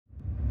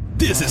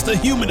This is the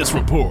Humanist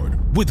Report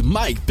with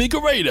Mike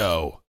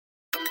Figueredo.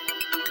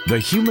 The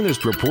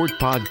Humanist Report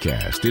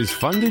podcast is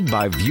funded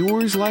by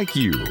viewers like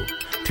you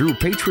through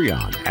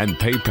Patreon and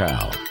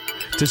PayPal.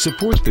 To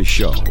support the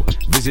show,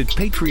 visit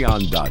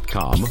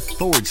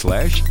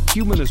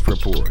patreon.com/Humanist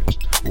Report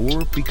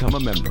or become a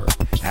member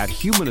at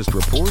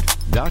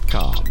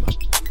humanistreport.com.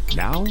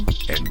 Now,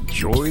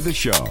 enjoy the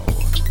show.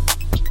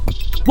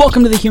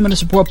 Welcome to the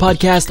Humanist Report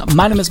podcast.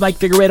 My name is Mike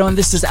Figueredo, and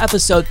this is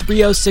episode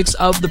 306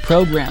 of the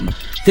program.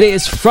 Today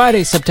is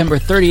Friday, September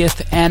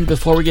 30th, and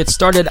before we get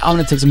started, I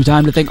want to take some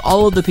time to thank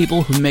all of the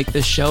people who make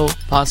this show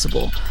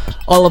possible.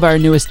 All of our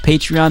newest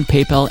Patreon,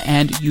 PayPal,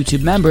 and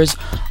YouTube members,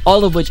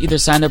 all of which either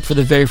signed up for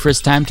the very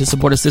first time to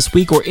support us this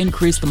week or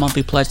increased the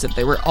monthly pledge that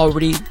they were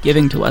already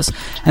giving to us.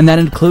 And that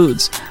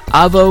includes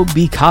Avo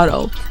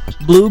Bicado,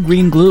 Blue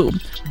Green Glue,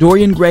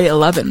 Dorian Gray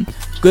 11,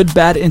 Good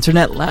Bad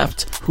Internet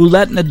Left,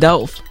 Hulette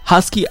Nadof,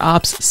 Husky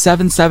Ops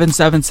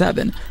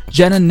 7777,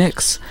 Jenna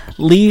Nix,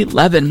 Lee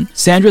Levin,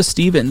 Sandra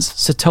Stevens,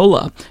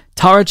 Satola,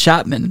 Tara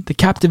Chapman, The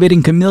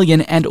Captivating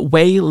Chameleon, and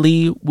Wei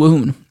Lee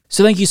Woon.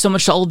 So thank you so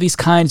much to all of these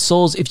kind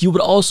souls. If you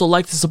would also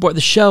like to support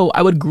the show,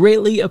 I would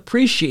greatly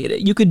appreciate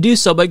it. You could do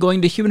so by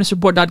going to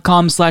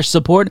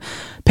humanistreport.com/support,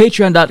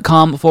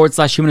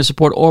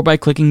 patreon.com/humanistreport, or by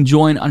clicking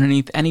join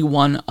underneath any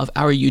one of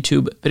our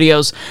YouTube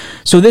videos.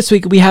 So this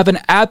week we have an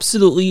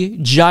absolutely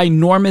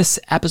ginormous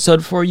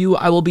episode for you.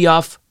 I will be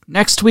off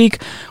next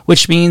week,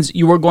 which means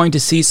you are going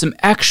to see some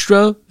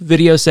extra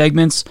video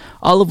segments,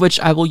 all of which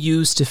I will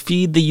use to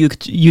feed the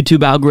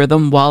YouTube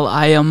algorithm while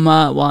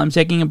I'm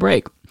taking a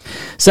break.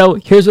 So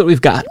here's what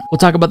we've got. We'll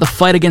talk about the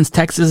fight against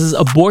Texas's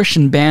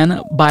abortion ban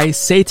by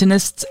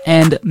Satanists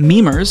and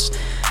memers,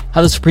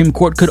 how the Supreme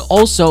Court could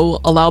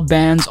also allow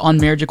bans on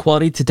marriage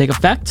equality to take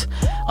effect.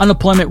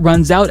 Unemployment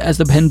runs out as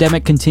the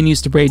pandemic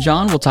continues to rage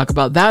on. We'll talk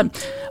about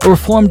that. A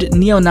reformed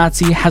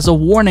neo-Nazi has a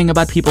warning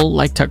about people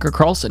like Tucker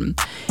Carlson.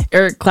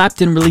 Eric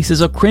Clapton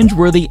releases a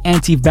cringeworthy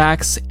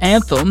anti-vax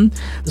anthem.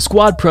 The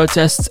Squad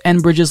protests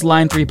Enbridge's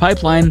Line 3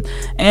 pipeline.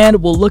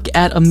 And we'll look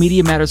at a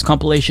Media Matters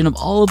compilation of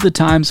all of the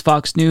times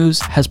Fox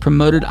News has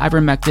promoted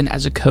ivermectin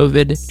as a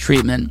COVID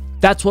treatment.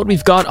 That's what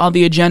we've got on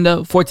the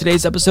agenda for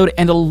today's episode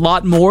and a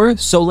lot more,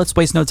 so let's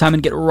waste no time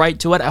and get right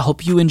to it. I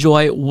hope you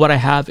enjoy what I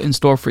have in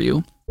store for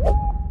you.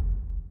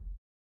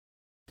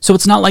 So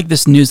it's not like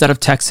this news out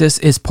of Texas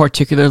is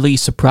particularly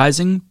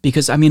surprising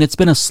because, it's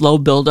been a slow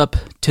build-up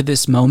to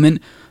this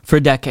moment for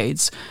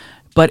decades.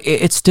 But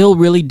it's still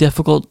really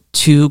difficult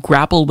to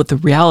grapple with the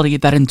reality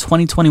that in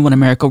 2021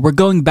 America, we're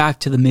going back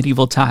to the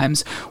medieval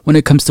times when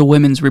it comes to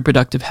women's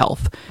reproductive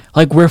health.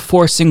 Like, we're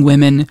forcing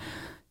women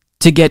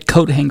to get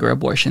coat hanger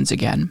abortions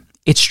again.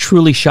 It's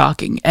truly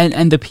shocking.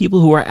 And the people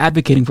who are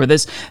advocating for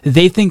this,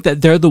 they think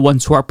that they're the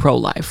ones who are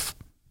pro-life.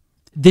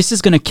 This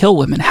is going to kill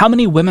women. How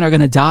many women are going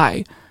to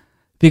die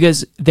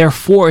because they're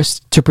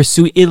forced to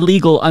pursue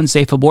illegal,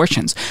 unsafe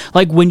abortions?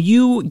 Like, when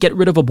you get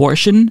rid of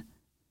abortion,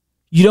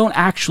 you don't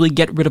actually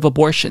get rid of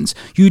abortions.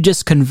 You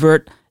just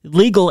convert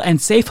legal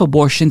and safe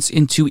abortions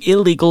into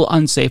illegal,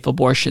 unsafe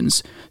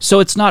abortions. So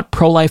it's not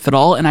pro-life at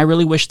all, and I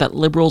really wish that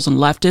liberals and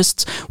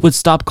leftists would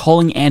stop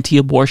calling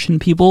anti-abortion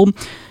people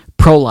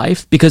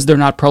pro-life, because they're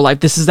not pro-life.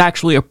 This is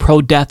actually a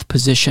pro-death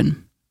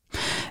position.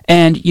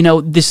 And,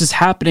 this is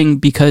happening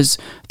because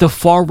the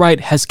far right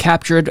has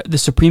captured the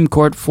Supreme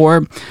Court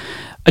for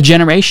a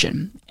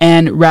generation.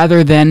 And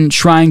rather than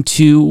trying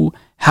to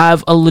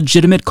have a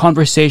legitimate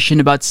conversation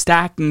about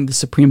stacking the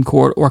Supreme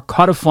Court or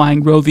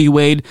codifying Roe v.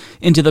 Wade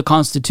into the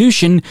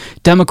Constitution,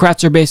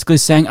 Democrats are basically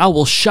saying, oh,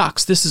 well,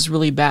 shucks, this is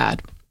really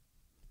bad.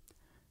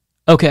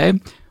 Okay,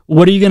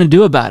 what are you going to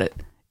do about it?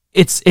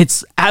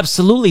 It's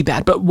absolutely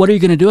bad, but what are you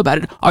going to do about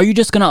it? Are you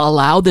just going to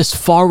allow this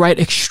far-right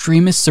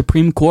extremist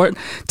Supreme Court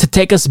to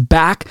take us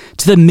back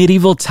to the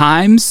medieval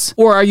times?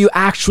 Or are you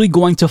actually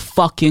going to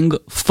fucking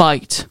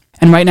fight?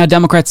 And right now,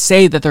 Democrats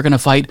say that they're going to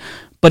fight,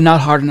 but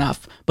not hard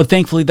enough. But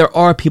thankfully, there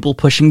are people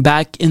pushing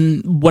back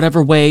in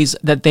whatever ways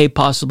that they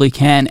possibly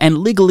can. And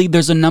legally,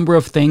 there's a number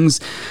of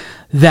things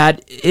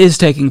that is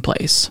taking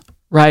place,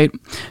 right?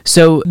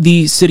 So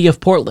the city of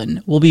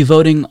Portland will be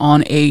voting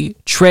on a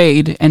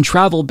trade and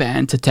travel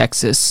ban to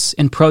Texas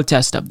in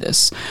protest of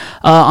this.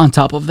 On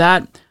top of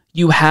that,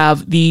 you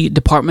have the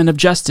Department of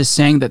Justice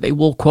saying that they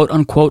will, quote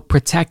unquote,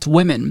 protect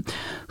women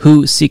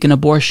who seek an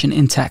abortion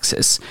in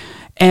Texas.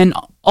 And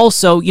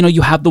also,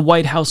 you have the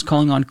White House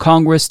calling on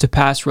Congress to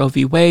pass Roe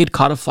v. Wade,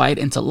 codify it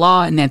into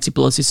law, and Nancy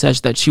Pelosi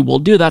says that she will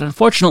do that.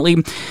 Unfortunately,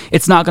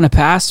 it's not going to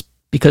pass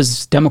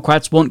because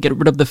Democrats won't get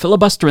rid of the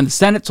filibuster in the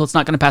Senate, so it's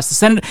not going to pass the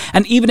Senate.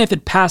 And even if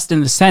it passed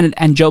in the Senate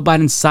and Joe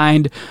Biden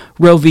signed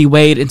Roe v.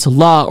 Wade into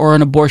law or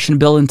an abortion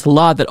bill into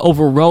law that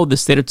overrode the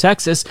state of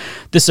Texas,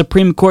 the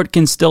Supreme Court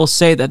can still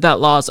say that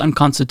that law is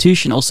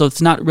unconstitutional, so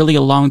it's not really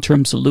a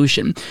long-term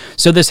solution.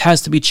 So this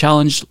has to be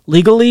challenged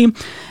legally,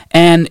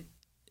 and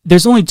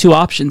there's only two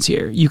options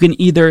here. You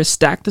can either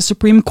stack the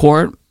Supreme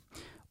Court,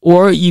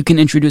 or you can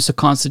introduce a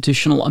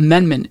constitutional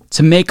amendment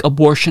to make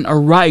abortion a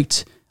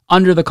right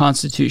under the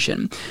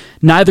Constitution.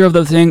 Neither of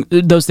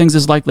those things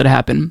is likely to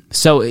happen.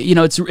 So,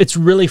 it's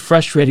really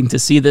frustrating to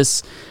see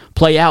this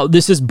play out.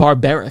 This is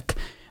barbaric.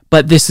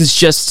 But this is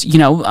just,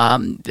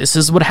 this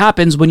is what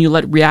happens when you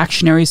let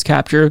reactionaries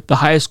capture the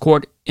highest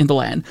court in the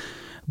land.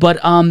 But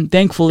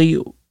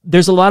thankfully,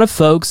 there's a lot of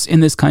folks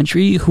in this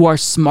country who are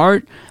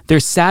smart,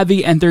 they're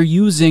savvy, and they're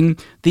using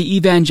the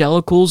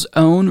evangelicals'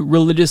 own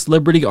religious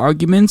liberty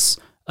arguments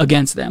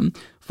against them.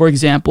 For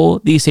example,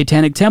 the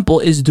Satanic Temple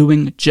is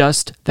doing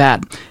just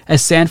that.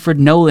 As Sanford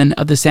Nolan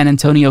of the San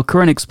Antonio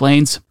Current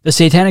explains, the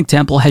Satanic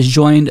Temple has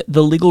joined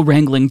the legal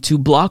wrangling to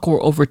block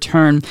or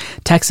overturn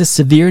Texas'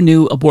 severe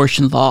new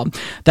abortion law.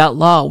 That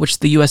law, which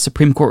the U.S.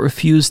 Supreme Court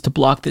refused to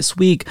block this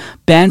week,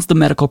 bans the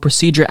medical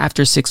procedure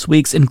after 6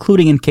 weeks,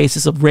 including in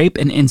cases of rape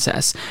and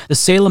incest. The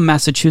Salem,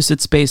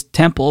 Massachusetts-based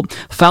temple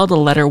filed a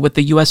letter with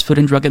the U.S. Food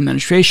and Drug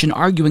Administration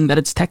arguing that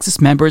its Texas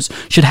members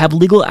should have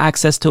legal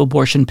access to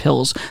abortion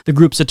pills. The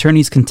group's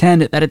attorneys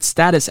contend that its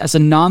status as a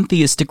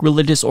non-theistic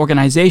religious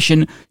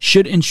organization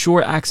should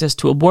ensure access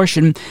to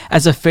abortion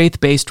as a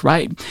faith-based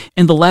right.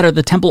 In the letter,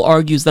 the temple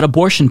argues that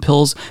abortion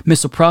pills,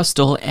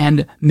 misoprostol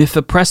and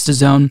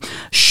mifepristone,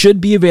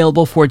 should be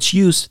available for its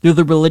use through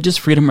the Religious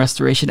Freedom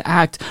Restoration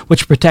Act,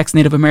 which protects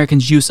Native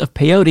Americans' use of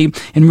peyote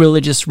in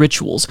religious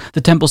rituals.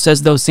 The temple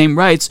says those same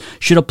rights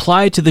should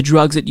apply to the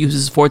drugs it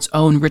uses for its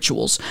own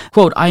rituals.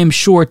 Quote, I am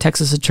sure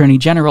Texas Attorney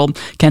General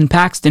Ken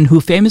Paxton, who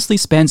famously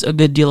spends a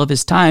good deal of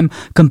his time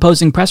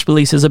composing press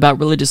releases about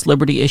religious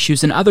liberty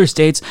issues in other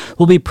states,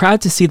 will be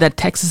proud to see that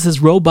Texas's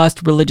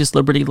robust religious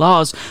liberty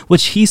laws,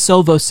 which he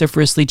so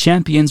vociferously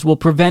champions, will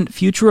prevent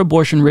future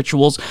abortion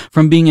rituals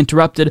from being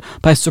interrupted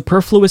by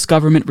superfluous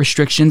government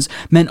restrictions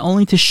meant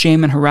only to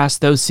shame and harass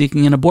those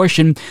seeking an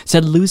abortion,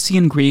 said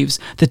Lucian Greaves,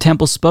 the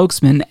temple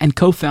spokesman and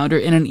co-founder,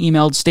 in an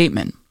emailed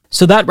statement.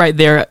 So that right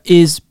there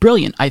is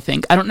brilliant, I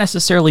think. I don't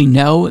necessarily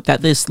know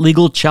that this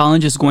legal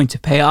challenge is going to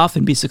pay off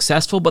and be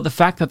successful, but the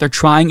fact that they're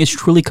trying is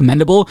truly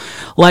commendable.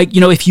 Like,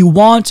 if you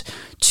want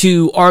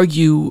to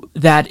argue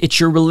that it's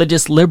your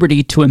religious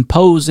liberty to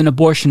impose an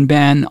abortion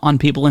ban on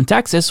people in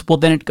Texas, well,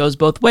 then it goes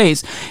both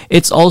ways.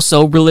 It's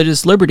also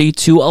religious liberty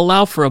to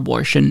allow for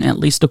abortion, at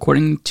least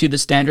according to the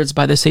standards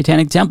by the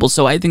Satanic Temple.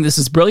 So I think this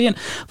is brilliant.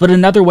 But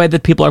another way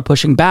that people are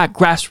pushing back,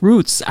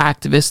 grassroots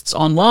activists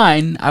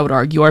online, I would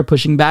argue, are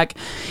pushing back,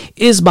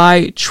 is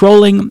by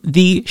trolling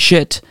the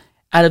shit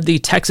out of the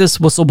Texas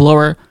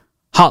whistleblower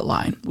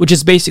hotline, which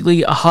is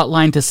basically a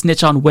hotline to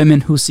snitch on women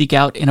who seek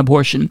out an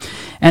abortion.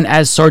 And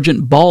as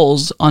Sergeant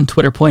Balls on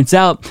Twitter points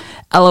out,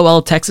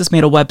 LOL Texas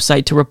made a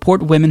website to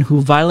report women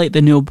who violate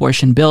the new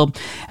abortion bill,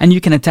 and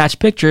you can attach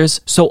pictures,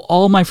 so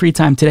all my free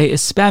time today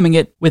is spamming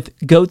it with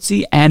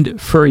goatsy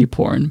and furry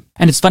porn.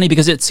 And it's funny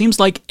because it seems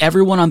like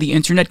everyone on the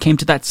internet came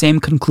to that same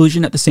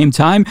conclusion at the same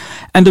time,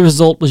 and the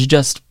result was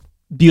just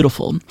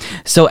beautiful.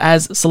 So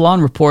as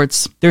Salon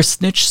reports, their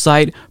snitch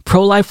site,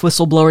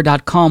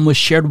 prolifewhistleblower.com, was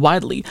shared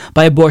widely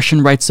by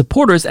abortion rights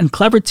supporters and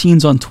clever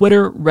teens on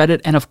Twitter,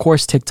 Reddit, and of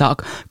course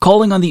TikTok,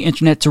 calling on the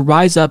internet to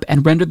rise up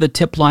and render the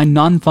tip line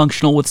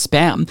non-functional with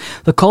spam.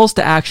 The calls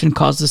to action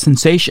caused a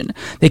sensation.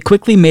 They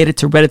quickly made it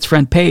to Reddit's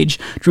front page,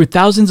 drew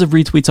thousands of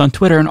retweets on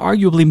Twitter, and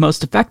arguably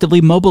most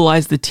effectively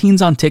mobilized the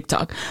teens on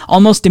TikTok.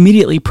 Almost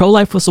immediately,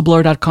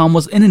 prolifewhistleblower.com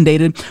was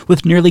inundated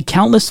with nearly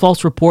countless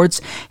false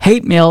reports,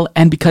 hate mail,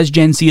 and because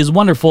Gen Z is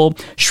wonderful,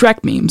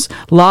 Shrek memes.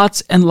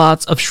 Lots and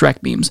lots of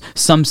Shrek memes.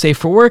 Some safe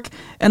for work,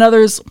 and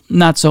others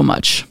not so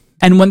much.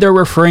 And when they're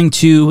referring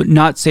to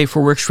not safe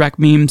for work Shrek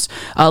memes,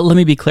 let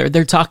me be clear,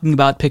 they're talking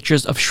about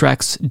pictures of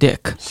Shrek's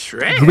dick.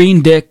 Shrek?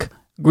 Green dick,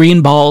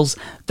 green balls.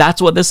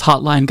 That's what this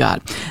hotline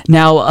got.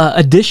 Now,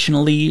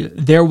 additionally,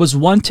 there was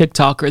one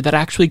TikToker that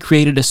actually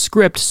created a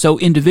script so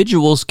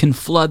individuals can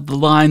flood the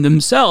line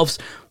themselves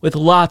with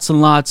lots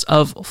and lots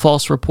of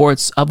false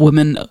reports of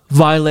women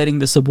violating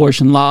this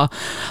abortion law.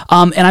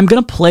 And I'm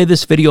going to play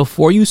this video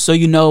for you so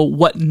you know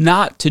what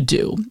not to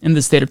do in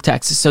the state of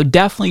Texas. So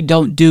definitely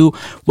don't do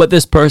what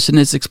this person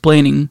is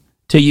explaining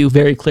to you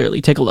very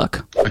clearly. Take a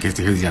look. Okay,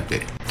 so here's the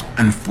update.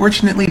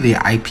 Unfortunately, they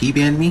IP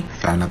banned me.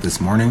 Found out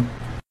this morning.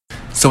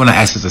 So when I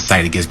access the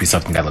site, it gives me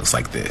something that looks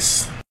like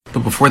this. But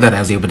before that, I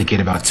was able to get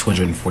about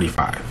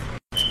 245.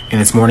 And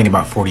this morning,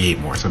 about 48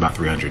 more, so about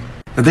 300.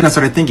 But then I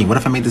started thinking, what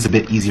if I made this a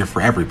bit easier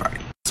for everybody?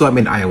 So I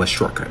made an iOS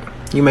shortcut.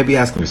 You might be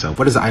asking yourself,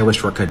 what does the iOS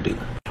shortcut do?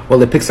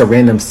 Well, it picks a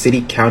random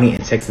city, county,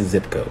 and Texas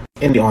zip code,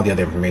 and all the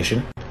other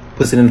information,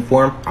 puts it in a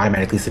form,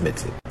 automatically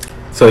submits it.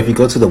 So if you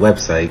go to the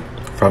website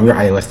from your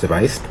iOS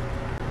device,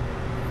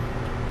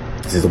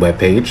 this is the web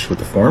page with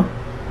the form.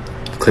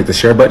 You click the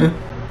share button,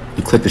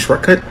 you click the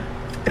shortcut,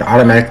 it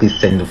automatically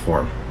sends the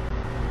form.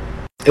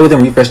 It will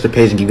then refresh the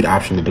page and give you the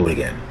option to do it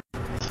again.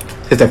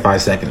 Hit that 5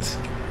 seconds.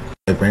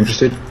 If you're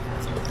interested,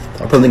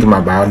 I'll put a link in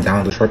my bio and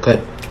download the shortcut,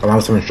 along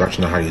with some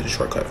instructions on how to use the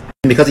shortcut.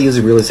 And because it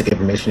uses realistic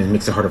information, it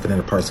makes it harder for them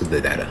to parse through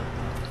the data.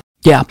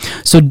 Yeah,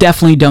 so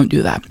definitely don't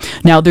do that.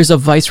 Now, there's a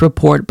Vice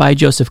report by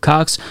Joseph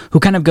Cox who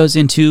kind of goes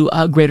into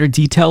greater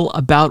detail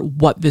about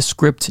what this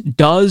script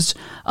does.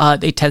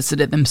 They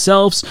tested it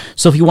themselves.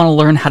 So if you want to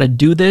learn how to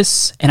do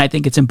this, and I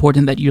think it's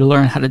important that you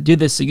learn how to do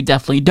this so you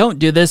definitely don't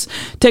do this,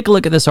 take a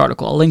look at this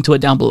article. I'll link to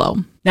it down below.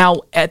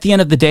 Now, at the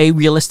end of the day,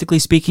 realistically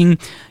speaking,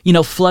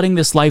 flooding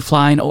this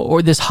lifeline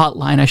or this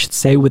hotline, I should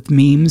say, with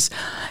memes,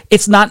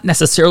 it's not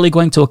necessarily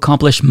going to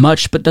accomplish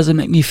much, but does it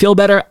make me feel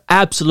better?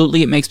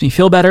 Absolutely, it makes me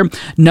feel better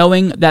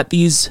knowing that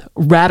these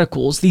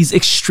radicals, these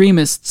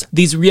extremists,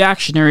 these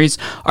reactionaries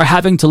are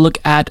having to look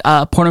at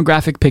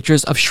pornographic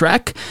pictures of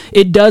Shrek.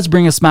 It does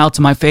bring a smile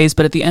to my face,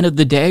 but at the end of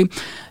the day,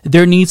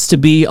 there needs to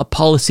be a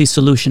policy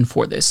solution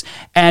for this.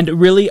 And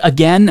really,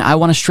 again, I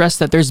want to stress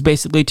that there's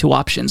basically two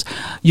options.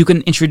 You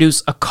can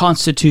introduce a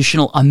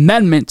constitutional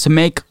amendment to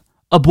make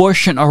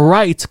abortion a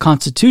right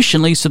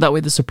constitutionally, so that way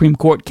the Supreme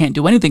Court can't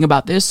do anything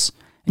about this,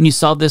 and you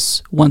solve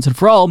this once and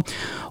for all,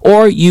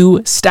 or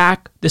you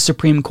stack the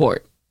Supreme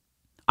Court.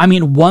 I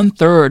mean,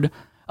 1/3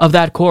 of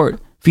that court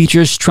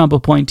features Trump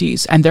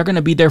appointees, and they're going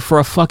to be there for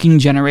a fucking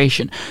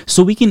generation.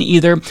 So we can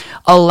either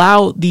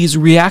allow these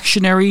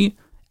reactionary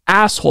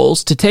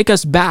assholes to take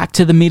us back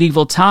to the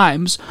medieval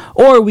times,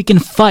 or we can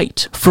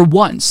fight for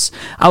once.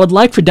 I would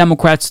like for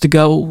Democrats to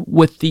go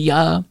with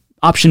the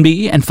option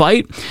B and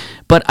fight,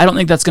 but I don't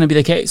think that's going to be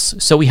the case.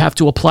 So we have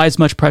to apply as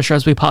much pressure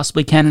as we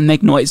possibly can and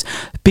make noise,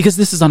 because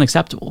this is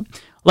unacceptable.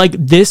 Like,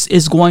 this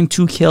is going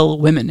to kill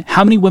women.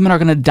 How many women are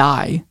going to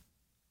die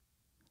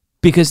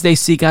because they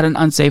seek out an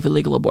unsafe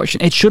illegal abortion?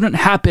 It shouldn't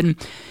happen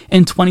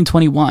in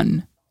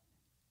 2021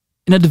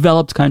 in a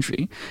developed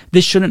country.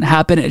 This shouldn't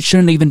happen. It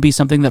shouldn't even be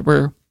something that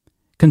we're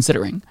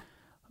considering.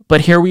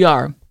 But here we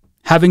are,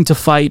 having to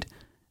fight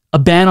a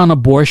ban on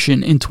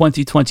abortion in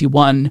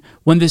 2021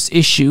 when this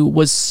issue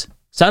was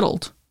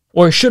settled,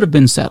 or should have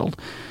been settled.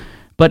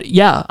 But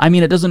yeah, I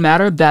mean, it doesn't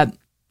matter that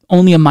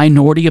only a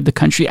minority of the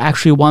country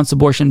actually wants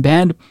abortion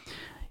banned.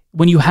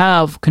 When you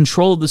have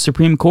control of the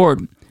Supreme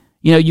Court,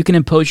 you can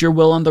impose your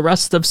will on the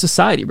rest of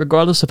society,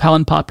 regardless of how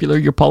unpopular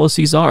your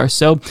policies are.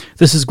 So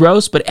this is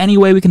gross, but any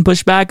way we can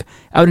push back,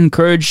 I would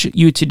encourage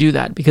you to do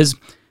that, because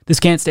this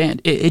can't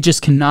stand. It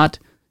just cannot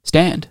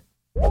stand.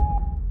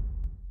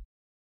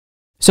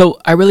 So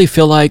I really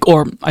feel like,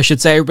 or I should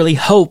say, I really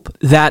hope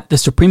that the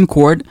Supreme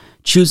Court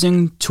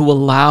choosing to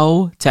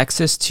allow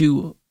Texas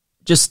to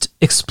just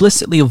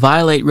explicitly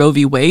violate Roe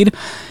v. Wade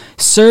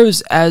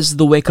serves as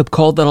the wake-up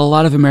call that a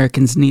lot of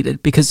Americans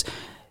needed, because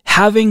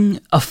having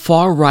a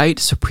far-right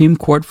Supreme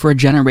Court for a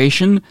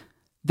generation,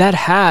 that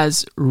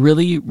has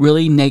really,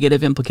 really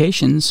negative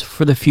implications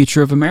for the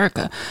future of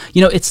America.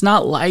 It's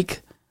not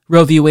like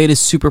Roe v. Wade is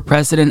super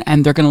precedent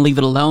and they're going to leave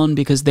it alone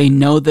because they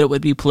know that it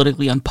would be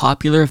politically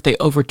unpopular if they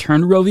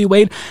overturned Roe v.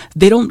 Wade.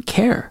 They don't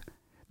care.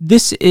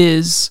 This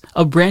is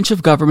a branch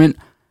of government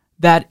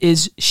that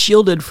is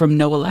shielded from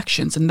no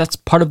elections, and that's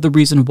part of the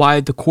reason why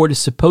the court is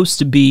supposed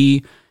to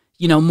be,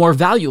 more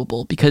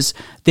valuable, because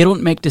they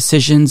don't make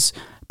decisions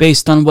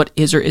based on what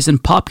is or isn't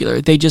popular.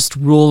 They just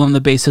rule on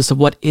the basis of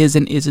what is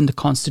and isn't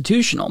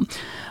constitutional.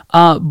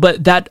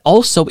 But that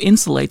also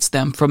insulates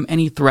them from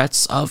any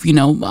threats of,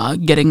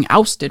 getting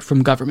ousted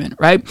from government,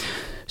 right?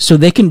 So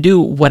they can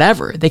do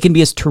whatever. They can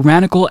be as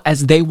tyrannical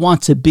as they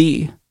want to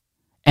be.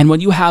 And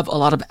when you have a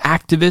lot of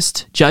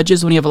activist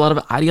judges, when you have a lot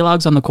of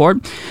ideologues on the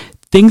court,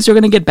 things are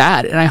going to get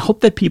bad. And I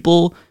hope that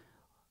people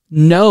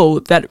know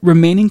that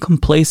remaining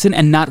complacent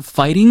and not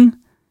fighting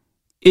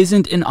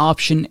isn't an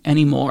option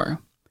anymore.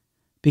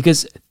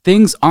 Because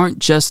things aren't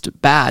just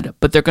bad,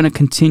 but they're going to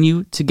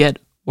continue to get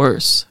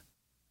worse.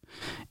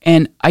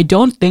 And I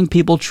don't think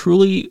people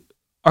truly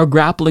are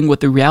grappling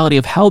with the reality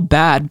of how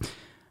bad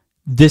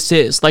this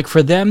is. Like,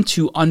 for them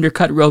to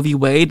undercut Roe v.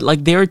 Wade,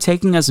 like, they're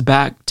taking us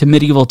back to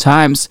medieval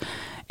times.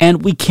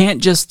 And we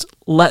can't just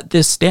let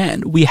this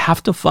stand. We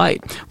have to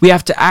fight. We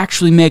have to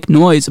actually make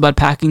noise about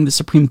packing the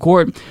Supreme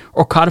Court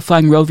or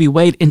codifying Roe v.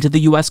 Wade into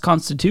the U.S.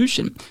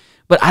 Constitution.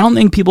 But I don't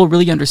think people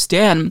really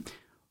understand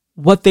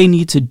what they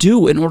need to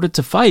do in order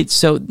to fight.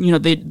 So,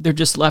 they're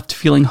just left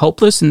feeling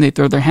hopeless, and they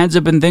throw their hands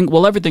up and think,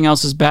 well, everything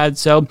else is bad,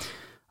 so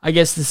I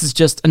guess this is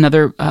just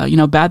another,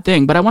 bad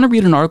thing. But I want to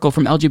read an article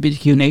from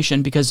LGBTQ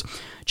Nation, because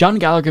John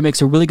Gallagher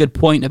makes a really good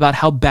point about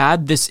how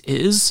bad this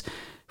is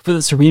for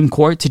the Supreme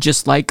Court to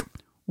just,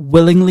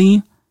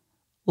 willingly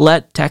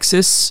let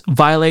Texas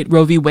violate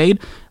Roe v. Wade.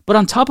 But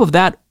on top of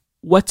that,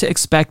 what to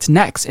expect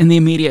next in the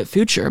immediate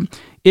future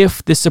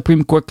if the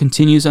Supreme Court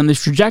continues on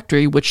this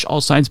trajectory, which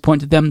all signs point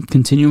to them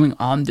continuing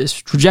on this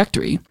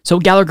trajectory. So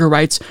Gallagher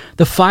writes,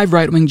 the 5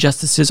 right-wing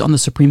justices on the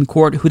Supreme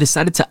Court who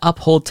decided to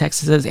uphold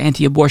Texas's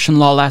anti-abortion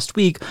law last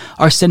week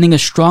are sending a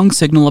strong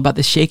signal about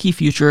the shaky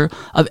future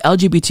of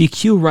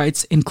LGBTQ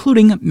rights,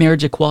 including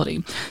marriage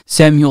equality.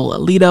 Samuel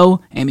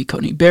Alito, Amy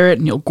Coney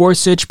Barrett, Neil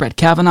Gorsuch, Brett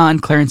Kavanaugh,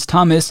 and Clarence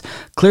Thomas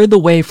cleared the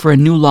way for a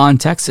new law in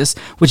Texas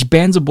which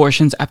bans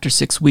abortions after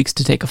 6 weeks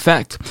to take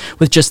effect.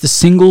 With just a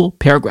single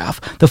paragraph,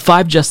 the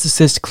 5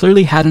 justices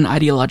clearly had an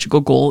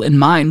ideological goal in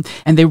mind,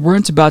 and they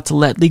weren't about to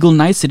let legal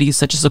niceties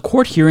such as a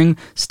court hearing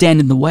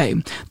stand in the way.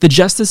 The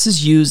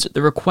justices used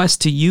the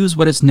request to use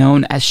what is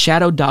known as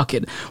shadow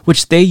docket,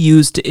 which they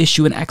used to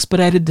issue an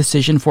expedited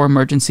decision for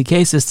emergency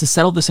cases to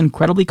settle this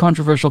incredibly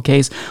controversial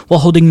case while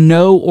holding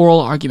no oral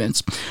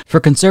arguments. For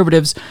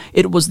conservatives,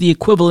 it was the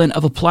equivalent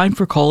of applying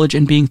for college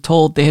and being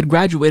told they had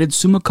graduated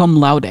summa cum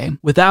laude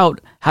without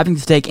having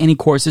to take any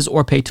courses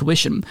or pay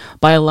tuition.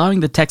 By allowing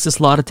the Texas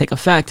law to take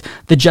effect,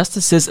 the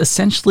justices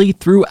essentially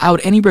threw out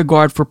any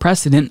regard for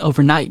precedent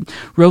overnight.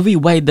 Roe v.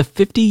 Wade, the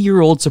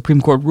 50-year-old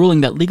Supreme Court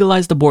ruling that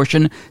legalized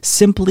abortion,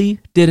 simply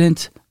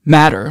didn't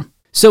matter.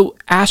 So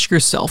ask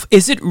yourself,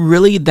 is it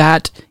really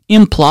that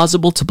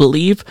implausible to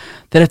believe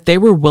that if they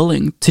were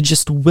willing to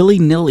just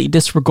willy-nilly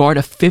disregard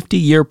a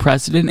 50-year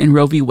precedent in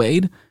Roe v.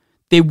 Wade,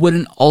 they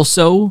wouldn't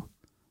also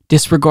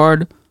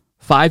disregard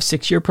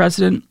 5-6-year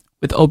precedent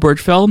with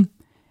Obergefell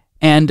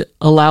and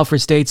allow for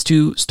states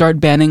to start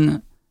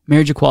banning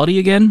marriage equality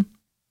again?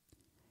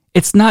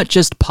 It's not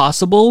just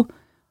possible,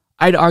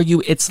 I'd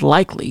argue it's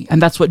likely,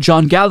 and that's what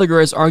John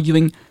Gallagher is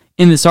arguing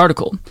in this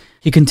article.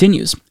 He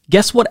continues,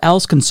 guess what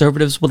else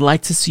conservatives would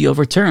like to see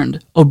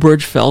overturned?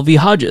 Obergefell v.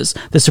 Hodges,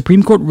 the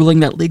Supreme Court ruling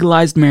that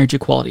legalized marriage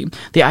equality.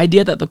 The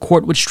idea that the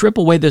court would strip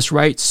away this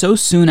right so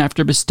soon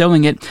after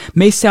bestowing it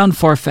may sound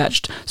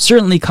far-fetched.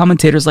 Certainly,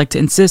 commentators like to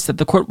insist that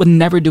the court would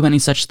never do any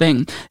such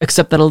thing,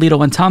 except that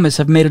Alito and Thomas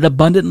have made it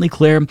abundantly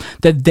clear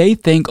that they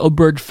think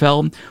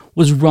Obergefell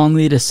was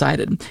wrongly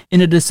decided. In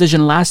a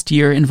decision last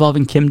year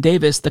involving Kim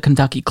Davis, the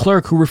Kentucky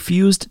clerk who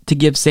refused to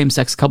give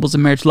same-sex couples a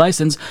marriage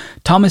license,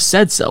 Thomas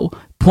said so,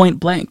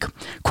 point blank.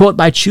 Quote,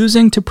 by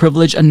choosing to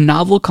privilege a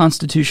novel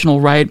constitutional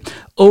right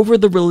over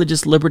the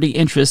religious liberty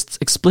interests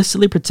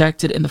explicitly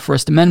protected in the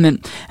First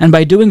Amendment, and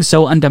by doing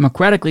so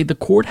undemocratically, the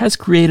court has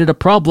created a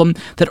problem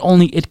that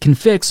only it can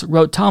fix,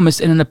 wrote Thomas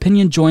in an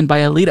opinion joined by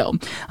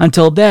Alito.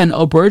 Until then,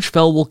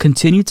 Obergefell will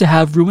continue to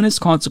have ruinous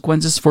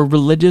consequences for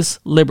religious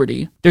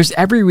liberty. There's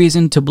every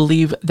reason to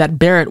believe that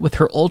Barrett, with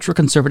her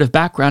ultra-conservative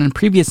background and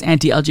previous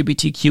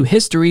anti-LGBTQ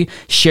history,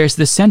 shares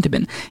this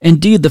sentiment.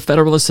 Indeed, the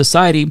Federalist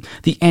Society,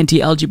 the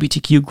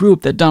anti-LGBTQ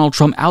group that Donald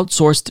Trump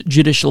outsourced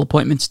judicial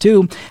appointments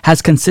to,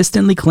 has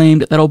consistently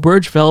claimed that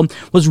Obergefell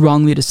was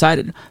wrongly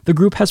decided. The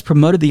group has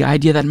promoted the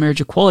idea that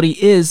marriage equality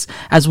is,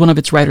 as one of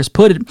its writers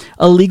put it,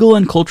 a legal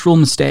and cultural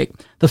mistake.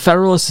 The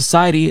Federalist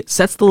Society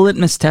sets the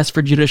litmus test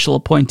for judicial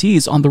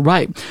appointees on the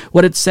right.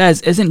 What it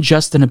says isn't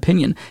just an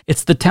opinion,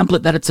 it's the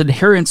template that its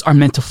adherents are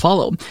meant to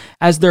follow.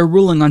 As their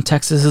ruling on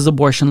Texas's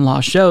abortion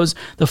law shows,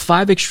 the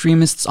 5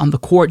 extremists on the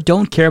court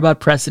don't care about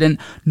precedent,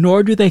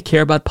 nor do they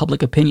care about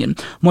public opinion.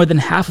 More than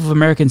half of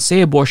Americans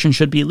say abortion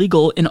should be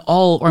legal in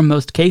all or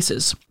most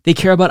cases. They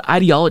care about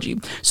ideology.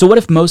 So what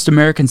if most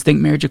Americans think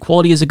marriage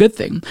equality is a good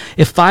thing?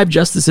 If 5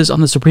 justices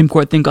on the Supreme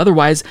Court think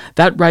otherwise,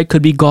 that right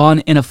could be gone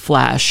in a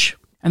flash.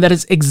 And that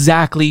is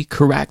exactly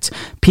correct.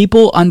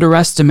 People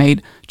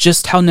underestimate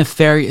just how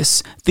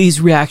nefarious these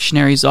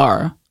reactionaries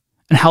are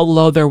and how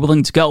low they're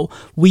willing to go.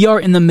 We are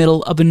in the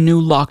middle of a new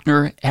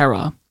Lochner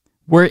era.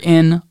 We're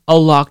in a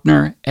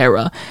Lochner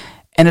era,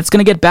 and it's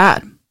going to get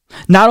bad.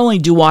 Not only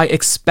do I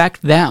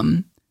expect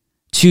them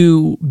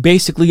to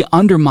basically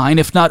undermine,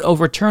 if not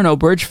overturn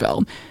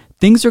Obergefell,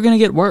 things are going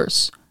to get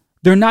worse.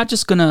 They're not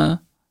just going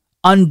to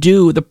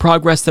undo the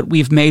progress that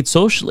we've made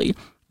socially,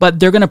 but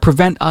they're going to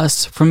prevent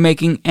us from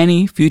making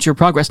any future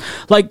progress.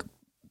 Like,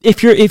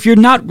 if you're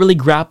not really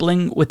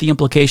grappling with the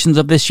implications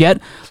of this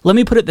yet, let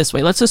me put it this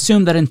way. Let's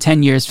assume that in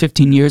 10 years,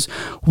 15 years,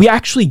 we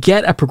actually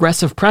get a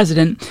progressive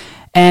president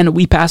and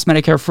we pass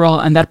Medicare for all,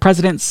 and that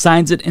president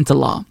signs it into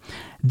law.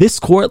 This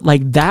court,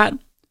 like that,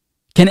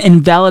 can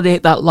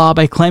invalidate that law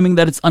by claiming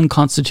that it's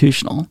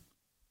unconstitutional.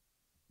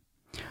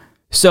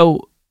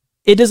 So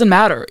it doesn't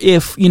matter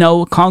if,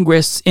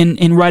 Congress,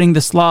 in writing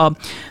this law,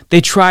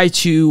 they try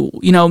to,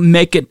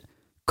 make it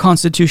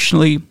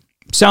constitutionally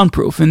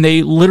soundproof, and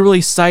they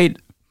literally cite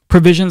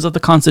provisions of the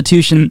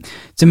Constitution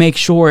to make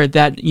sure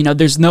that,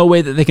 there's no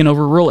way that they can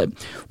overrule it.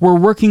 We're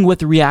working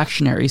with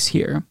reactionaries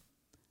here.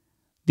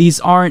 These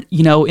aren't,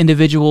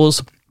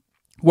 individuals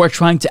who are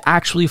trying to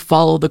actually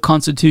follow the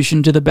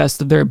Constitution to the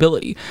best of their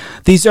ability.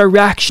 These are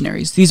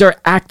reactionaries. These are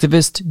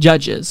activist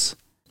judges.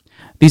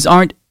 These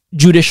aren't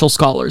judicial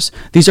scholars.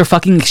 These are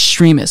fucking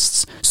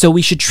extremists. So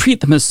we should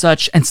treat them as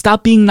such and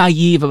stop being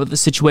naive about the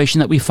situation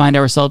that we find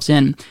ourselves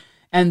in.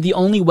 And the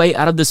only way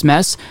out of this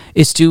mess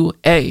is to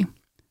A,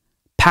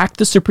 pack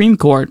the Supreme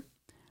Court,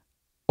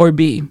 or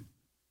B,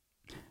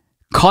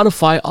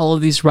 codify all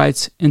of these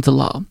rights into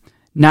law.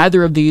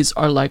 Neither of these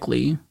are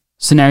likely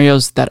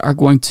scenarios that are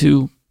going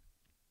to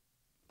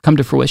come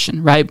to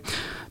fruition, right?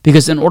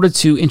 Because in order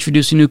to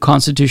introduce a new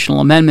constitutional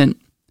amendment,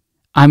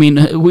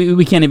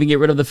 we can't even get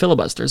rid of the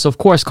filibuster. So, of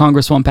course,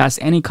 Congress won't pass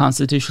any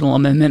constitutional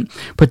amendment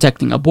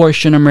protecting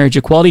abortion or marriage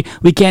equality.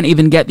 We can't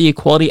even get the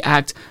Equality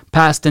Act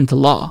passed into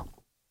law.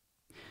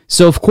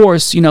 So, of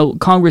course,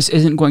 Congress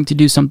isn't going to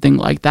do something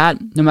like that,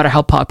 no matter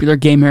how popular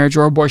gay marriage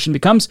or abortion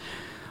becomes.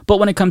 But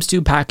when it comes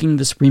to packing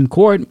the Supreme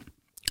Court,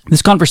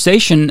 this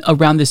conversation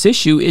around this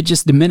issue, it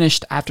just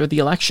diminished after the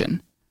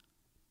election.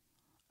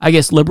 I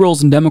guess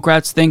liberals and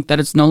Democrats think that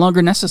it's no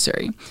longer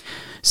necessary.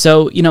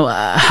 So,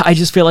 I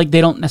just feel like they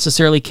don't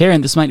necessarily care,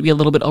 and this might be a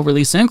little bit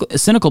overly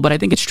cynical, but I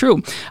think it's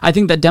true. I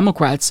think that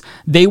Democrats,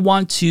 they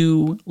want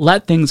to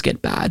let things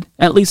get bad.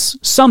 At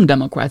least some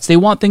Democrats, they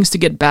want things to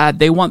get bad.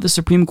 They want the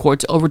Supreme Court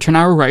to overturn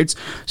our rights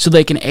so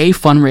they can A,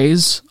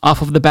 fundraise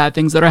off of the bad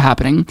things that are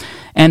happening,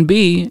 and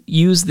B,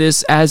 use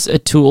this as a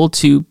tool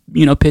to,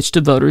 pitch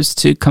to voters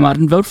to come out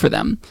and vote for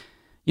them.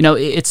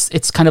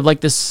 It's kind of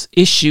like this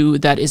issue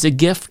that is a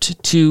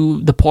gift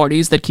to the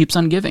parties that keeps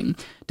on giving.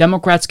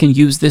 Democrats can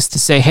use this to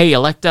say, hey,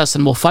 elect us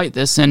and we'll fight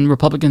this. And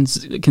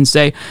Republicans can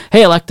say,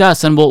 hey, elect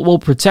us and we'll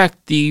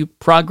protect the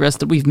progress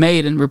that we've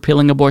made in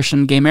repealing abortion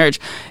and gay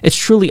marriage. It's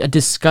truly a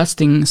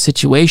disgusting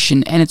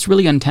situation, and it's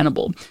really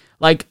untenable.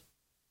 Like,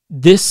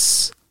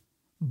 this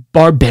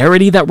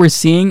barbarity that we're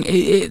seeing,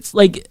 it's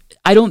like,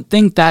 I don't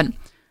think that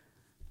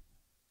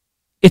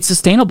it's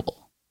sustainable.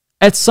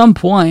 At some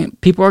point,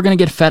 people are going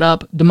to get fed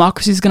up.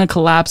 Democracy is going to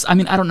collapse. I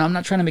mean, I don't know. I'm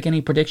not trying to make any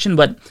prediction,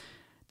 but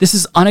this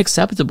is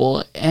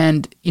unacceptable.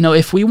 And,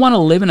 if we want to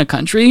live in a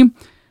country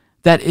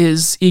that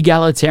is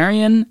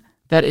egalitarian,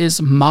 that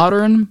is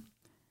modern,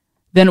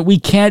 then we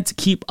can't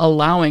keep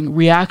allowing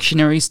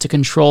reactionaries to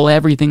control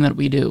everything that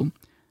we do.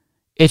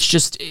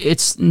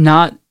 It's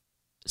not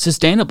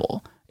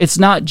sustainable. It's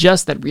not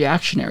just that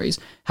reactionaries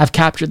have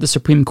captured the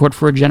Supreme Court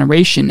for a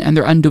generation and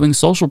they're undoing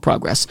social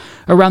progress.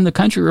 Around the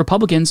country,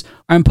 Republicans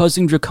are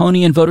imposing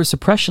draconian voter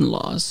suppression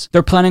laws.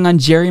 They're planning on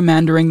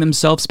gerrymandering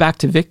themselves back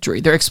to victory.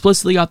 They're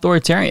explicitly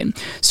authoritarian.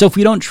 So if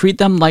we don't treat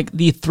them like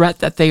the threat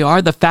that they are,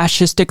 the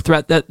fascistic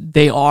threat that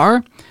they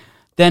are,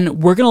 then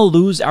we're going to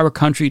lose our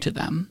country to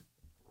them.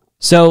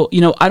 So,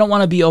 I don't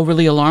want to be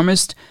overly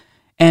alarmist,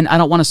 and I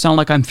don't want to sound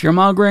like I'm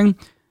fear-mongering,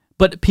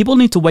 but people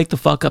need to wake the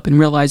fuck up and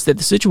realize that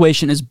the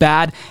situation is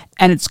bad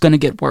and it's going to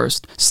get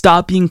worse.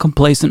 Stop being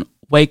complacent,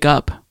 wake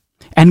up,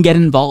 and get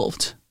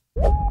involved.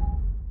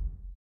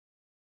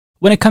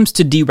 When it comes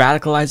to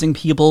de-radicalizing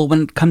people,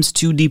 when it comes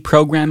to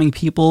deprogramming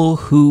people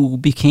who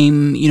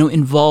became,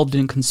 involved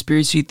in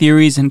conspiracy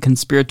theories and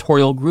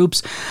conspiratorial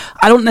groups,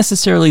 I don't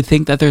necessarily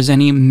think that there's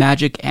any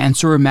magic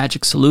answer or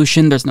magic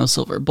solution. There's no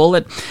silver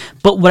bullet.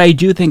 But what I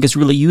do think is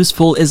really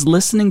useful is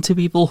listening to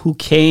people who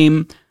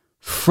came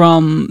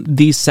from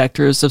these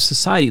sectors of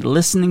society,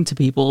 listening to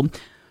people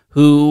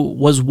who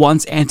was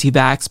once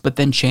anti-vax but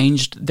then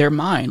changed their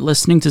mind,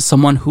 listening to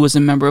someone who was a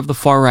member of the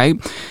far right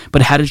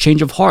but had a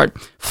change of heart,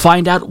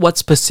 find out what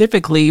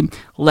specifically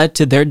led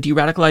to their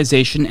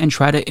de-radicalization and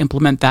try to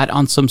implement that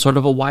on some sort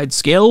of a wide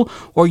scale,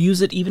 or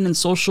use it even in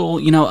social,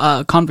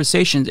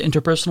 conversations,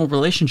 interpersonal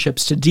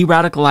relationships to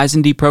de-radicalize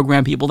and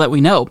deprogram people that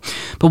we know.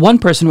 But one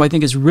person who I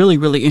think is really,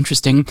 really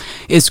interesting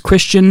is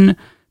Christian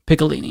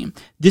Piccolini.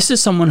 This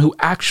is someone who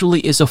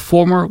actually is a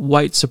former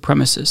white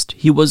supremacist.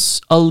 He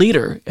was a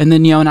leader in the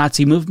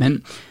neo-Nazi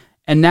movement,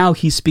 and now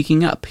he's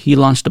speaking up. He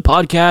launched a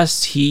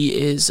podcast.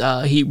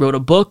 He wrote a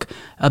book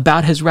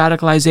about his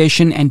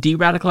radicalization and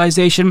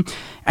de-radicalization,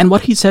 and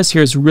what he says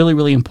here is really,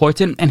 really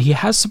important, and he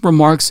has some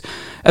remarks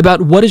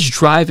about what is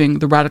driving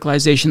the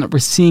radicalization that we're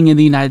seeing in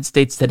the United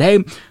States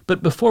today.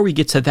 But before we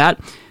get to that,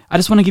 I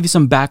just want to give you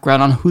some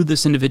background on who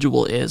this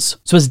individual is.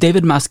 So as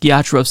David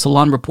Maschiatro of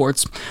Salon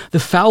reports,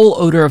 the foul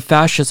odor of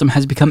fascism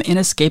has become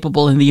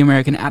inescapable in the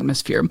American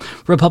atmosphere.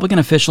 Republican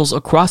officials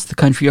across the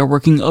country are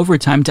working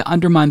overtime to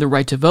undermine the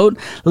right to vote,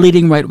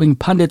 leading right-wing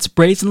pundits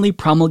brazenly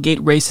promulgate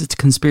racist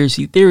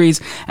conspiracy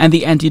theories, and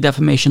the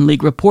Anti-Defamation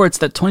League reports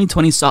that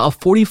 2020 saw a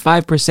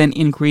 45%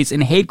 increase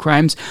in hate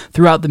crimes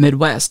throughout the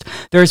Midwest.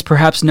 There is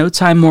perhaps no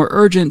time more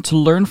urgent to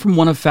learn from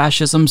one of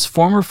fascism's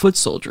former foot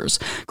soldiers.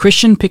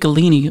 Christian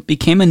Piccolini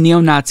became a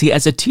neo-Nazi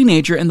as a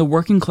teenager in the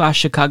working-class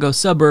Chicago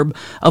suburb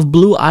of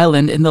Blue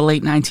Island in the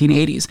late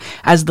 1980s.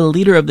 As the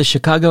leader of the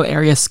Chicago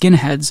area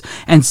skinheads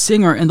and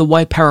singer in the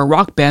white power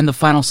rock band The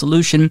Final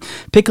Solution,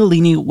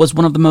 Piccolini was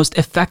one of the most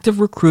effective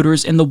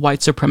recruiters in the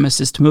white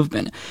supremacist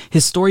movement.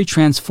 His story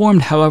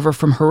transformed, however,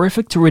 from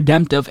horrific to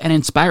redemptive and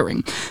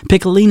inspiring.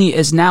 Piccolini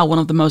is now one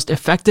of the most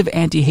effective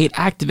anti-hate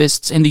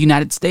activists in the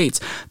United States.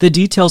 The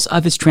details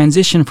of his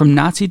transition from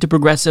Nazi to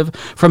progressive,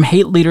 from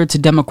hate leader to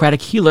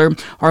democratic healer,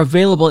 are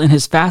available in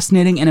his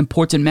fascinating and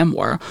important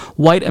memoir,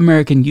 White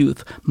American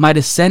Youth, My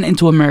Descent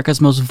into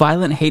America's Most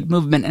Violent Hate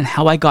Movement and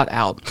How I Got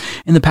Out.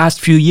 In the past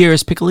few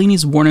years,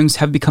 Piccolini's warnings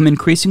have become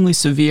increasingly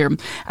severe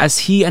as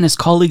he and his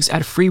colleagues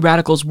at Free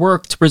Radicals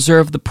work to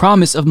preserve the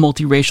promise of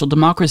multiracial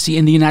democracy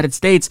in the United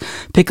States.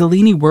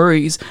 Piccolini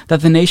worries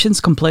that the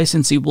nation's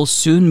complacency will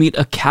soon meet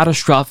a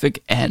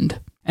catastrophic end.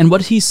 And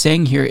what he's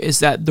saying here is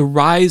that the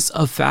rise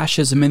of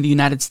fascism in the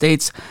United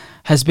States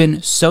has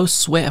been so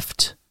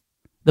swift.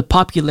 The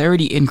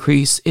popularity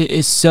increase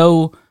is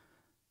so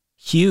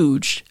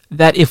huge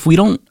that if we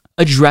don't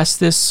address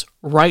this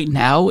right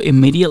now,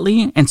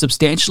 immediately and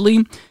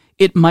substantially,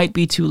 it might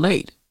be too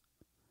late.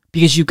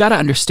 Because you've got to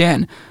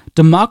understand,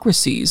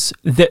 democracies,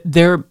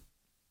 they're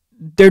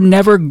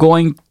never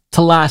going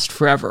to last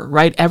forever,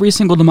 right? Every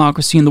single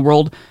democracy in the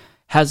world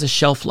has a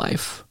shelf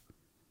life.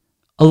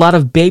 A lot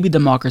of baby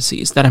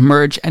democracies that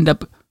emerge end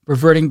up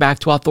reverting back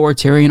to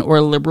authoritarian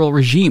or liberal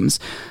regimes.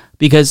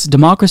 because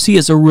democracy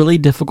is a really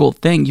difficult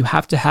thing. You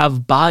have to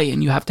have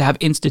buy-in. You have to have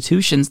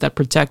institutions that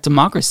protect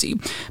democracy.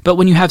 But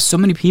when you have so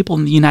many people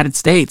in the United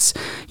States,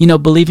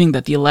 believing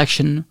that the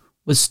election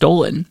was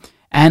stolen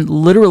and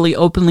literally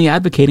openly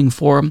advocating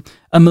for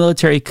a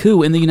military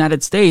coup in the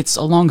United States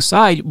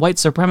alongside white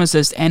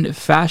supremacist and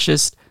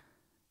fascist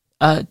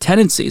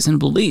tendencies and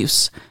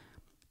beliefs,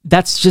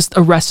 that's just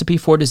a recipe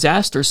for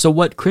disaster. So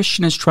what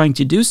Christian is trying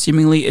to do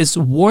seemingly is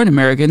warn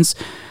Americans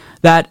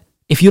that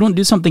if you don't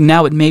do something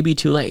now, it may be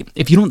too late.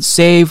 If you don't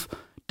save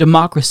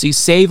democracy,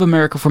 save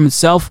America from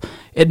itself,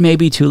 it may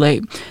be too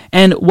late.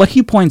 And what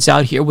he points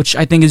out here, which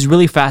I think is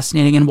really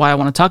fascinating and why I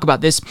want to talk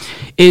about this,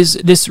 is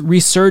this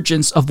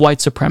resurgence of white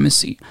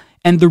supremacy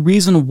and the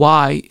reason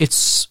why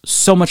it's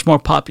so much more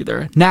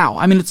popular now.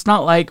 I mean, it's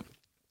not like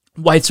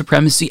white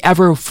supremacy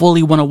ever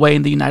fully went away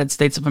in the United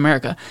States of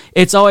America.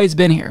 It's always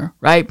been here,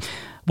 right?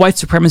 White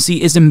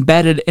supremacy is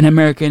embedded in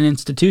American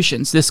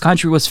institutions. This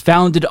country was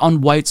founded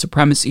on white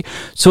supremacy.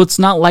 So it's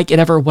not like it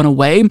ever went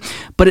away,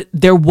 but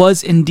there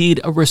was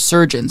indeed a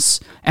resurgence.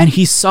 And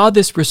he saw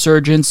this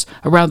resurgence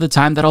around the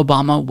time that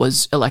Obama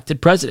was elected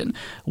president,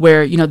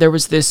 where, there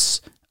was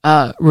this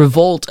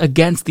revolt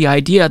against the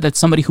idea that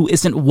somebody who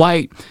isn't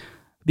white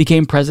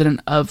became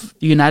president of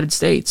the United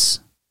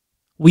States.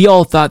 We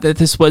all thought that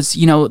this was,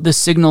 the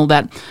signal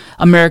that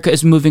America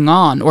is moving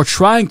on, or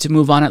trying to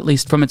move on at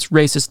least from its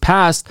racist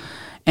past.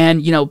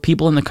 And,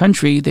 people in the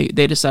country, they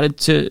decided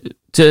to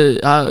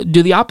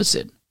do the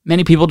opposite.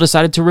 Many people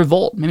decided to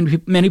revolt.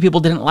 Many people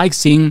didn't like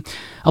seeing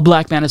a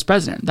black man as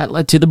president. That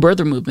led to the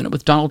birther movement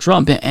with Donald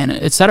Trump and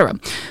et cetera.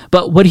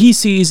 But what he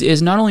sees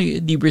is not only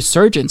the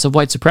resurgence of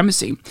white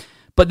supremacy,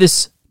 but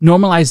this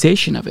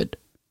normalization of it,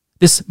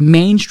 this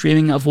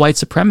mainstreaming of white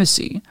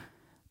supremacy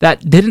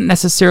that didn't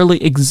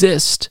necessarily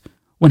exist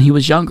when he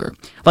was younger.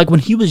 Like when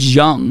he was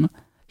young,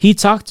 he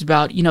talked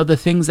about, the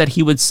things that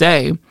he would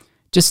say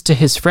just to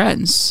his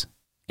friends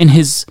in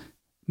his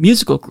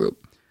musical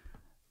group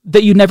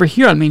that you never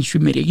hear on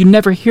mainstream media. You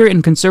never hear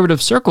in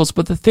conservative circles,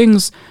 but the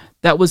things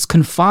that was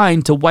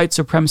confined to white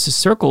supremacist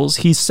circles,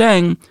 he's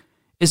saying,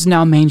 is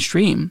now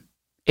mainstream.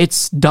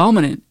 It's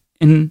dominant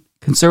in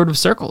conservative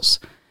circles.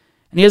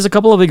 And he has a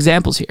couple of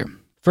examples here.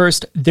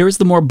 First, there is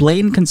the more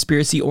blatant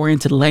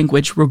conspiracy-oriented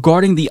language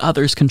regarding the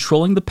others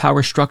controlling the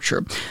power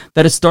structure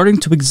that is starting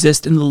to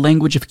exist in the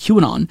language of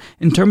QAnon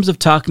in terms of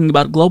talking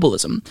about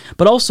globalism.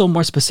 But also,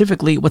 more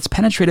specifically, what's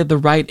penetrated the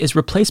right is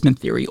replacement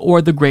theory, or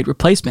the Great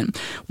Replacement.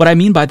 What I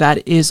mean by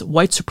that is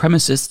white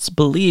supremacists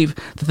believe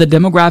that the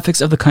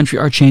demographics of the country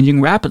are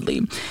changing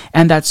rapidly,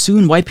 and that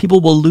soon white people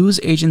will lose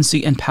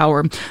agency and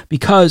power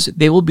because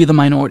they will be the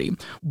minority.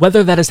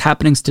 Whether that is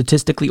happening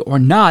statistically or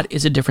not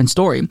is a different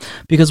story,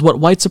 because what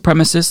white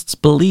supremacists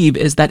believe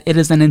is that it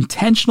is an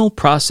intentional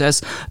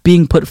process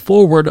being put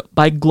forward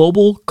by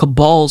global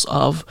cabals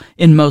of,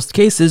 in most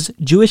cases,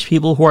 Jewish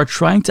people who are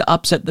trying to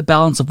upset the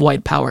balance of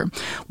white power.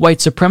 White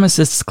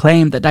supremacists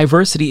claim that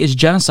diversity is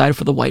genocide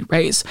for the white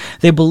race.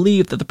 They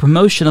believe that the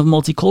promotion of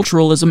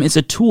multiculturalism is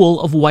a tool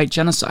of white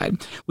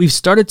genocide. We've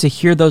started to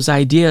hear those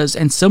ideas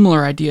and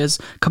similar ideas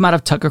come out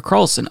of Tucker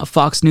Carlson, a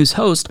Fox News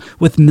host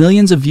with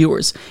millions of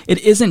viewers. It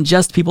isn't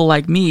just people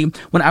like me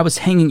when I was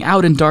hanging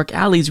out in dark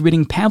alleys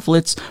reading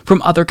pamphlets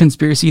from other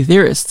conspiracy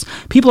theorists.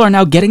 People are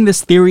now getting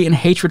this theory and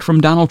hatred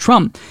from Donald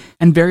Trump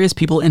and various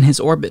people in his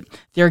orbit.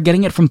 They are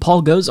getting it from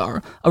Paul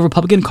Gosar, a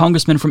Republican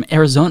congressman from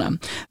Arizona.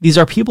 These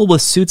are people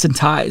with suits and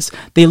ties.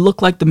 They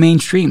look like the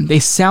mainstream. They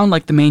sound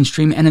like the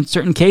mainstream, and in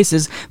certain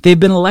cases, they've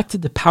been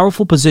elected to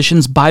powerful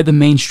positions by the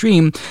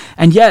mainstream,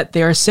 and yet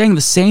they are saying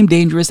the same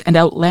dangerous and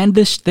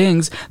outlandish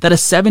things that a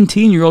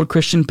 17-year-old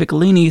Christian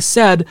Piccolini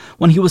said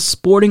when he was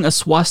sporting a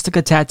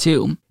swastika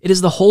tattoo. It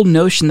is the whole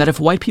notion that if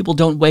white people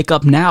don't wake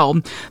up now,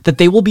 that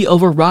they will be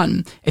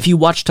overrun. If you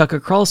watch Tucker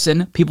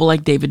Carlson, people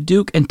like David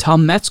Duke and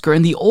Tom Metzger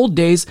in the old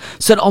days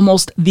said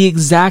almost the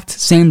exact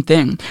same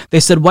thing. They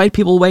said white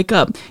people wake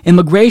up.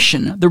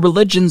 Immigration, the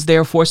religions they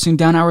are forcing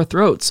down our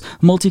throats,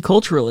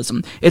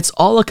 multiculturalism. It's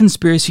all a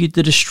conspiracy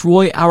to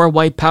destroy our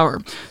white power.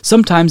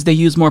 Sometimes they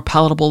use more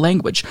palatable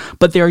language,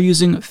 but they are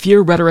using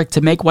fear rhetoric to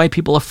make white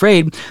people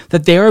afraid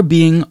that they are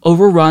being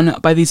overrun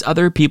by these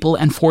other people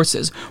and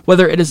forces,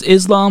 whether it is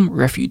Islam,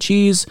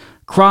 refugees,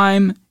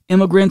 crime,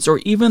 immigrants, or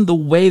even the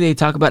way they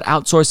talk about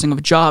outsourcing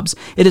of jobs.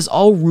 It is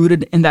all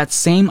rooted in that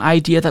same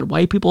idea that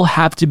white people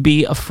have to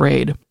be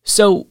afraid.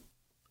 So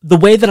the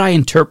way that I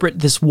interpret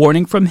this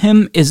warning from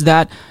him is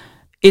that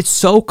it's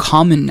so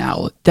common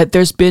now that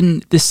there's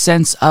been this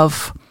sense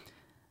of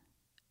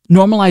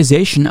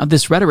normalization of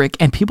this rhetoric,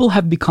 and people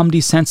have become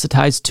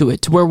desensitized to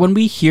it, to where when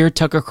we hear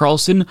Tucker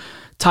Carlson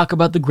talk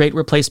about the Great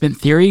Replacement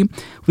theory,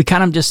 we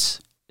kind of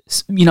just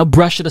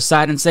brush it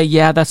aside and say,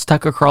 yeah, that's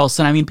Tucker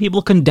Carlson. I mean,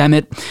 people condemn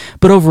it,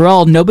 but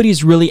overall,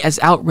 nobody's really as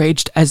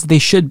outraged as they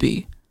should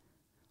be.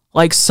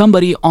 Like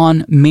somebody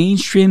on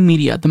mainstream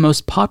media, the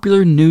most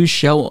popular news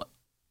show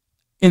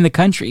in the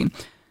country,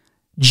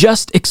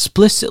 just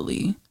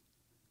explicitly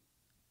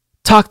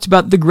talked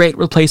about the Great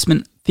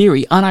Replacement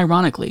theory,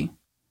 unironically.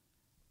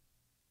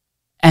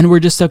 And we're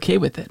just okay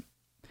with it.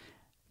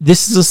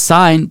 This is a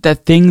sign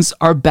that things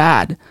are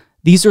bad,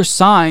 These are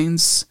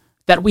signs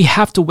that we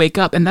have to wake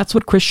up. And that's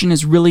what Christian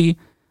is really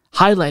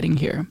highlighting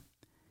here.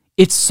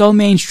 It's so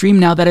mainstream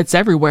now that it's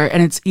everywhere,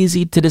 and it's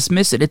easy to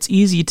dismiss it. It's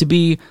easy to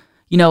be,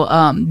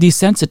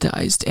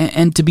 desensitized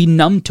and to be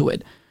numb to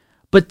it.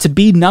 But to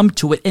be numb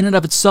to it in and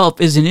of itself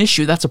is an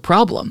issue. That's a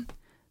problem.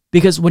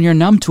 Because when you're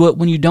numb to it,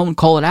 when you don't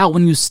call it out,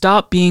 when you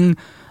stop being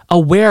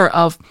aware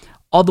of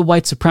all the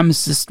white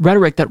supremacist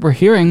rhetoric that we're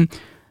hearing,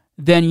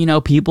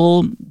 then,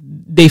 people,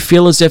 they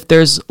feel as if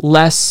there's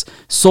less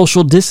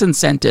social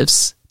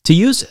disincentives to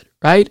use it,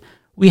 right?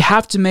 We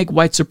have to make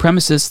white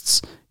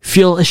supremacists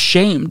feel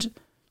ashamed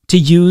to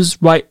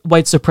use white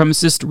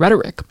supremacist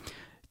rhetoric.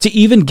 To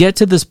even get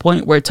to this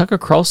point where Tucker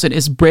Carlson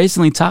is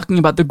brazenly talking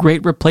about the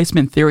Great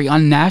Replacement theory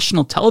on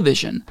national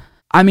television,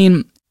 I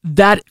mean,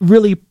 that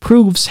really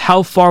proves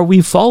how far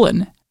we've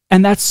fallen.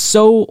 And that's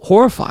so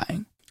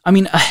horrifying. I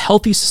mean, a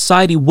healthy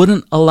society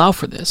wouldn't allow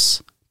for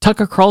this.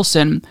 Tucker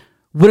Carlson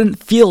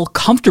wouldn't feel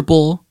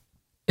comfortable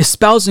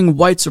espousing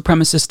white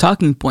supremacist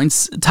talking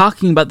points,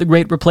 talking about the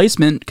Great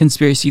Replacement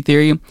conspiracy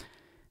theory,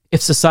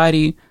 if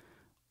society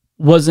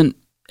wasn't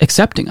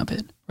accepting of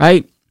it,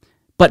 right?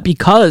 But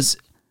because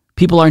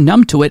people are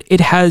numb to it, it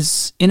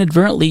has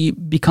inadvertently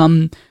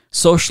become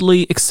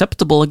socially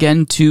acceptable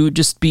again to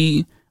just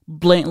be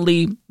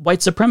blatantly white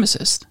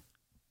supremacist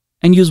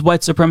and use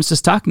white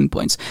supremacist talking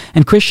points.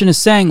 And Christian is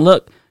saying,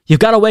 look, you've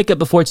got to wake up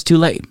before it's too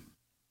late.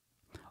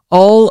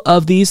 All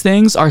of these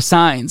things are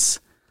signs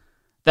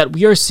that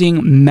we are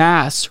seeing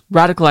mass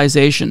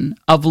radicalization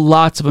of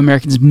lots of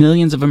Americans,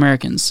 millions of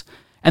Americans.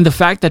 And the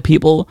fact that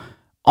people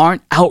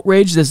aren't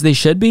outraged as they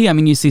should be, I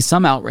mean, you see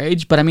some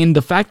outrage, but I mean,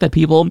 the fact that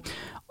people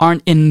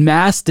aren't in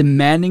mass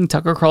demanding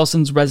Tucker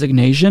Carlson's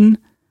resignation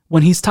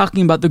when he's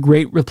talking about the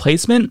Great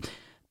Replacement,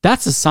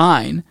 that's a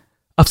sign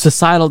of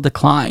societal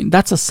decline.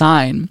 That's a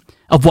sign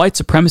of white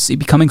supremacy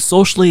becoming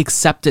socially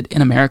accepted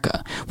in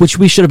America, which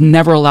we should have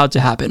never allowed to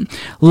happen.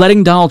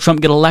 Letting Donald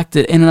Trump get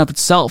elected in and of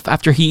itself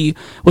after he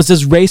was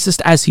as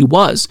racist as he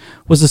was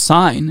a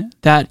sign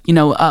that,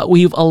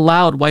 we've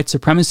allowed white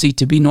supremacy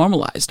to be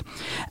normalized.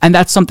 And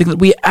that's something that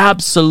we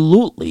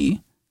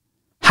absolutely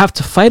have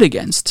to fight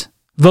against,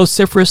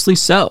 vociferously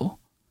so.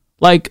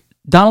 Like,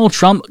 Donald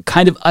Trump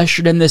kind of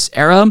ushered in this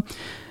era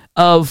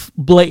of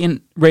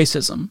blatant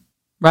racism,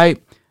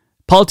 right?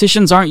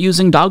 Politicians aren't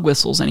using dog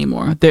whistles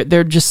anymore.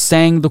 They're just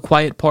saying the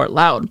quiet part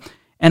loud.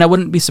 And I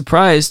wouldn't be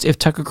surprised if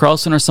Tucker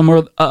Carlson or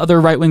some other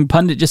right-wing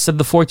pundit just said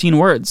the 14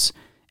 words.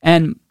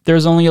 And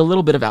there's only a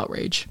little bit of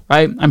outrage,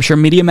 right? I'm sure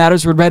Media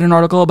Matters would write an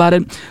article about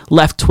it.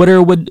 Left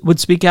Twitter would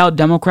speak out.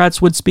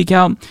 Democrats would speak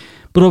out.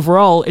 But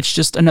overall, it's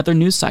just another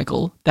news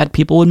cycle that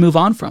people would move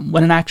on from.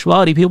 When in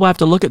actuality, people have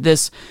to look at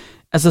this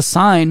as a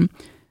sign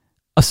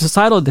of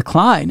societal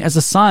decline, as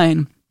a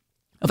sign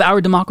of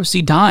our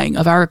democracy dying,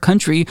 of our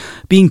country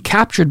being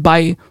captured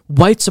by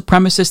white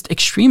supremacist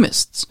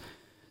extremists.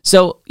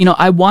 So,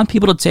 I want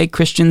people to take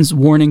Christian's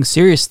warning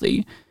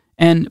seriously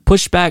and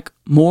push back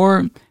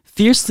more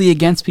fiercely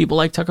against people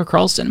like Tucker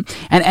Carlson.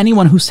 And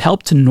anyone who's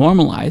helped to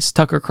normalize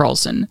Tucker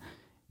Carlson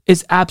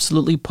is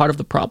absolutely part of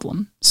the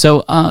problem.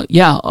 So,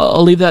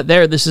 I'll leave that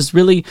there. This is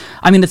really,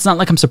 it's not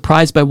like I'm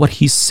surprised by what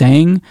he's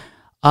saying,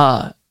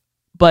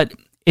 but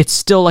it's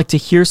still like to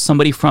hear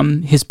somebody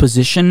from his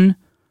position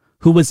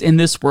who was in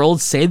this world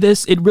say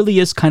this, it really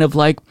is kind of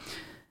like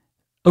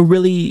a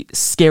really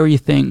scary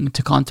thing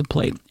to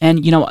contemplate.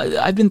 And,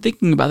 I've been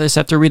thinking about this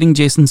after reading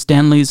Jason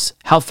Stanley's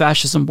How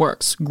Fascism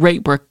Works.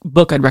 Great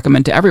book I'd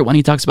recommend to everyone.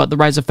 He talks about the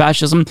rise of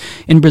fascism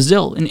in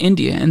Brazil, in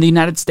India, in the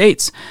United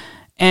States.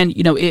 And,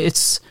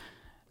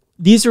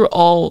 these are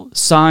all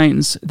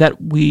signs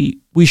that we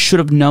should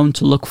have known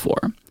to look for.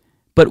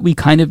 But we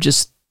kind of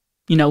just,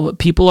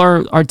 people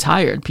are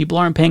tired. People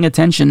aren't paying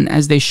attention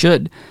as they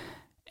should.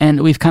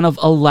 And we've kind of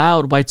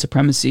allowed white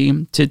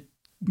supremacy to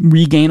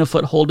regain a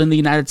foothold in the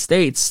United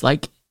States,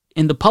 like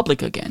in the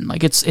public again.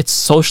 Like it's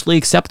socially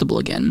acceptable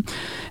again.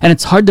 And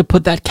it's hard to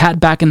put that cat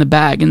back in the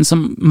bag. And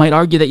some might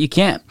argue that you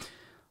can't.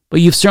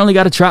 But you've certainly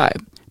got to try,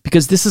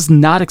 because this is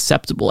not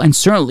acceptable. And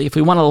certainly if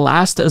we want to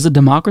last as a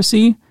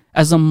democracy,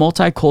 as a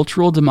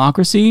multicultural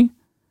democracy,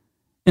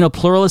 in a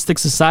pluralistic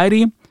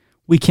society,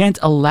 we can't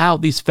allow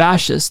these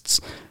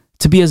fascists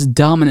to be as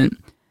dominant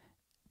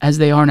as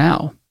they are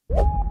now.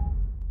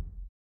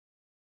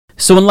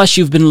 So unless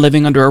you've been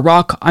living under a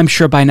rock, I'm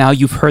sure by now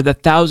you've heard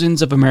that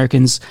thousands of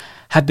Americans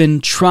have been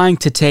trying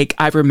to take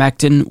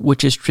ivermectin,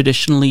 which is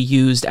traditionally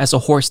used as a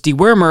horse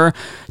dewormer,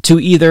 to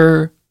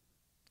either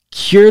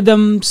cure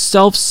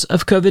themselves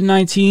of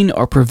COVID-19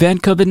 or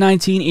prevent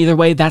COVID-19. Either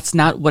way, that's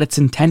not what it's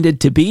intended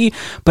to be,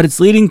 but it's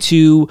leading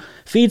to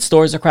feed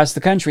stores across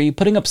the country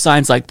putting up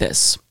signs like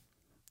this,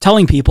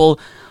 telling people,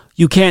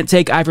 you can't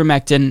take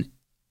ivermectin,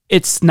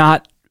 it's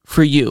not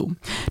for you.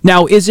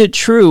 Now, is it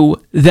true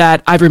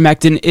that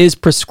ivermectin is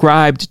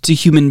prescribed to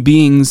human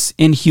beings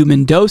in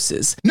human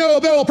doses?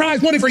 Nobel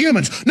Prize winning for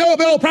humans!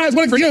 Nobel Prize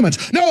winning for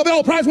humans!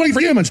 Nobel Prize winning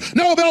for humans!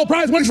 Nobel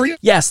Prize winning for humans!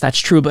 Yes, that's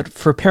true, but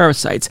for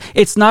parasites.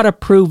 It's not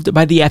approved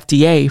by the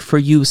FDA for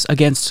use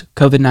against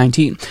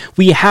COVID-19.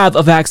 We have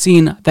a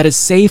vaccine that is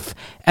safe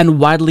and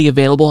widely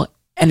available,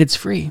 and it's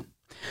free.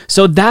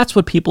 So that's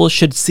what people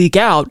should seek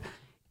out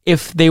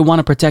if they want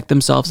to protect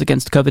themselves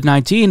against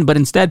COVID-19, but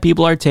instead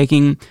people are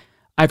taking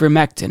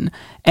ivermectin,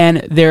 and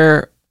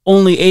they're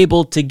only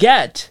able to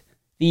get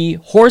the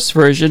horse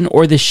version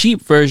or the sheep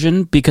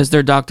version because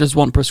their doctors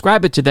won't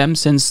prescribe it to them,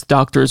 since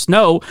doctors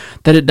know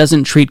that it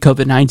doesn't treat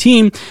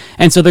COVID-19.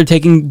 And so they're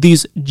taking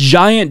these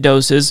giant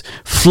doses,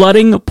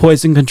 flooding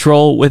poison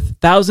control with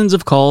thousands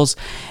of calls,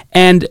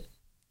 and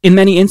in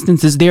many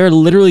instances, they are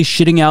literally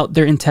shitting out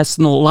their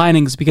intestinal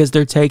linings because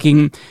they're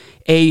taking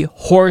a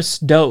horse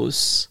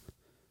dose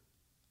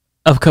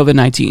of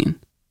COVID-19.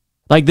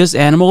 Like this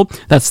animal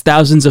that's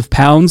thousands of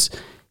pounds,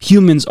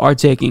 humans are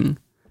taking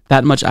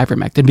that much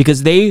ivermectin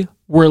because they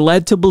were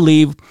led to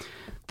believe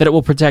that it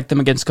will protect them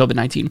against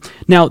COVID-19.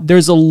 Now,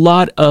 there's a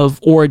lot of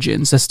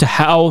origins as to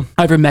how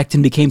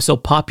ivermectin became so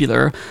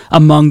popular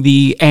among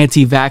the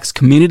anti-vax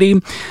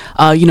community.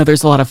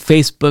 There's a lot of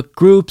Facebook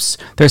groups.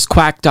 There's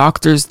quack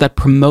doctors that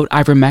promote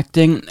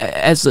ivermectin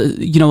as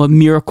a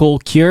miracle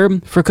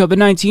cure for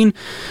COVID-19.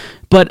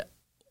 But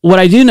what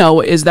I do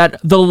know is that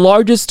the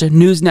largest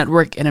news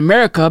network in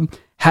America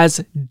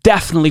has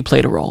definitely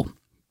played a role.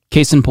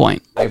 Case in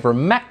point.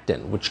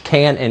 Ivermectin, which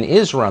can and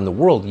is around the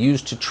world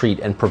used to treat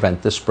and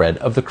prevent the spread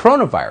of the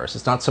coronavirus.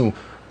 It's not some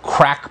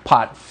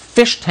crackpot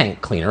fish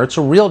tank cleaner. It's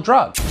a real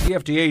drug. The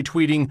FDA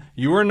tweeting,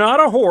 "You are not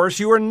a horse,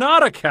 you are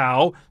not a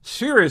cow.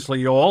 Seriously,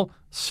 y'all,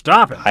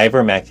 stop it."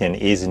 Ivermectin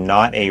is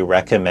not a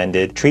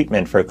recommended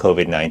treatment for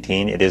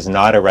COVID-19. It is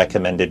not a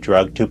recommended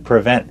drug to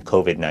prevent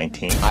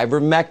COVID-19.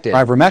 Ivermectin.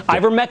 Ivermectin.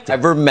 Ivermectin.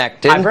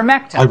 Ivermectin.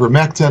 Ivermectin.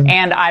 Ivermectin.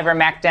 And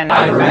ivermectin.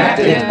 Ivermectin.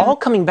 It's all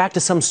coming back to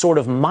some sort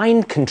of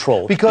mind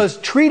control. Because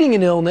treating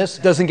an illness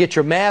doesn't get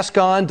your mask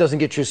on, doesn't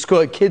get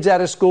your kids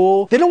out of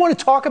school. They don't want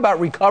to talk about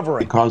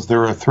recovering. Because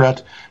they're a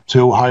threat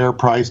to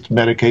higher-priced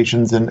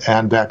medications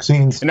and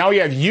vaccines. And now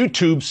you have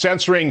YouTube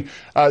censoring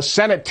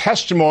Senate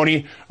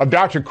testimony of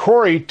Dr.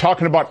 Corey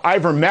talking about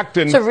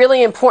ivermectin. It's a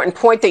really important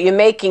point that you're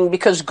making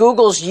because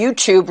Google's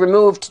YouTube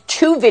removed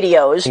 2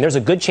 videos. And there's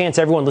a good chance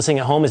everyone listening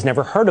at home has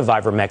never heard of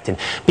ivermectin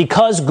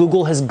because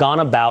Google has gone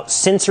about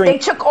censoring. They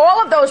took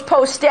all of those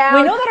posts down.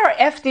 We know that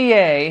our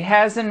FDA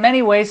has in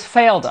many ways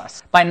failed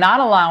us by not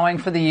allowing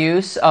for the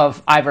use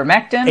of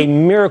ivermectin. A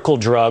miracle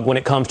drug when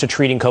it comes to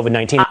treating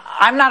COVID-19.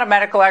 I'm not a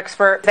medical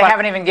expert. They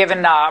haven't even given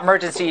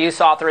emergency use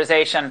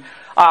authorization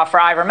for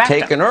ivermectin.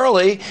 Taken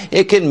early,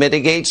 it can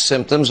mitigate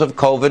symptoms of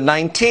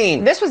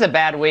COVID-19. This was a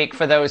bad week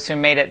for those who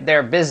made it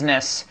their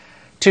business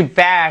to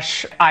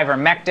bash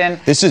ivermectin.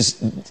 It's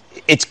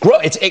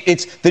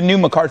the new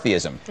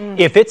McCarthyism.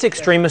 If it's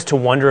extremist to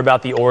wonder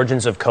about the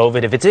origins of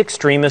COVID, if it's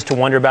extremist to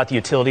wonder about the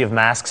utility of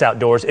masks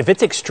outdoors, if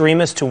it's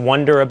extremist to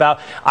wonder about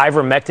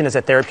ivermectin as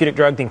a therapeutic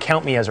drug, then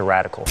count me as a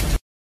radical.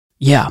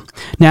 Yeah.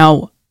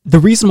 Now, the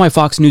reason why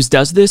Fox News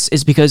does this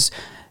is because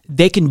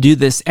they can do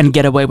this and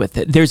get away with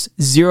it. There's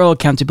zero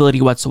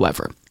accountability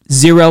whatsoever.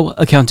 Zero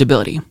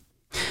accountability.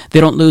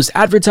 They don't lose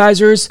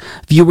advertisers,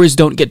 viewers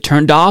don't get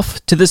turned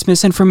off to this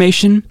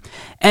misinformation,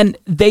 and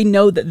they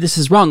know that this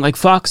is wrong. Like,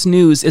 Fox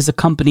News is a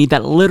company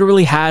that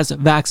literally has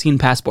vaccine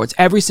passports.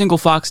 Every single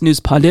Fox News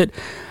pundit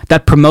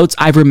that promotes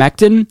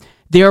ivermectin,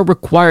 they are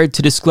required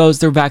to disclose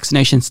their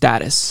vaccination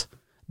status.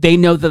 They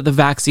know that the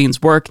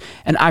vaccines work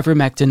and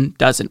ivermectin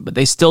doesn't, but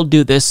they still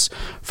do this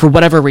for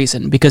whatever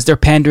reason, because they're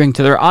pandering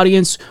to their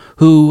audience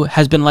who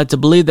has been led to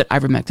believe that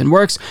ivermectin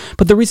works.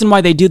 But the reason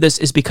why they do this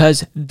is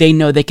because they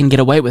know they can get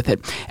away with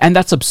it. And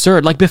that's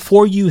absurd. Like,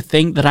 before you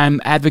think that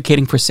I'm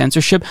advocating for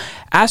censorship,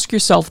 ask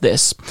yourself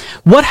this.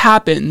 What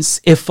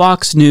happens if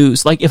Fox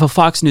News, like if a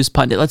Fox News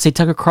pundit, let's say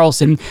Tucker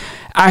Carlson,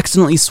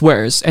 accidentally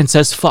swears and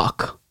says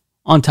fuck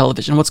on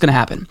television? What's going to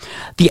happen?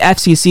 The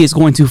FCC is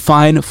going to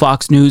fine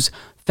Fox News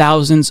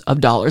thousands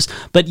of dollars.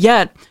 But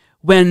yet,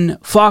 when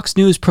Fox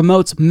News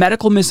promotes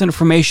medical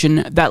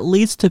misinformation that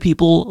leads to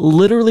people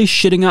literally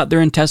shitting out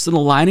their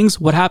intestinal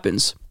linings, what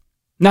happens?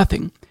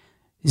 Nothing.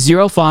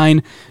 Zero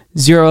fine,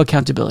 zero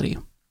accountability.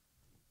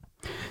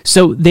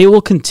 So they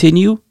will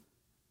continue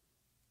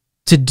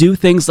to do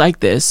things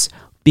like this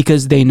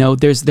because they know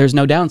there's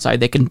no downside.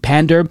 They can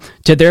pander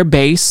to their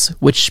base,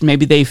 which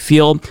maybe they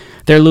feel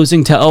they're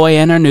losing to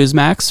OAN or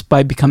Newsmax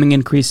by becoming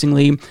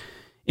increasingly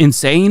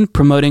insane,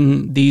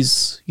 promoting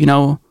these,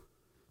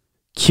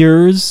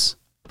 cures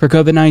for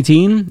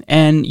COVID-19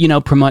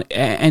 and, promote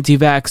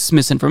anti-vax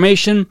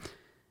misinformation.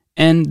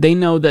 And they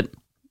know that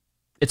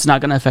it's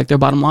not going to affect their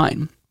bottom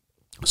line.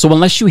 So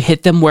unless you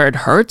hit them where it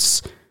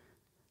hurts,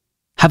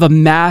 have a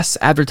mass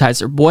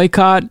advertiser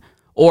boycott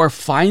or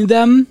fine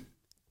them,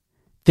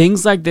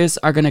 things like this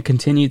are going to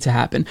continue to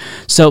happen.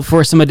 So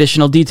for some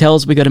additional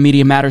details, we go to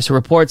Media Matters, who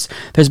reports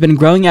there's been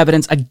growing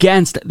evidence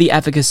against the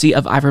efficacy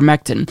of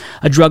ivermectin,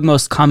 a drug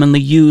most commonly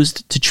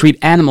used to treat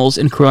animals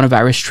in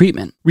coronavirus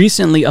treatment.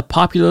 Recently, a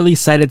popularly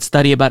cited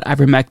study about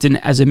ivermectin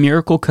as a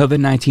miracle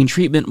COVID-19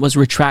 treatment was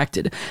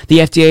retracted. The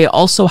FDA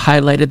also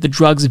highlighted the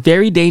drug's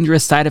very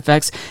dangerous side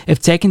effects if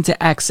taken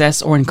to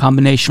excess or in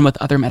combination with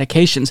other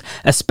medications,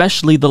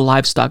 especially the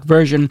livestock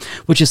version,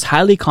 which is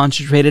highly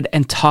concentrated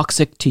and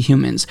toxic to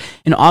humans.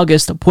 In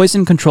August,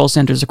 poison control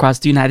centers across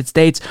the United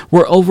States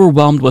were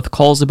overwhelmed with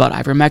calls about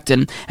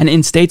ivermectin, and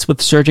in states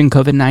with surging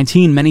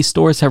COVID-19, many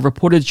stores have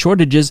reported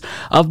shortages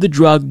of the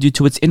drug due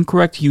to its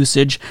incorrect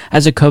usage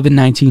as a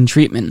COVID-19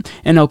 treatment.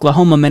 In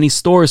Oklahoma, many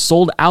stores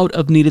sold out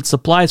of needed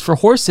supplies for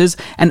horses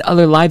and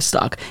other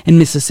livestock. In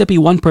Mississippi,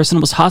 one person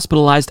was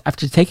hospitalized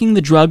after taking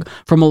the drug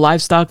from a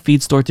livestock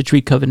feed store to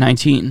treat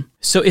COVID-19.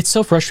 So it's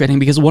so frustrating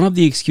because one of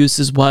the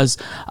excuses was,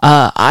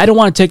 I don't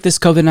want to take this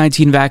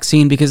COVID-19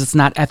 vaccine because it's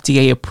not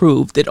FDA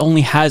approved. It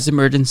only has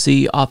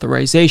emergency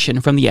authorization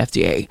from the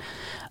FDA.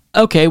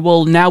 Okay,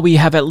 well, now we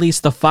have at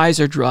least the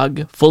Pfizer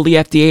drug, fully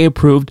FDA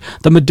approved.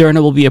 The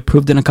Moderna will be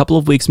approved in a couple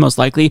of weeks, most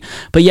likely.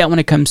 But yet, when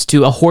it comes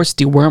to a horse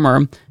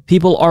dewormer,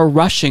 people are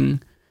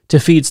rushing to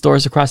feed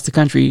stores across the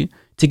country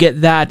to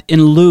get that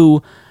in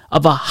lieu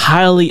of a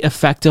highly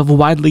effective,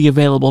 widely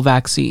available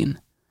vaccine.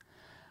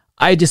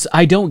 I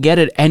don't get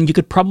it, and you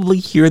could probably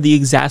hear the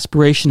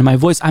exasperation in my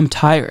voice. I'm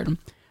tired.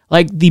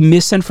 Like, the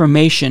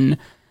misinformation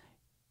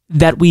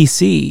that we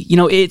see,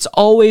 it's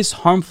always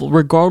harmful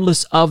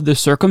regardless of the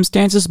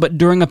circumstances, but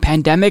during a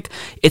pandemic,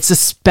 it's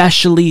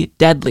especially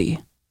deadly.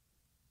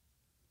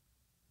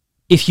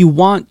 If you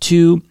want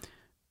to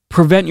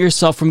prevent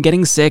yourself from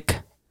getting sick,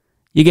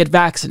 you get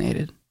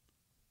vaccinated.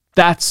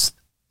 That's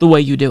the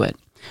way you do it.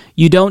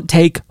 You don't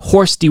take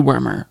horse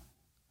dewormer.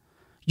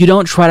 You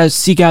don't try to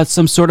seek out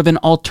some sort of an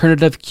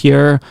alternative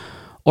cure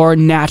or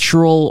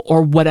natural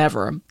or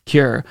whatever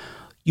cure.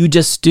 You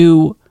just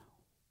do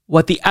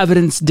what the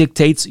evidence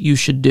dictates you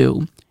should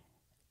do.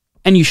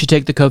 And you should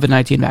take the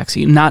COVID-19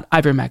 vaccine, not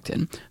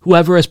ivermectin.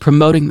 Whoever is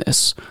promoting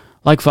this,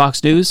 like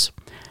Fox News,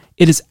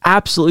 it is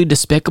absolutely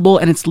despicable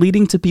and it's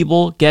leading to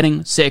people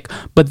getting sick,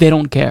 but they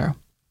don't care.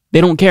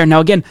 They don't care.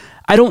 Now, again,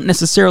 I don't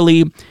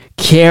necessarily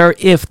care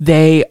if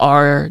they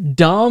are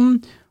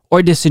dumb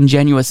or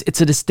disingenuous.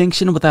 It's a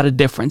distinction without a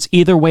difference.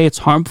 Either way, it's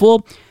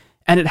harmful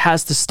and it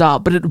has to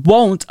stop, but it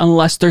won't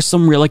unless there's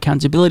some real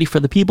accountability for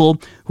the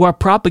people who are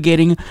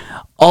propagating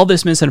all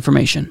this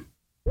misinformation.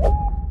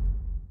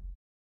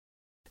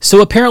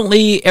 So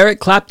apparently, Eric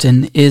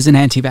Clapton is an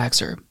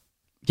anti-vaxxer.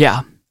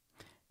 Yeah,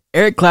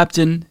 Eric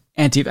Clapton,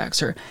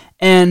 anti-vaxxer.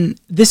 And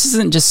this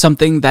isn't just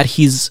something that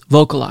he's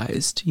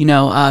vocalized,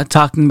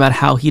 talking about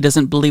how he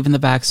doesn't believe in the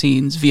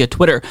vaccines via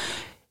Twitter.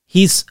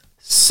 He's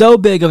so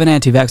big of an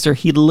anti-vaxxer,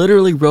 he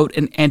literally wrote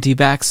an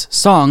anti-vax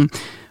song,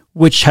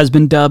 which has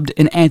been dubbed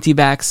an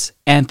anti-vax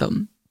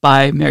anthem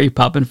by Mary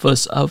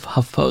Poppins of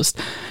HuffPost.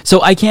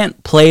 So I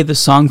can't play the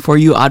song for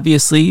you,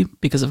 obviously,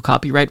 because of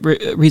copyright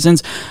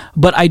reasons,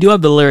 but I do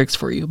have the lyrics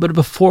for you. But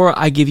before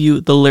I give you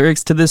the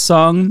lyrics to this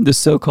song, the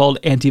so-called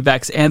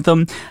anti-vax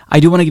anthem, I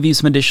do want to give you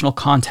some additional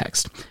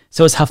context.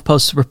 So as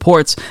HuffPost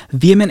reports,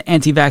 vehement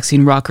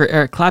anti-vaccine rocker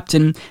Eric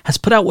Clapton has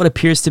put out what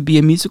appears to be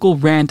a musical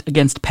rant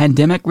against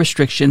pandemic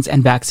restrictions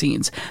and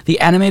vaccines. The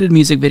animated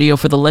music video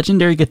for the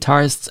legendary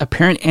guitarist's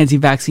apparent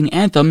anti-vaccine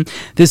anthem,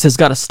 This Has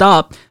Gotta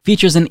Stop,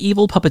 features an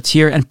evil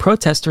puppeteer and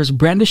protesters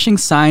brandishing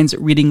signs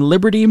reading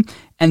Liberty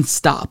and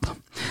Stop.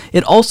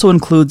 It also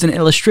includes an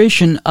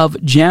illustration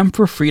of Jam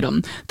for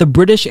Freedom, the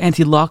British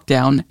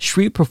anti-lockdown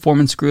street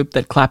performance group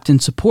that Clapton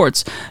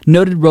supports,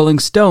 noted Rolling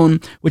Stone,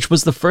 which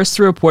was the first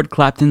to report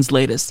Clapton's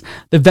latest.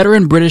 The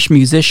veteran British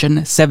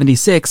musician,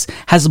 76,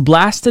 has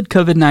blasted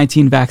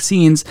COVID-19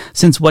 vaccines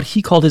since what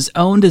he called his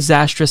own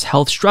disastrous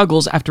health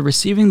struggles after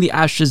receiving the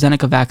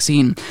AstraZeneca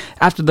vaccine.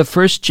 After the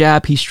first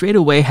jab, he straight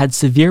away had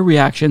severe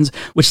reactions,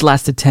 which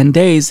lasted 10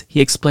 days,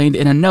 he explained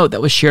in a note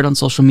that was shared on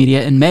social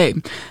media in May.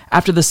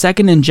 After the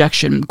second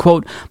injection,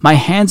 quote, my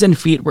hands and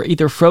feet were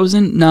either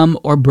frozen, numb,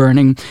 or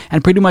burning,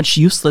 and pretty much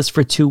useless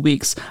for 2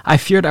 weeks. I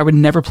feared I would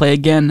never play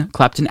again,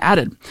 Clapton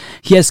added.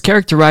 He has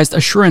characterized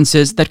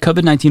assurances that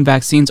COVID-19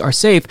 vaccines are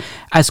safe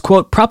as,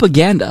 quote,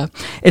 propaganda.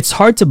 It's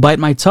hard to bite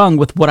my tongue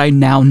with what I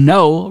now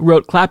know,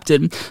 wrote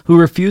Clapton, who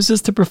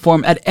refuses to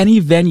perform at any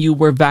venue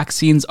where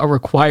vaccines are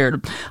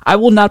required. I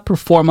will not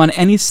perform on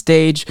any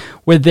stage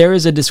where there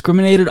is a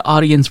discriminated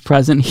audience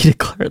present, he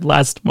declared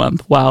last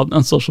month,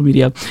 on social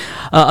media.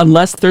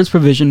 Unless there's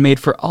provision made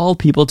for all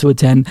people to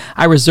attend,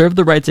 I reserve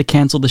the right to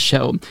cancel the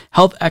show.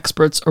 Health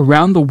experts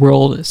around the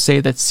world say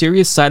that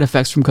serious side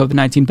effects from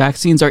COVID-19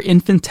 vaccines are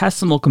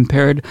infinitesimal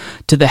compared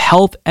to the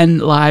health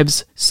and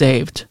lives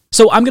saved.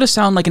 So I'm going to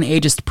sound like an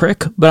ageist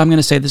prick, but I'm going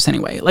to say this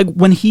anyway. Like,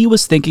 when he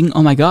was thinking,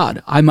 oh my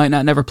God, I might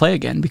not never play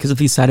again because of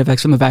these side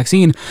effects from the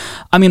vaccine.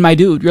 I mean, my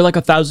dude, you're like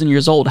 1,000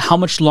 years old. How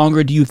much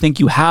longer do you think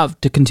you have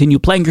to continue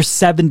playing? You're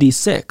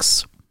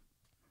 76.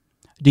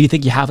 Do you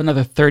think you have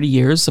another 30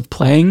 years of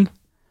playing?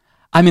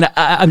 I mean,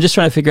 I'm just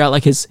trying to figure out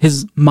like his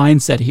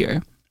mindset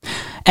here.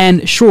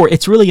 And sure,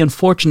 it's really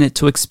unfortunate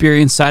to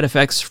experience side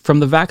effects from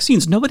the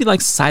vaccines. Nobody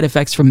likes side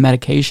effects from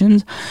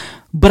medications.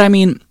 But I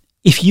mean,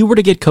 if you were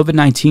to get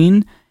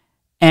COVID-19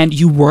 and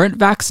you weren't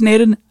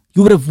vaccinated,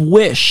 you would have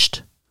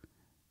wished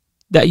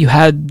that you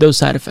had those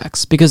side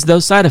effects. Because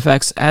those side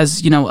effects,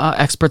 as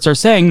experts are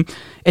saying,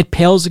 it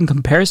pales in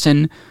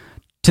comparison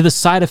to the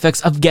side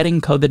effects of getting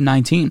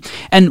COVID-19.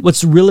 And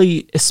what's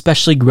really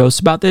especially gross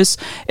about this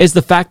is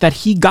the fact that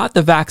he got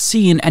the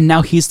vaccine and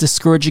now he's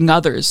discouraging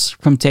others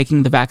from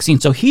taking the vaccine.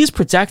 So he's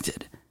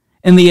protected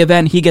in the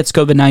event he gets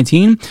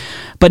COVID-19.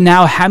 But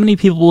now how many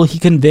people will he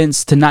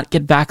convince to not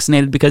get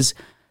vaccinated because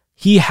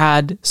he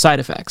had side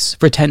effects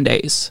for 10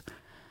 days?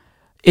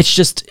 It's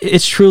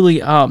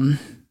truly,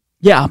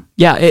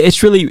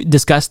 it's really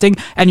disgusting.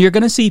 And you're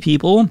going to see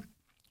people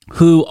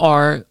who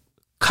are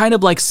kind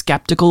of like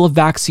skeptical of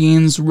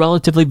vaccines,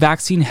 relatively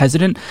vaccine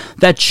hesitant,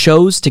 that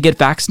chose to get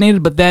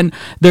vaccinated, but then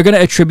they're going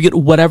to attribute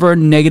whatever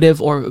negative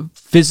or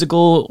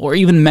physical or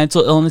even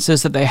mental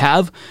illnesses that they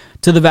have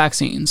to the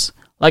vaccines.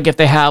 Like if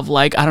they have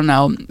like, I don't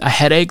know, a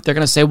headache, they're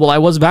going to say, well, I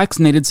was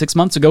vaccinated 6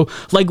 months ago.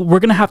 Like we're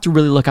going to have to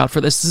really look out for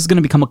this. This is going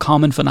to become a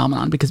common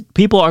phenomenon because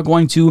people are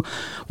going to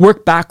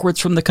work backwards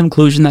from the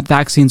conclusion that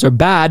vaccines are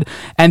bad.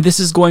 And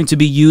this is going to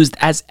be used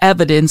as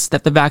evidence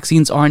that the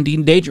vaccines are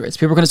indeed dangerous.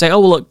 People are going to say,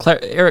 oh, well, look,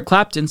 Eric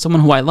Clapton,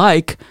 someone who I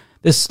like,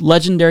 this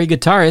legendary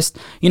guitarist,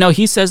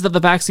 he says that the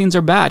vaccines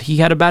are bad. He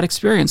had a bad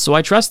experience, so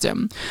I trust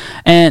him.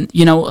 And,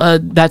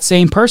 that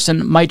same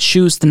person might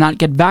choose to not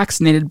get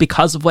vaccinated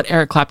because of what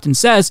Eric Clapton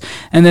says,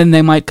 and then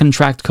they might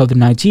contract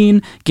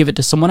COVID-19, give it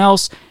to someone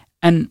else,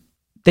 and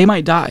they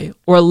might die,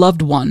 or a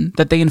loved one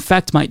that they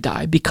infect might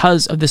die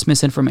because of this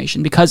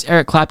misinformation, because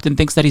Eric Clapton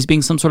thinks that he's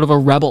being some sort of a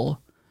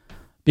rebel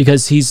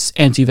because he's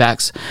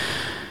anti-vax.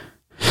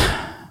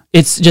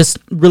 It's just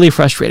really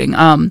frustrating.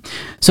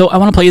 So I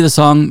want to play you the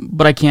song,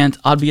 but I can't,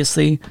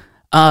 obviously.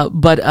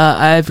 But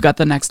I've got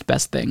the next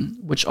best thing,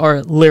 which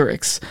are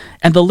lyrics.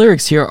 And the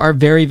lyrics here are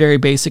very, very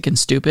basic and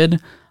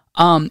stupid.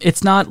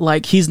 It's not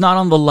like he's not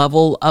on the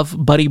level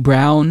of Buddy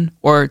Brown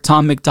or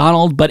Tom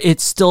McDonald, but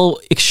it's still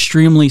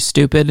extremely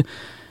stupid.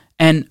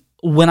 And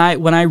when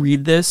I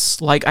read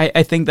this, like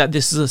I think that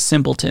this is a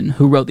simpleton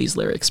who wrote these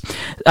lyrics.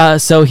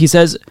 So he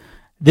says,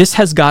 "This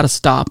has got to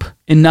stop.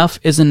 Enough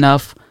is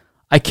enough.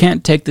 I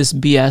can't take this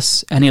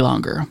BS any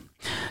longer."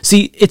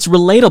 See, it's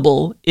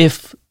relatable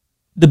if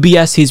the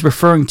BS he's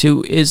referring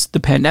to is the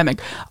pandemic.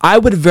 I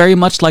would very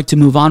much like to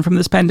move on from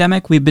this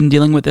pandemic. We've been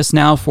dealing with this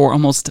now for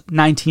almost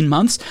 19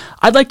 months.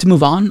 I'd like to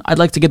move on. I'd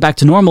like to get back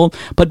to normal.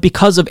 But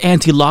because of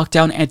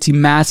anti-lockdown,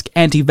 anti-mask,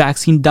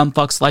 anti-vaccine dumb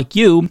fucks like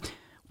you,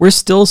 we're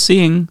still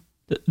seeing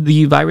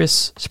the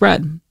virus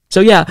spread. So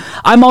yeah,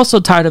 I'm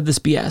also tired of this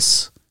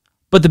BS.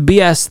 But the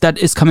BS that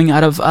is coming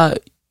out of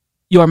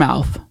your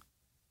mouth,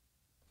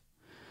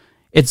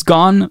 it's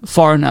gone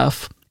far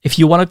enough. If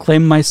you want to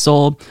claim my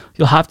soul,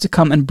 you'll have to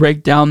come and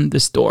break down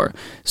this door.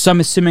 So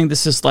I'm assuming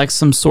this is like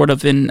some sort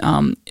of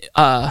some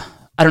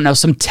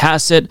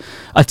tacit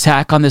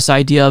attack on this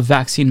idea of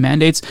vaccine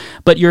mandates.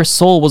 But your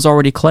soul was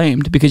already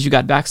claimed because you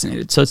got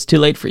vaccinated. So it's too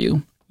late for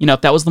you.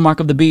 If that was the mark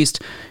of the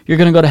beast, you're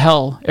going to go to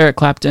hell, Eric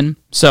Clapton.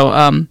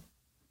 So,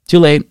 too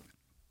late.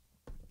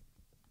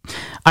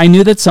 I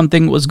knew that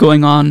something was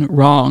going on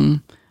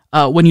wrong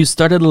when you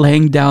started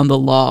laying down the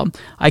law.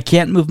 I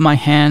can't move my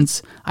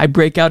hands. I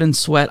break out in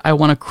sweat. I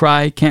want to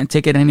cry. Can't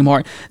take it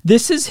anymore.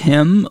 This is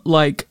him,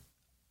 like,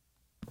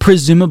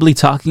 presumably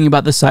talking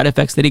about the side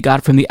effects that he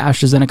got from the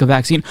AstraZeneca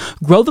vaccine.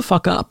 Grow the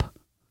fuck up.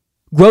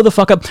 Grow the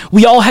fuck up.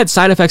 We all had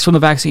side effects from the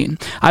vaccine.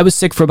 I was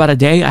sick for about a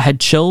day. I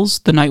had chills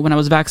the night when I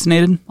was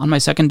vaccinated on my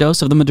second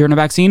dose of the Moderna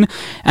vaccine.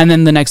 And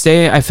then the next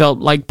day, I felt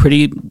like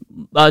pretty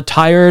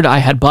tired. I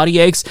had body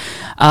aches.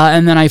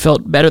 And then I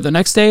felt better the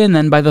next day. And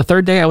then by the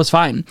third day, I was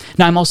fine.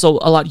 Now, I'm also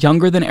a lot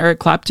younger than Eric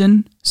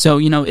Clapton. So,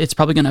 it's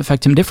probably going to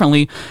affect him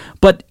differently.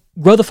 But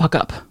grow the fuck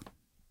up.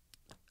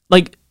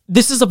 Like,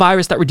 this is a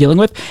virus that we're dealing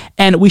with,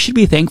 and we should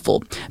be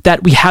thankful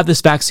that we have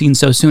this vaccine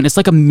so soon. It's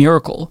like a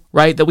miracle,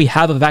 right? That we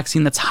have a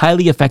vaccine that's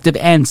highly effective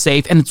and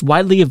safe, and it's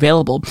widely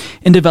available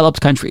in developed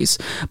countries.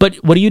 But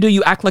what do?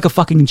 You act like a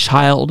fucking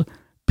child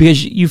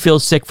because you feel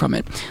sick from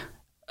it.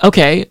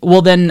 Okay,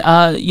 well then,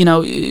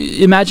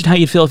 imagine how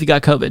you'd feel if you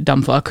got COVID,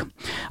 dumb fuck.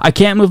 I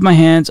can't move my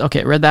hands.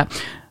 Okay, read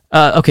that.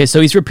 Okay, so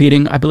he's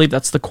repeating. I believe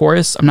that's the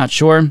chorus. I'm not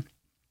sure.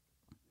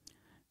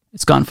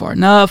 It's gone far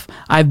enough.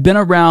 I've been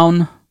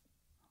around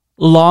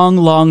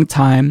long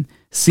time,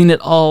 seen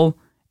it all,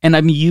 and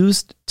I'm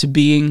used to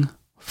being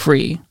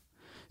free.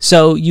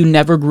 So you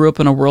never grew up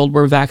in a world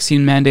where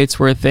vaccine mandates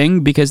were a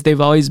thing because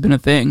they've always been a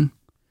thing.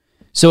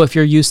 So if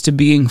you're used to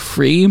being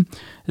free,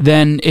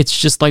 then it's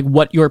just like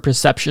what your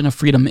perception of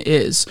freedom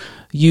is.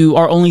 You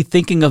are only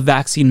thinking of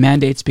vaccine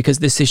mandates because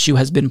this issue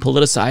has been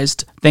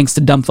politicized thanks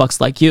to dumb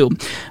fucks like you.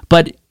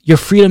 But your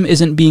freedom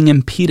isn't being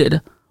impeded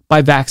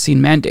by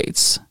vaccine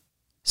mandates.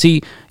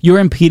 See, you're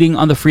impeding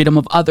on the freedom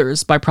of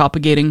others by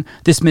propagating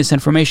this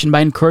misinformation,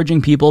 by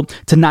encouraging people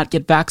to not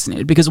get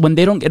vaccinated. Because when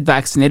they don't get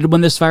vaccinated,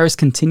 when this virus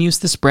continues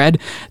to spread,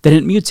 then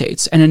it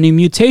mutates. And a new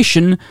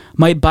mutation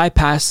might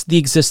bypass the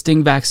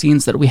existing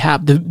vaccines that we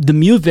have. The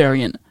mu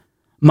variant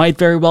might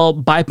very well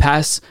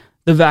bypass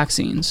the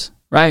vaccines,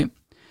 right?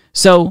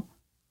 So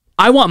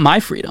I want my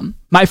freedom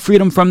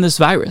from this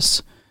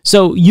virus.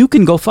 So you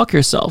can go fuck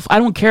yourself. I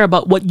don't care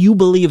about what you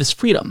believe is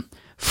freedom.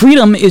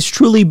 Freedom is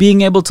truly being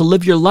able to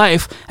live your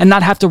life and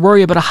not have to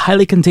worry about a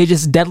highly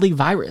contagious, deadly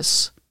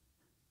virus.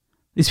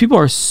 These people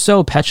are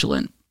so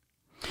petulant.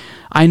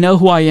 I know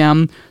who I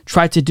am,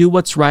 try to do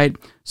what's right,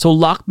 so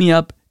lock me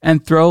up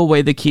and throw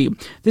away the key.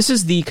 This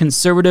is the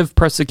conservative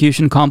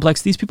persecution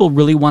complex. These people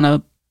really want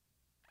to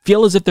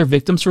feel as if they're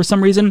victims for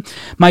some reason.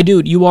 My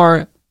dude, you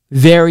are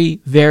very,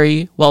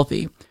 very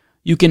wealthy.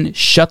 You can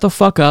shut the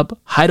fuck up,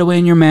 hide away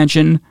in your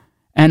mansion,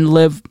 and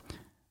live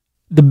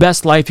the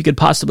best life you could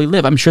possibly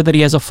live. I'm sure that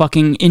he has a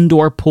fucking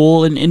indoor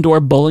pool and indoor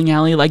bowling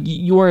alley. Like,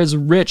 you are as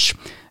rich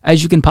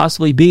as you can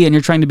possibly be, and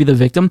you're trying to be the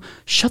victim.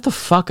 Shut the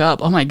fuck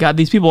up. Oh my God,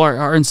 these people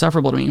are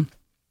insufferable to me.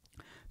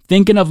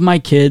 Thinking of my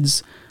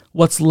kids,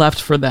 what's left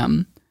for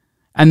them,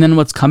 and then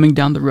what's coming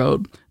down the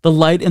road. The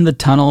light in the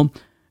tunnel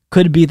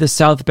could be the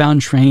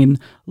southbound train.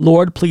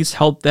 Lord, please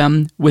help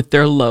them with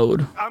their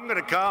load. I'm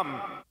gonna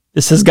come.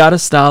 This has got to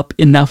stop.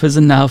 Enough is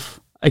enough.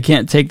 I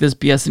can't take this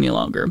BS any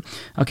longer.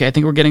 Okay, I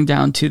think we're getting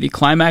down to the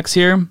climax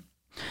here.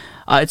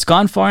 It's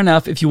gone far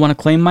enough. If you want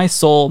to claim my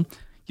soul,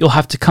 you'll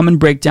have to come and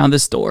break down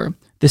this door.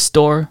 This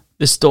door,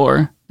 this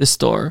door, this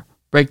door.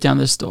 Break down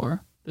this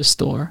door, this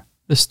door,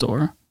 this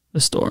door,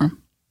 this door.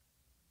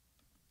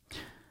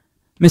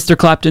 Mr.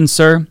 Clapton,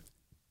 sir,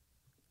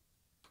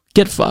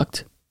 get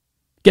fucked.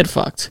 Get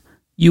fucked.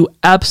 You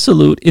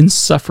absolute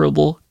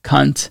insufferable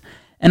cunt.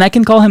 And I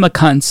can call him a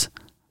cunt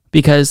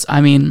because,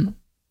 I mean,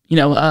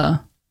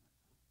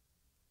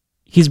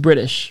 he's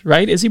British,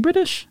 right? Is he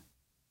British?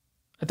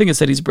 I think it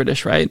said he's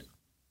British, right?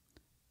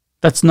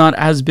 That's not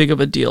as big of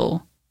a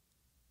deal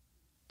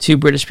to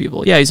British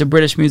people. Yeah, he's a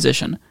British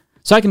musician.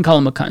 So I can call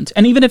him a cunt.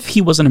 And even if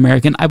he was an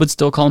American, I would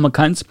still call him a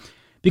cunt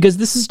because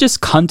this is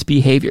just cunt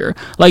behavior.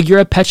 Like, you're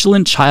a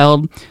petulant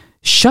child.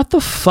 Shut the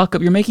fuck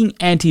up. You're making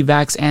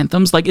anti-vax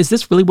anthems. Like, is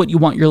this really what you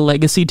want your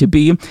legacy to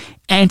be?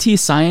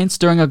 Anti-science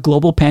during a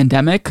global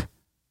pandemic?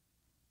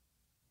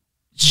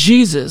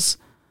 Jesus.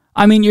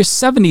 I mean, you're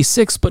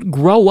 76, but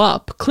grow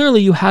up.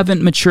 Clearly, you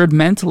haven't matured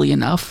mentally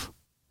enough.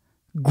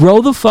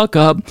 Grow the fuck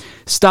up.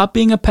 Stop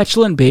being a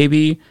petulant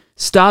baby.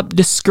 Stop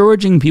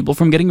discouraging people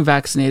from getting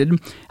vaccinated.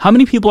 How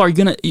many people are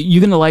you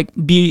gonna like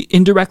be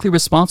indirectly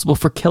responsible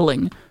for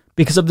killing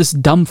because of this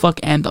dumb fuck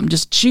anthem?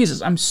 Just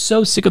Jesus, I'm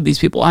so sick of these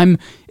people. I'm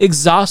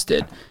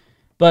exhausted.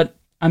 But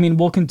I mean,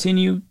 we'll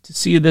continue to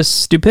see this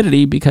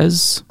stupidity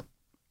because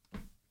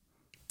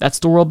that's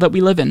the world that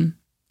we live in.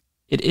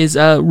 It is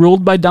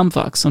ruled by dumb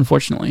fucks,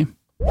 unfortunately.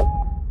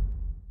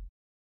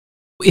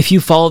 If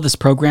you follow this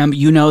program,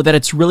 you know that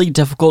it's really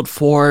difficult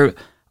for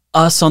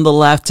us on the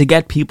left to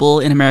get people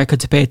in America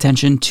to pay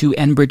attention to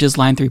Enbridge's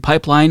Line 3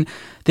 pipeline.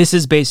 This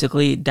is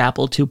basically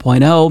DAPL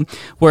 2.0,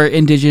 where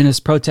indigenous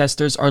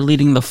protesters are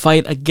leading the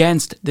fight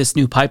against this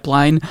new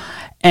pipeline,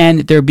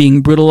 and they're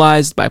being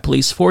brutalized by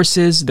police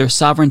forces. Their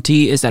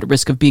sovereignty is at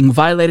risk of being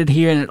violated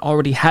here, and it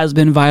already has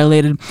been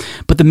violated.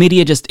 But the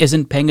media just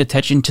isn't paying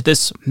attention to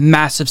this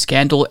massive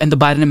scandal, and the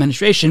Biden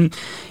administration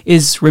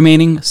is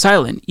remaining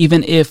silent,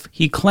 even if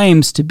he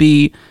claims to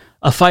be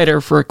a fighter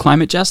for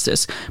climate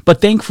justice.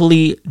 But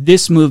thankfully,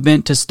 this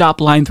movement to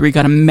stop Line 3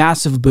 got a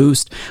massive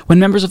boost when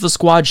members of the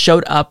squad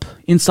showed up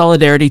in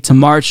solidarity to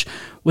march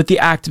with the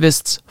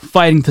activists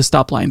fighting to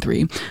stop Line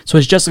 3. So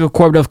as Jessica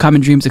Corbett of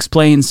Common Dreams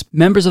explains,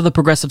 members of the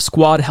Progressive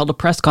Squad held a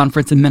press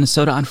conference in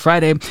Minnesota on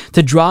Friday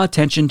to draw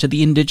attention to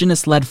the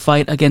indigenous-led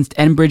fight against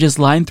Enbridge's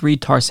Line 3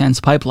 tar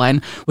sands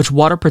pipeline, which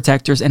water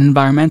protectors and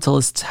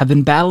environmentalists have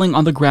been battling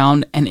on the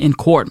ground and in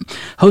court.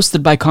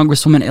 Hosted by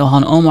Congresswoman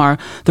Ilhan Omar,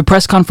 the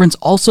press conference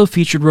also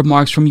featured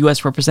remarks from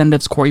U.S.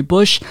 Representatives Cori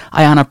Bush,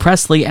 Ayanna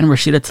Pressley, and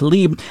Rashida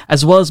Tlaib,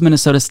 as well as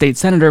Minnesota State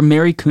Senator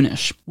Mary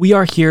Kunesh. We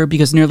are here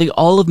because nearly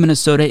all of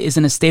Minnesota is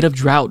in a state of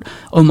drought,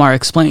 Omar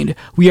explained.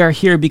 We are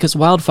here because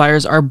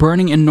wildfires are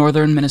burning in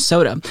northern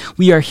Minnesota.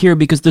 We are here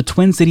because the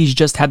Twin Cities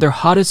just had their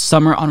hottest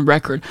summer on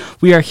record.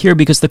 We are here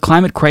because the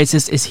climate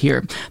crisis is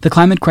here. The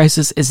climate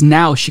crisis is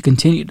now, she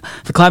continued.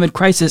 The climate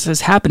crisis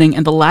is happening,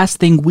 and the last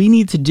thing we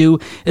need to do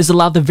is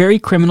allow the very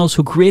criminals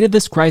who created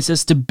this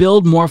crisis to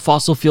build more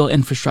fossil fuel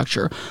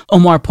infrastructure.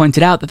 Omar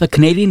pointed out that the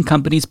Canadian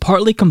company's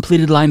partly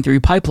completed Line 3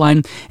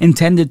 pipeline,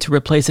 intended to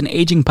replace an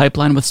aging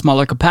pipeline with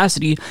smaller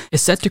capacity,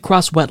 is set to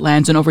cross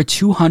wetlands and over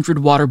 200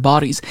 water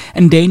bodies,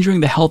 endangering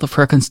the health of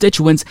her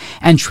constituents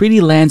and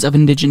treaty lands of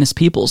indigenous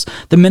peoples.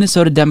 The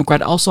Minnesota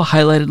Democrat also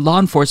highlighted law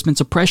enforcement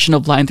suppression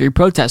of Line 3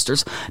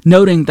 protesters,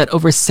 noting that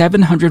over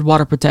 700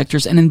 water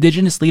protectors and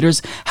indigenous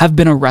leaders have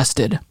been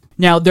arrested.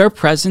 Now, their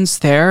presence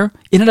there,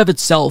 in and of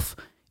itself,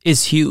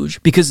 is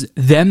huge because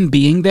them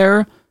being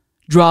there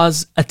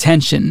draws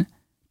attention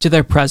to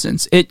their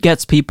presence. It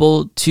gets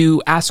people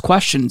to ask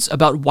questions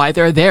about why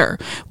they're there.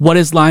 What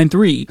is Line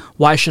 3?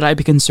 Why should I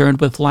be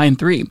concerned with Line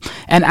 3?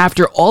 And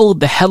after all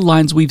of the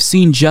headlines we've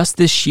seen just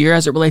this year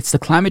as it relates to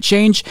climate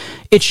change,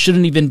 it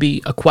shouldn't even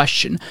be a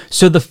question.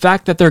 So the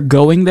fact that they're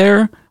going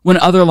there, when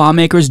other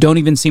lawmakers don't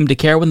even seem to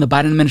care, when the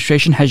Biden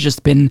administration has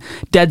just been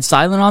dead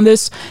silent on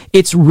this,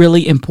 it's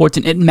really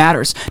important. It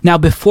matters. Now,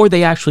 before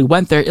they actually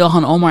went there,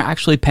 Ilhan Omar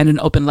actually penned an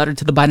open letter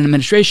to the Biden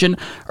administration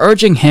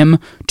urging him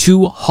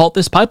to halt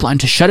this pipeline,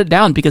 to shut it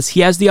down, because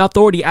he has the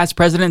authority as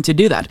president to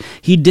do that.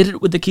 He did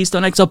it with the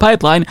Keystone XL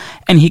pipeline,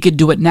 and he could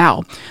do it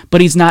now.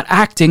 But he's not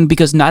acting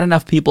because not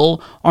enough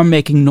people are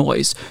making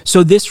noise.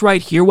 So this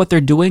right here, what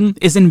they're doing,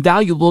 is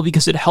invaluable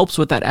because it helps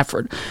with that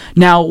effort.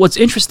 Now, what's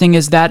interesting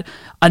is that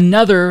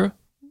another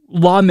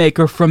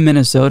lawmaker from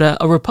Minnesota,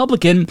 a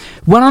Republican,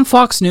 went on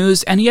Fox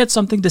News and he had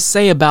something to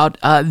say about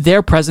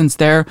their presence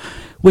there,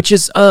 which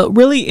is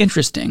really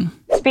interesting.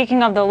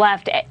 Speaking of the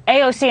left,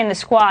 AOC and the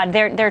squad,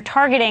 they're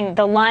targeting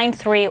the Line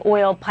 3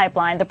 oil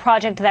pipeline, the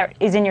project that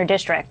is in your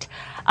district.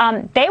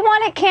 They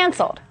want it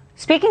canceled.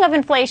 Speaking of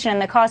inflation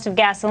and the cost of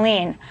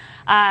gasoline,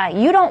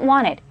 you don't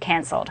want it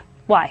canceled.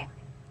 Why?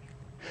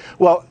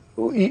 Well,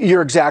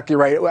 you're exactly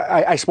right.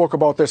 I spoke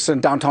about this in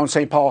downtown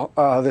St. Paul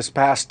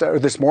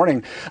this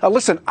morning.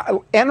 Listen,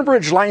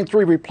 Enbridge Line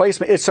 3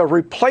 replacement, it's a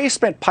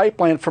replacement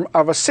pipeline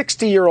of a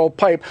 60-year-old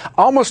pipe,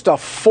 almost a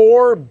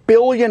 $4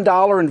 billion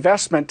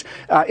investment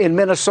in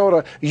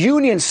Minnesota.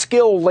 Union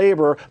skilled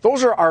labor,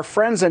 those are our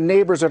friends and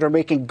neighbors that are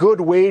making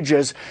good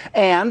wages.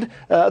 And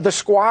the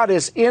squad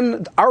is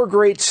in our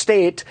great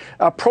state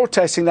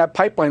protesting that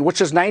pipeline,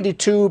 which is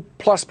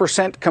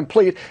 92+%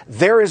 complete.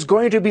 There is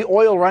going to be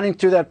oil running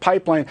through that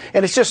pipeline.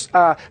 And it's just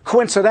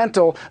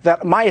coincidental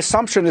that my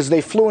assumption is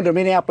they flew into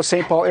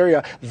Minneapolis-St. Paul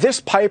area.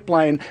 This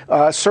pipeline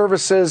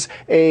services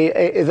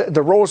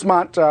the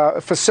Rosemont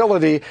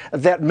facility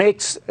that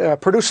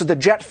produces the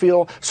jet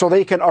fuel so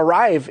they can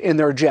arrive in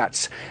their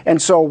jets. And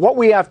so what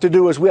we have to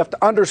do is we have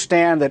to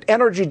understand that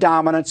energy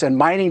dominance and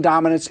mining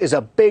dominance is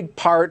a big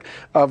part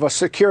of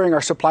securing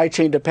our supply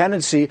chain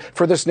dependency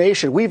for this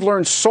nation. We've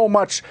learned so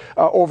much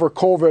over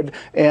COVID,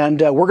 and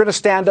we're going to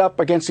stand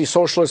up against these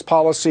socialist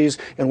policies.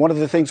 And one of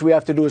the things we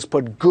have to do is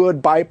put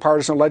good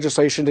bipartisan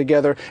legislation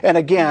together. And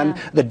again,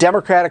 the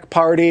Democratic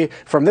Party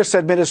from this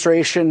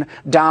administration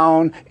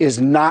down is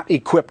not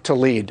equipped to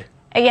lead.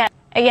 Yeah,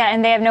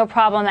 and they have no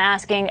problem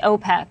asking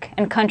OPEC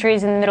and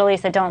countries in the Middle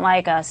East that don't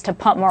like us to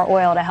pump more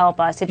oil to help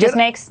us. It just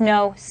makes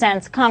no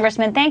sense.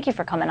 Congressman, thank you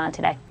for coming on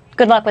today.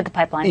 Good luck with the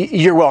pipeline.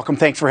 You're welcome.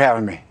 Thanks for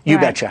having me. You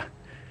betcha.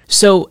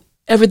 So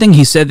everything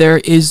he said there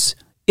is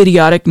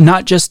idiotic,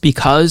 not just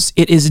because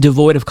it is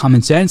devoid of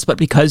common sense, but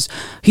because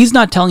he's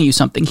not telling you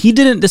something. He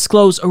didn't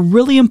disclose a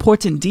really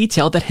important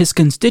detail that his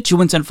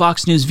constituents and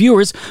Fox News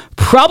viewers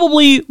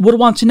probably would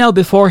want to know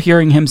before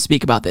hearing him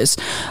speak about this.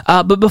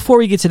 But before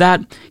we get to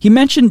that, he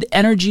mentioned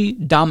energy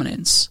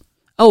dominance.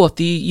 Oh, if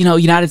the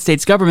United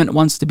States government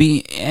wants to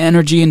be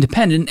energy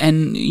independent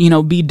and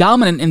be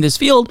dominant in this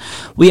field,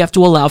 we have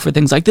to allow for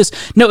things like this.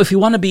 No, if you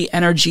want to be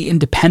energy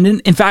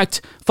independent, in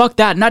fact, fuck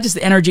that, not just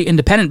energy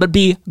independent, but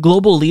be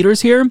global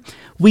leaders here,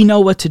 we know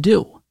what to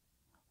do.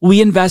 We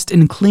invest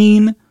in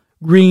clean,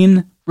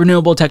 green,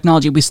 renewable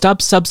technology. We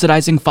stop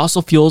subsidizing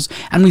fossil fuels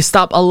and we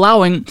stop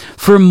allowing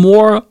for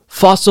more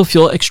fossil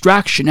fuel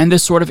extraction and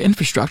this sort of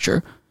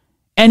infrastructure.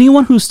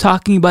 Anyone who's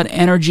talking about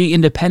energy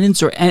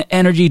independence or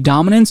energy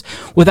dominance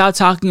without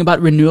talking about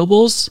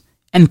renewables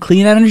and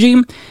clean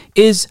energy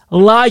is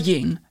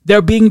lying.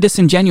 They're being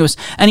disingenuous.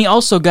 And he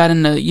also got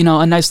in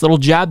a nice little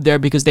jab there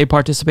because they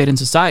participate in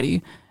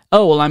society.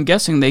 Oh, well, I'm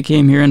guessing they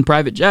came here in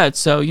private jets.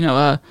 So,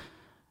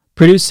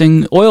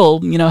 producing oil,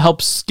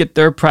 helps get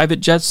their private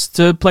jets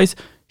to place.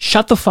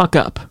 Shut the fuck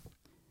up.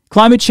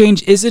 Climate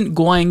change isn't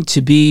going to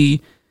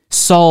be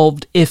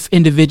solved if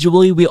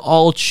individually we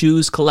all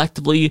choose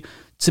collectively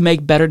to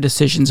make better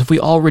decisions, if we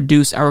all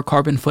reduce our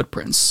carbon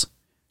footprints.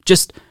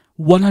 Just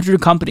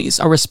 100 companies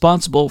are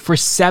responsible for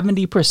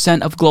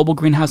 70% of global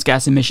greenhouse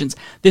gas emissions.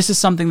 This is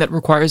something that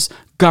requires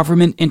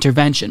government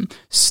intervention,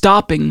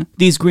 stopping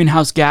these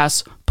greenhouse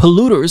gas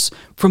polluters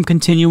from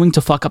continuing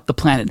to fuck up the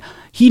planet.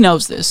 He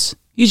knows this.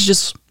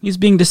 He's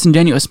being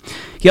disingenuous.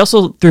 He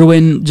also threw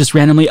in just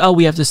randomly,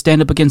 we have to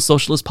stand up against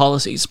socialist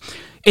policies.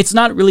 It's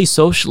not really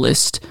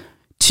socialist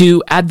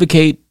to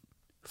advocate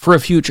for a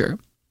future.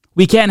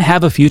 We can't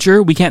have a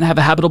future, we can't have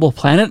a habitable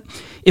planet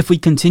if we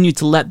continue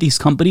to let these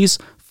companies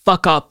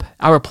fuck up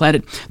our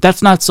planet.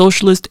 That's not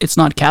socialist, it's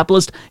not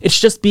capitalist, it's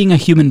just being a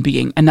human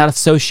being and not a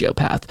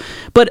sociopath.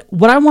 But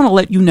what I want to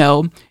let you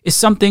know is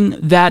something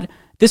that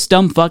this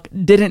dumb fuck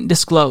didn't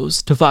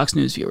disclose to Fox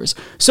News viewers.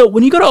 So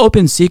when you go to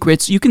Open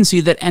Secrets, you can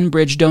see that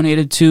Enbridge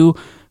donated to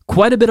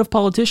quite a bit of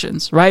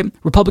politicians, right?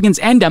 Republicans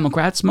and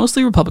Democrats,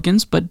 mostly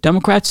Republicans, but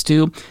Democrats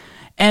too.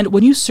 And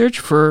when you search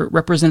for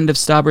Representative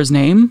Stauber's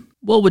name,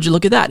 well, would you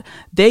look at that?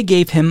 They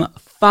gave him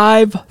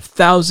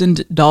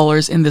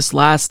 $5,000 in this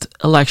last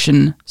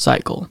election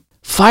cycle.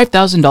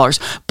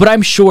 $5,000. But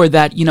I'm sure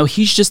that,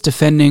 he's just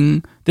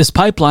defending this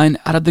pipeline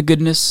out of the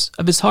goodness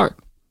of his heart.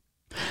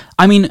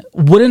 I mean,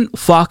 wouldn't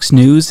Fox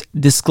News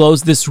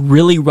disclose this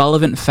really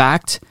relevant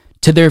fact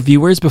to their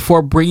viewers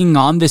before bringing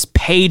on this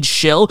paid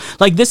shill?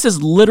 Like, this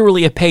is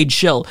literally a paid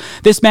shill.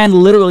 This man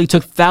literally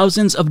took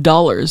thousands of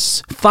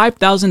dollars,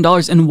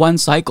 $5,000 in one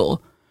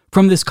cycle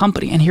from this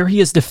company. And here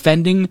he is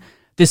defending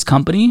this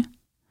company.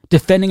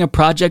 defending a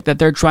project that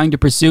they're trying to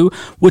pursue,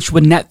 which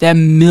would net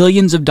them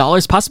millions of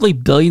dollars, possibly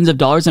billions of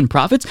dollars in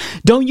profits?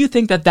 Don't you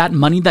think that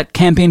money, that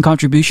campaign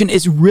contribution,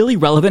 is really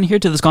relevant here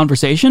to this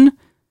conversation?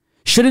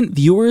 Shouldn't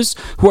viewers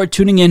who are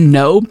tuning in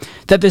know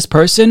that this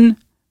person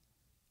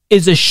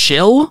is a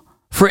shill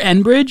for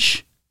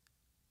Enbridge?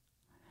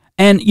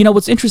 And,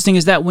 what's interesting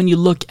is that when you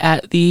look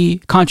at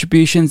the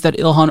contributions that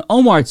Ilhan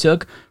Omar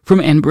took from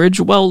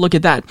Enbridge, well, look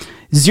at that.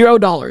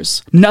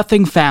 $0.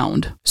 Nothing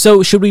found.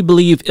 So should we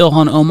believe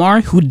Ilhan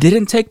Omar, who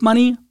didn't take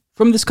money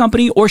from this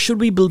company, or should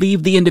we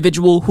believe the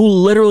individual who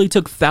literally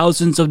took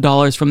thousands of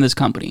dollars from this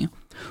company?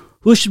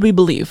 Who should we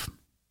believe?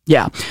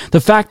 Yeah,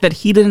 the fact that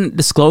he didn't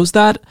disclose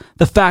that,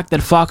 the fact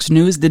that Fox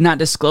News did not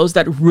disclose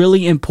that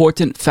really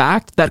important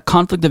fact, that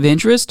conflict of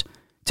interest,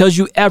 tells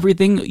you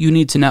everything you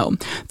need to know.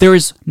 There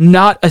is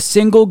not a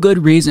single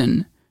good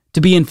reason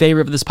to be in favor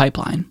of this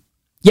pipeline.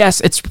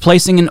 Yes, it's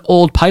replacing an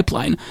old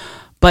pipeline,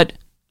 but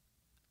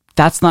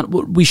that's not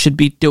what we should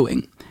be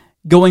doing.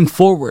 Going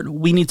forward,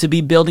 we need to be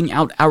building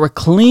out our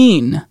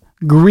clean,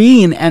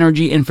 green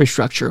energy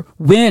infrastructure,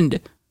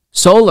 wind,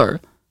 solar,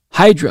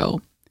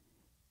 hydro,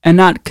 and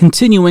not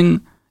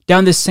continuing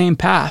down this same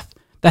path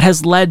that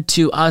has led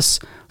to us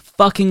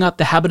fucking up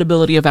the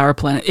habitability of our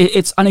planet.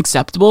 It's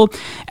unacceptable.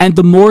 And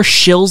the more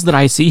shills that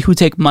I see who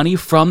take money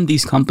from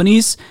these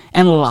companies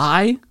and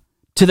lie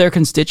to their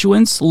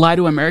constituents, lie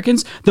to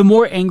Americans, the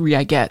more angry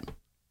I get.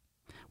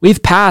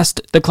 We've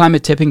passed the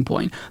climate tipping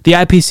point. The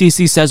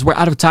IPCC says we're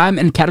out of time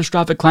and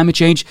catastrophic climate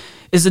change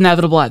is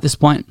inevitable at this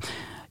point.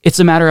 It's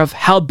a matter of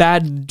how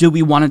bad do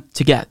we want it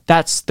to get.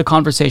 That's the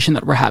conversation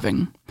that we're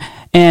having.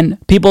 And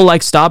people like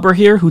Stauber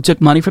here, who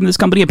took money from this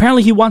company,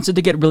 apparently he wants it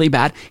to get really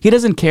bad. He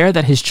doesn't care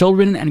that his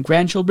children and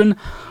grandchildren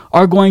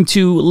are going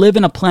to live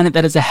in a planet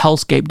that is a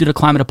hellscape due to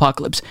climate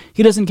apocalypse.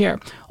 He doesn't care.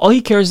 All he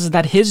cares is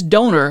that his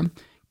donor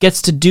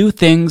gets to do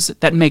things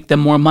that make them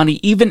more money,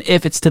 even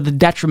if it's to the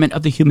detriment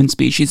of the human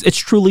species. It's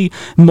truly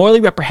morally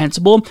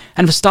reprehensible,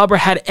 and if Stauber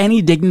had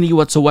any dignity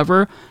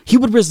whatsoever, he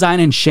would resign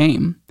in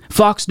shame.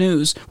 Fox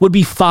News would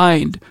be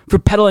fined for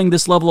peddling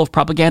this level of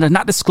propaganda,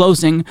 not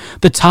disclosing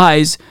the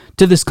ties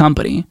to this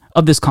company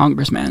of this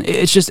congressman.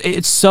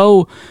 It's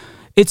so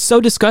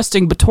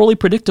disgusting, but totally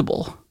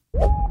predictable.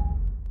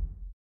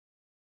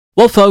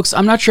 Well, folks,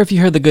 I'm not sure if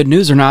you heard the good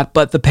news or not,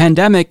 but the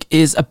pandemic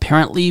is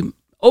apparently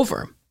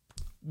over.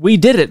 We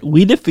did it.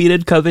 We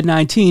defeated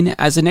COVID-19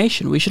 as a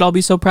nation. We should all be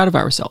so proud of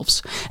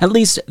ourselves. At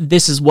least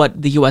this is what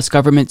the U.S.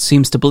 government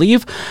seems to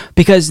believe,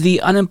 because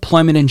the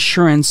unemployment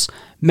insurance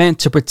meant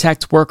to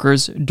protect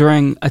workers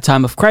during a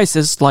time of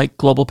crisis like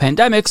global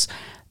pandemics,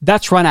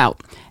 that's run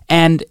out,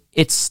 and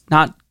it's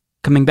not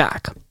coming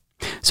back.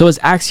 So as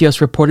Axios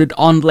reported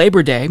on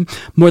Labor Day,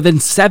 more than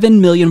 7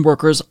 million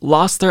workers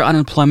lost their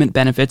unemployment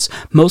benefits,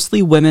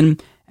 mostly women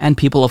and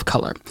people of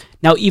color.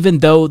 Now, even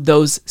though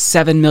those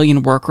 7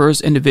 million workers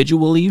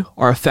individually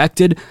are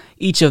affected,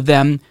 each of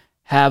them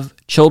have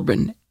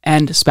children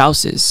and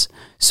spouses.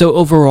 So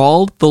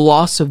overall, the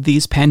loss of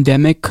these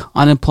pandemic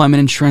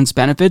unemployment insurance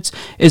benefits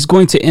is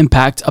going to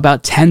impact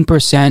about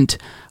 10%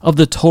 of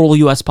the total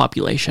U.S.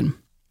 population.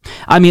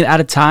 I mean, at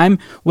a time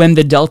when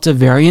the Delta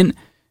variant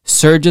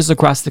surges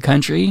across the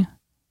country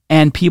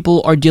and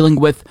people are dealing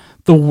with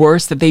the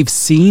worst that they've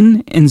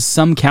seen in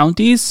some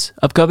counties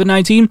of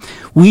COVID-19,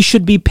 we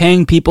should be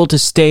paying people to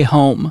stay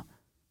home.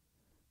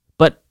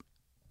 But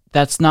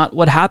that's not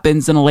what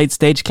happens in a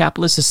late-stage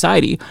capitalist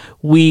society.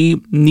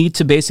 We need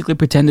to basically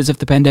pretend as if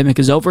the pandemic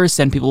is over,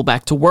 send people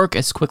back to work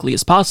as quickly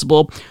as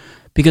possible,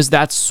 because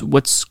that's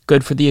what's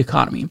good for the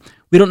economy.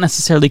 We don't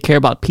necessarily care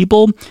about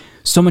people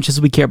so much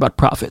as we care about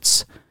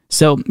profits.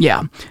 So,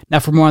 yeah. Now,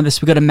 for more on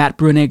this, we go to Matt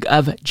Brunig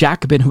of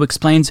Jacobin, who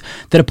explains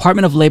the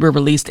Department of Labor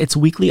released its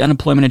weekly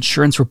unemployment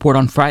insurance report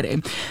on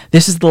Friday.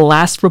 This is the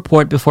last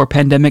report before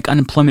pandemic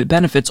unemployment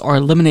benefits are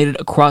eliminated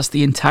across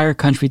the entire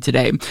country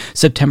today,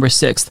 September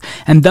 6th,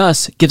 and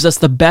thus gives us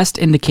the best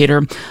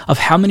indicator of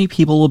how many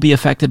people will be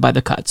affected by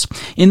the cuts.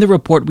 In the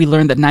report, we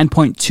learned that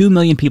 9.2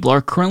 million people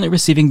are currently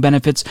receiving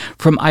benefits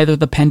from either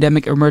the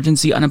Pandemic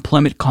Emergency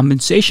Unemployment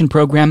Compensation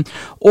Program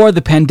or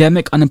the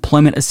Pandemic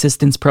Unemployment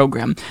Assistance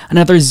Program.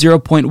 Another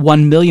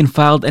 0.1 million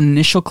filed an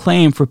initial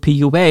claim for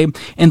PUA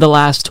in the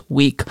last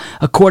week.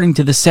 According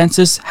to the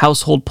Census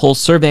Household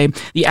Pulse Survey,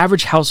 the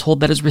average household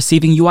that is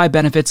receiving UI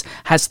benefits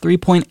has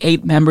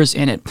 3.8 members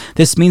in it.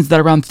 This means that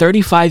around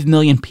 35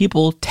 million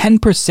people,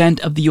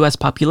 10% of the U.S.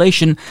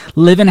 population,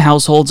 live in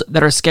households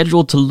that are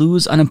scheduled to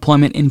lose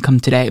unemployment income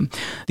today.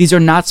 These are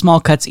not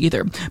small cuts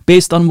either.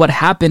 Based on what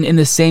happened in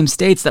the same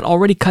states that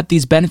already cut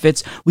these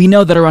benefits, we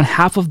know that around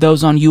half of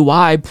those on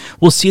UI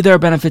will see their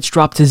benefits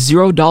drop to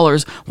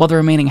 $0, while the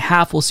remaining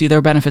half will see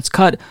their benefits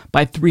cut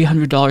by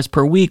 $300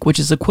 per week, which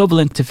is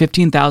equivalent to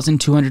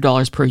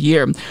 $15,200 per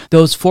year.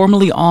 Those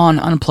formerly on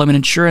unemployment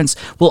insurance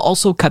will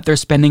also cut their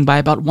spending by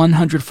about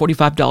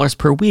 $145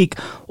 per week,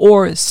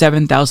 or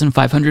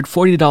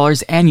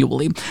 $7,540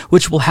 annually,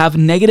 which will have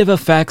negative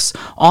effects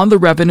on the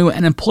revenue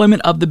and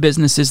employment of the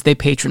businesses they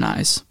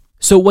patronize.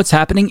 So what's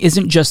happening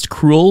isn't just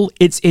cruel,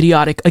 it's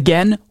idiotic.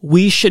 Again,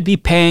 we should be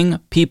paying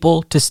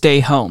people to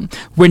stay home.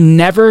 We're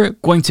never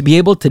going to be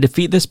able to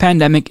defeat this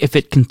pandemic if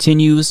it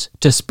continues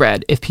to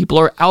spread, if people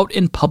are out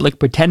in public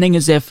pretending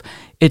as if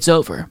it's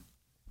over.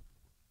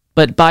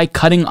 But by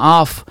cutting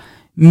off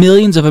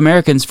millions of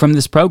Americans from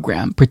this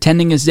program,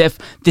 pretending as if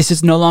this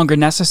is no longer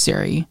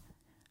necessary,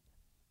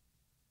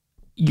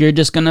 you're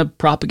just going to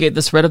propagate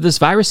the spread of this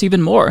virus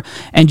even more.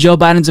 And Joe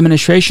Biden's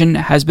administration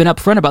has been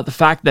upfront about the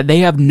fact that they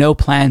have no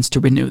plans to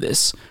renew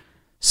this.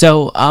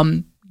 So,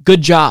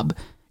 good job.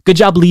 Good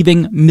job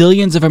leaving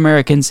millions of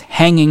Americans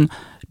hanging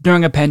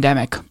during a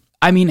pandemic.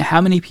 I mean,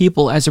 how many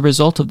people, as a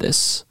result of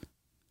this,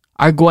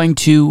 are going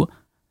to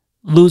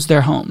lose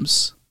their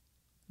homes,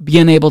 be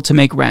unable to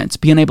make rent,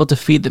 be unable to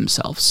feed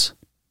themselves?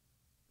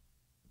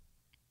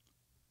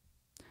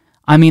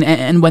 I mean,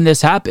 and when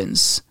this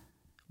happens,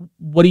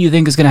 what do you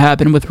think is going to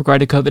happen with regard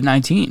to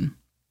COVID-19?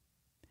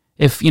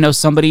 If,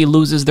 somebody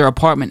loses their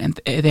apartment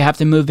and they have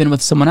to move in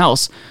with someone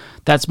else,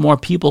 that's more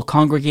people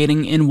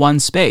congregating in one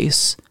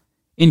space,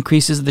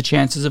 increases the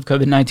chances of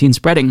COVID-19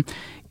 spreading.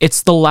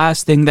 It's the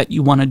last thing that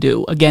you want to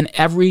do. Again,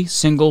 every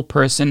single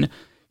person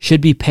should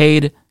be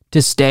paid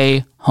to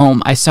stay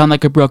home. I sound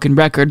like a broken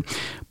record,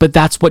 but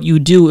that's what you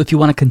do if you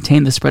want to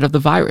contain the spread of the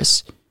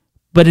virus.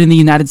 But in the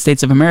United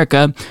States of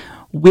America,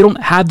 we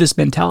don't have this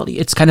mentality.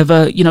 It's kind of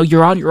a,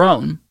 you're on your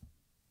own.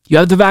 You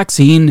have the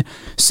vaccine,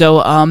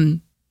 so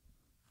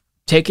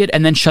take it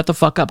and then shut the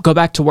fuck up. Go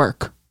back to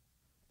work.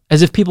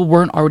 As if people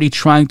weren't already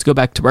trying to go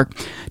back to work.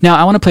 Now,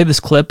 I want to play this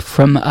clip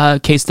from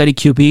Case Study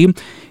QB.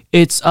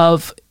 It's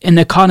of an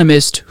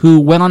economist who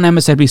went on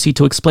MSNBC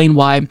to explain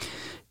why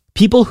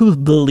people who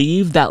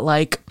believe that,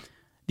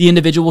 the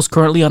individuals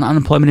currently on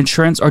unemployment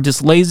insurance are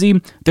just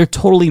lazy, they're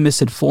totally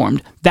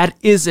misinformed. That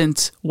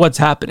isn't what's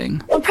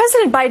happening. Well,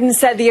 President Biden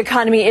said the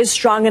economy is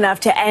strong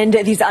enough to end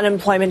these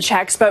unemployment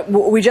checks, but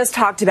we just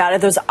talked about it.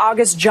 Those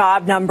August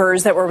job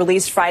numbers that were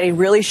released Friday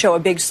really show a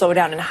big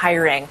slowdown in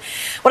hiring.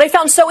 What I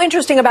found so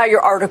interesting about your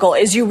article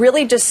is you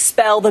really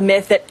dispel the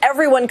myth that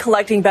everyone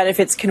collecting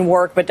benefits can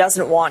work but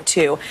doesn't want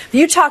to.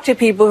 You talk to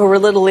people who are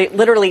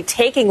literally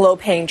taking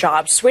low-paying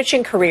jobs,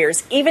 switching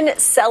careers, even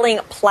selling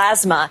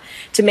plasma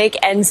to make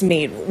ends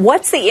meet.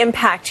 What's the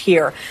impact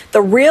here,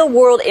 the real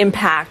world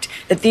impact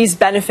that these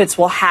benefits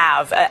will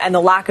have and the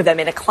lack of them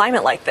in a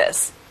climate like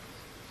this?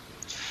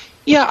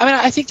 Yeah,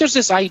 I think there's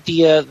this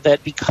idea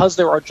that because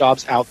there are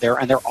jobs out there,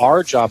 and there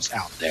are jobs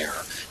out there,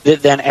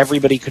 that then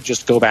everybody could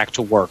just go back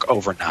to work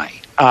overnight.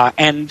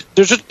 And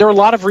there are a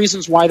lot of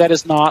reasons why that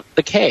is not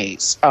the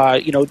case.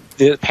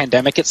 The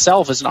pandemic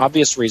itself is an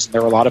obvious reason.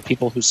 There are a lot of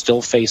people who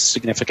still face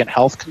significant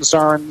health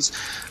concerns.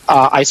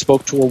 I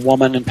spoke to a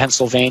woman in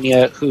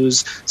Pennsylvania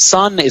whose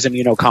son is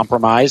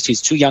immunocompromised.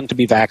 He's too young to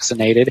be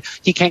vaccinated.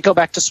 He can't go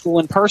back to school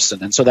in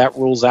person, and so that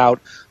rules out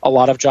a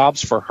lot of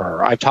jobs for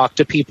her. I've talked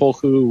to people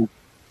who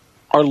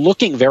are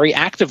looking very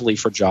actively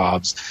for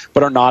jobs,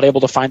 but are not able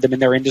to find them in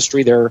their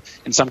industry.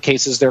 In some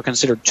cases, they're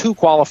considered too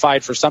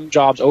qualified for some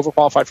jobs,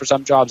 overqualified for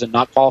some jobs, and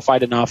not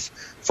qualified enough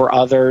for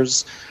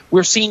others.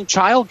 We're seeing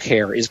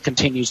childcare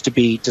continues to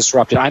be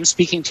disrupted. I'm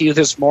speaking to you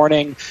this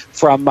morning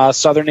from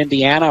southern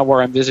Indiana,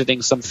 where I'm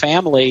visiting some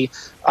family.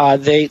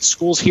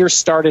 Schools here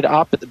started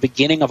up at the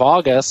beginning of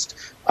August,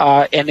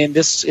 and in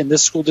this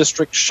school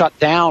district shut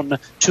down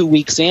 2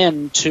 weeks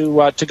in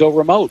to go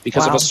remote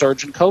because of a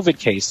surge in COVID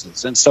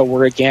cases. And so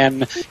we're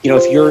again,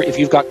 if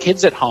you've got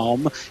kids at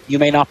home, you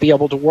may not be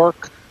able to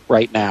work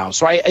right now.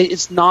 So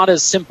it's not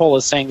as simple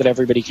as saying that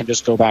everybody can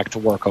just go back to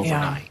work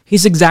overnight.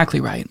 He's exactly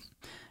right.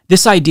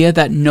 This idea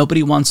that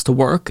nobody wants to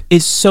work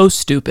is so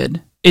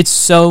stupid. It's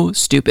so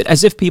stupid.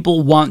 As if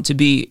people want to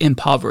be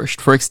impoverished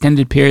for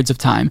extended periods of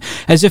time.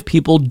 As if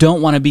people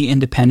don't want to be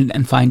independent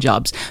and find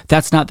jobs.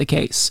 That's not the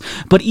case.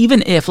 But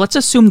even if, let's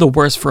assume the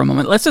worst for a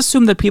moment. Let's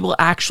assume that people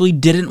actually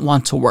didn't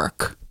want to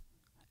work.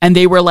 And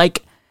they were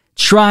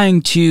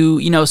trying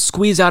to,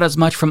 squeeze out as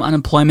much from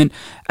unemployment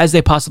as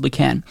they possibly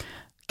can.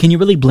 Can you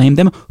really blame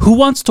them? Who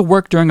wants to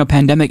work during a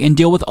pandemic and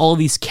deal with all of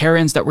these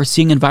Karens that we're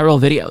seeing in viral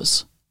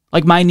videos?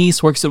 My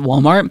niece works at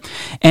Walmart,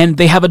 and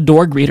they have a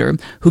door greeter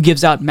who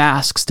gives out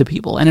masks to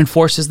people and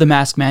enforces the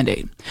mask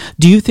mandate.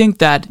 Do you think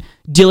that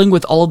dealing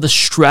with all of the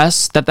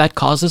stress that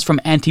causes from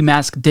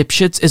anti-mask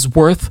dipshits is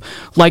worth,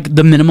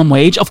 the minimum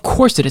wage? Of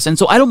course it is. And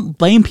so I don't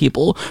blame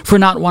people for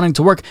not wanting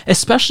to work,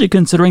 especially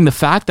considering the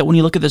fact that when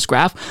you look at this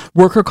graph,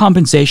 worker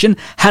compensation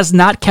has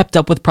not kept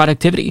up with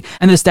productivity,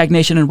 and the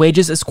stagnation in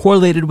wages is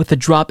correlated with the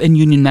drop in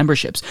union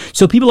memberships.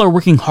 So people are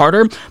working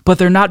harder, but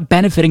they're not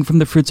benefiting from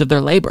the fruits of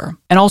their labor.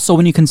 And also,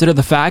 when you consider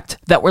the fact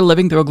that we're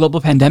living through a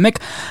global pandemic,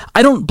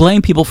 I don't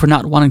blame people for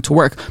not wanting to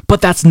work,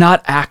 but that's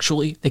not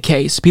actually the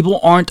case. People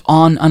aren't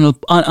on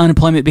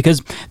unemployment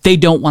because they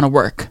don't want to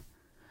work.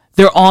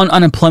 They're on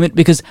unemployment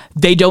because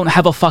they don't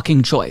have a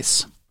fucking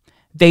choice.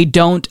 They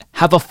don't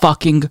have a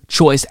fucking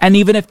choice. And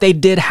even if they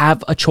did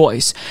have a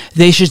choice,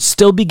 they should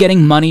still be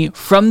getting money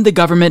from the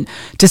government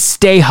to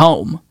stay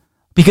home,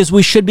 because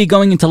we should be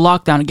going into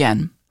lockdown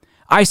again.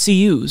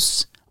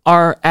 ICUs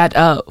are at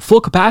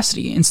full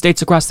capacity in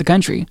states across the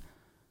country.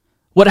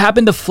 What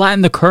happened to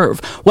flatten the curve?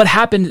 What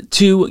happened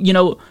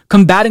to,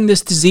 combating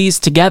this disease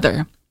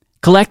together,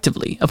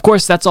 collectively? Of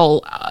course, that's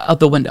all out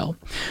the window.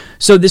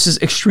 So this is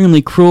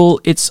extremely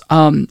cruel. It's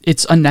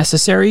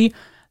unnecessary.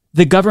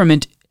 The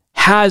government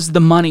has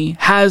the money,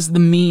 has the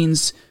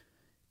means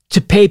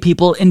to pay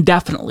people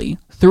indefinitely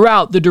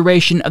throughout the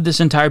duration of this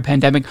entire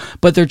pandemic,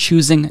 but they're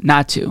choosing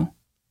not to.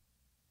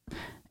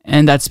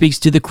 And that speaks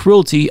to the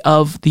cruelty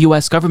of the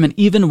U.S. government,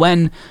 even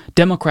when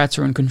Democrats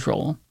are in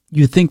control.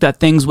 You think that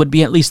things would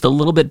be at least a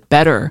little bit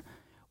better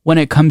when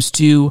it comes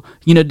to,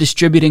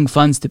 distributing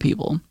funds to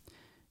people.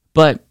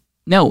 But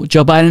no,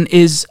 Joe Biden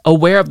is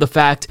aware of the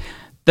fact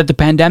that the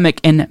pandemic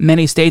in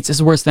many states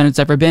is worse than it's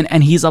ever been,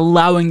 and he's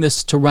allowing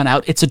this to run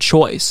out. It's a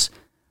choice.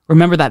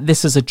 Remember that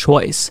this is a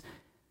choice.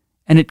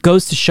 And it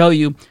goes to show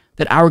you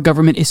that our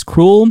government is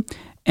cruel,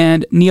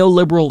 and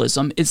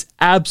neoliberalism is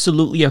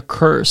absolutely a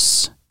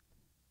curse.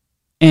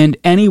 And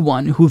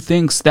anyone who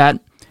thinks that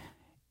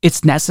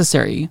it's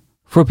necessary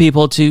for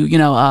people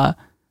to,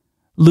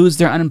 lose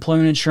their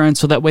unemployment insurance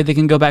so that way they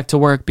can go back to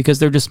work because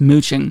they're just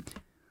mooching,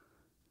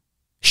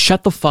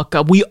 shut the fuck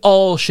up. We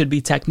all should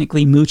be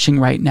technically mooching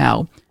right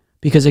now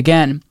because,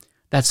 again,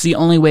 that's the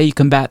only way you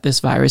combat this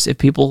virus, if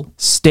people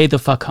stay the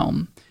fuck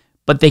home.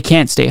 But they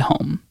can't stay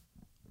home.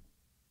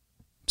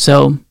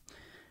 So,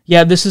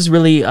 yeah, this is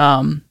really,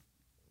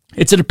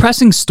 it's a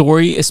depressing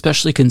story,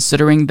 especially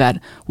considering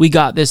that we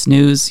got this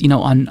news,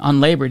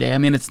 on Labor Day. I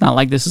mean, it's not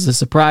like this is a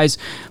surprise,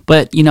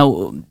 but,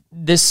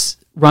 this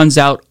runs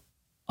out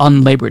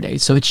on Labor Day.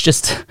 So it's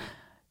just,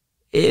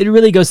 it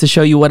really goes to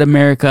show you what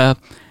America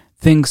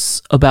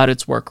thinks about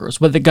its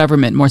workers, what the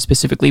government more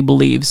specifically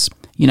believes,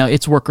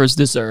 its workers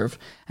deserve.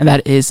 And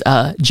that is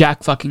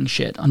jack fucking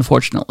shit,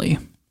 unfortunately.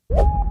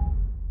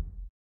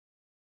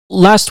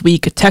 Last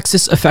week,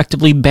 Texas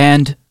effectively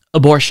banned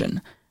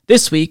abortion.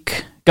 This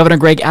week, Governor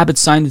Greg Abbott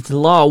signed into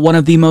law one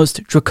of the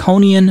most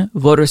draconian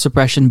voter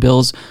suppression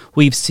bills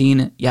we've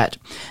seen yet.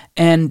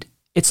 And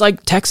it's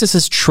like Texas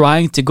is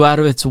trying to go out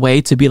of its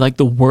way to be like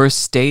the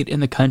worst state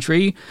in the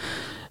country,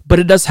 but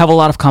it does have a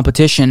lot of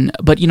competition.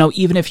 But,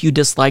 even if you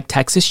dislike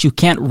Texas, you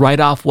can't write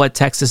off what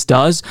Texas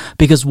does,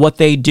 because what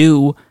they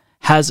do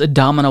has a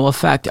domino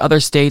effect.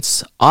 Other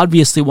states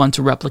obviously want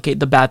to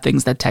replicate the bad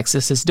things that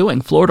Texas is doing.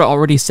 Florida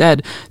already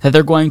said that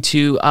they're going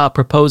to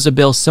propose a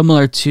bill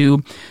similar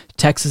to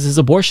Texas's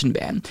abortion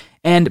ban.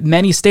 And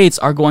many states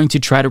are going to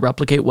try to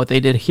replicate what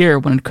they did here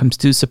when it comes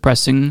to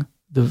suppressing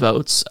the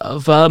votes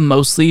of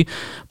mostly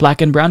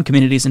black and brown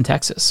communities in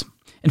Texas.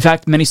 In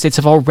fact, many states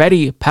have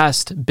already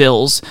passed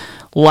bills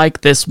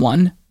like this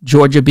one,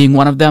 Georgia being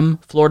one of them,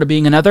 Florida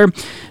being another.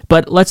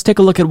 But let's take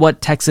a look at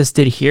what Texas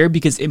did here,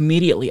 because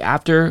immediately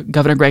after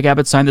Governor Greg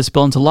Abbott signed this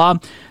bill into law,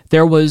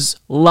 there was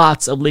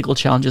lots of legal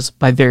challenges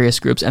by various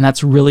groups, and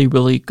that's really,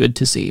 really good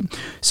to see.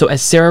 So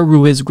as Sarah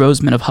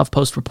Ruiz-Grossman of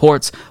HuffPost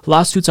reports,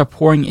 lawsuits are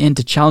pouring in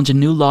to challenge a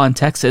new law in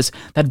Texas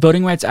that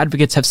voting rights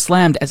advocates have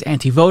slammed as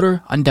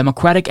anti-voter,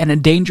 undemocratic, and a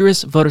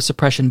dangerous voter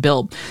suppression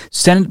bill.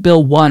 Senate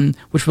Bill 1,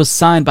 which was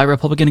signed by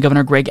Republican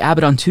Governor Greg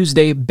Abbott on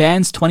Tuesday,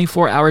 bans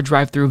 24-hour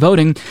drive-through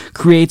voting,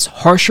 creates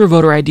harsher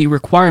voter ID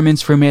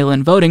requirements for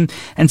mail-in voting,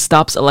 and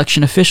stops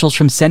election officials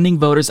from sending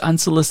voters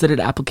unsolicited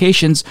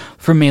applications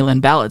for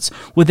mail-in ballots.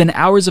 Within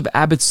hours of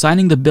Abbott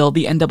signing the bill,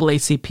 the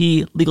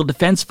NAACP Legal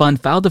Defense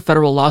Fund filed a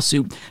federal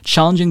lawsuit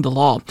challenging the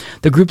law.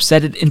 The group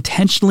said it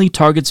intentionally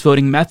targets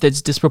voting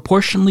methods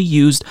disproportionately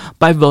used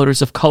by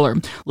voters of color.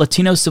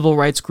 Latino civil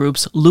rights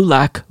groups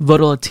LULAC,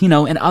 Voto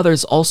Latino, and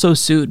others also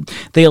sued.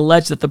 They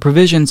allege that the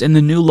provisions in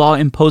the new law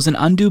impose an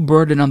undue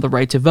burden on the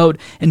right to vote,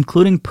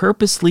 including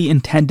purposely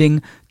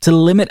intending to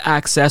limit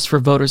access for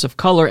voters of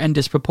color and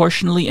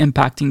disproportionately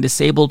impacting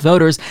disabled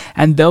voters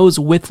and those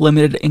with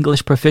limited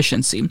English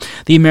proficiency.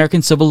 The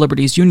American Civil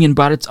Liberties Union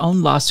brought its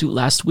own lawsuit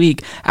last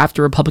week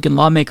after Republican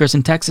lawmakers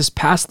in Texas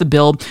passed the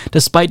bill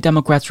despite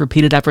Democrats'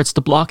 repeated efforts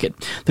to block it.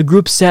 The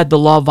group said the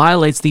law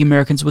violates the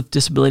Americans with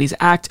Disabilities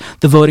Act,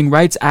 the Voting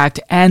Rights Act,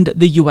 and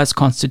the U.S.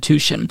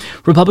 Constitution.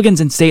 Republicans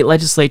in state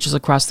legislatures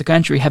across the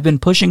country have been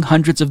pushing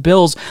hundreds of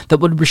bills that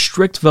would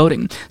restrict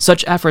voting.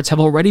 Such efforts have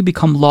already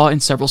become law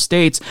in several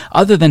states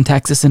other than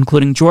Texas,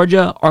 including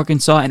Georgia,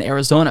 Arkansas, and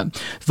Arizona.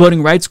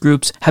 Voting rights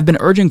groups have been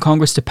urging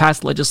Congress to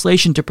pass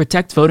legislation to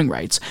protect voting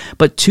rights,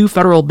 but two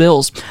federal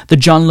bills, the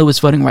John Lewis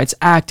Voting Rights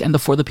Act and the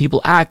For the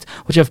People Act,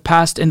 which have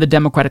passed in the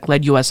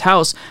Democratic-led U.S.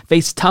 House,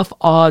 face tough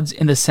odds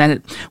in the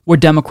Senate, where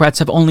Democrats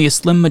have only a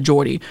slim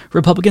majority.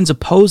 Republicans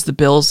oppose the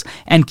bills,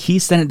 and key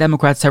Senate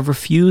Democrats have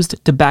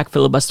refused to back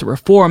filibuster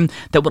reform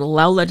that would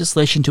allow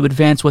legislation to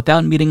advance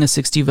without meeting a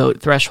 60-vote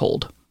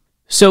threshold.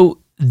 So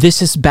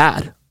this is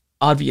bad,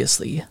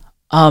 obviously.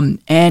 And,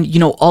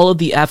 all of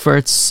the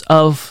efforts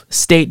of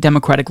state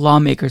Democratic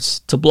lawmakers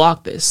to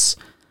block this,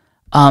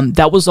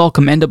 that was all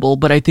commendable,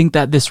 but I think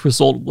that this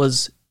result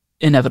was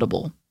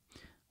inevitable.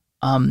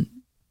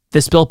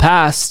 This bill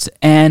passed,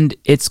 and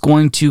it's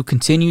going to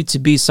continue to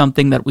be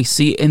something that we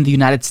see in the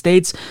United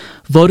States.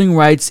 Voting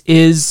rights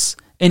is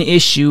an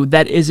issue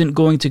that isn't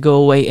going to go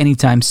away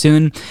anytime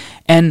soon.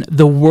 And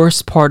the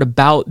worst part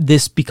about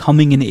this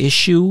becoming an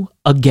issue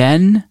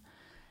again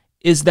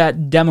is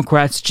that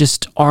Democrats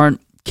just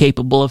aren't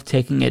capable of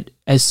taking it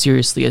as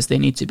seriously as they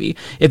need to be.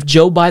 If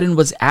Joe Biden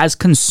was as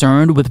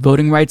concerned with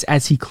voting rights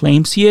as he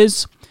claims he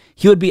is,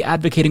 he would be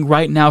advocating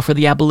right now for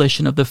the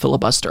abolition of the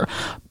filibuster.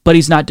 But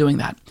he's not doing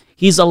that.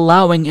 He's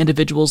allowing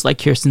individuals like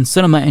Kyrsten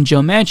Sinema and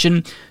Joe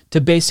Manchin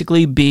to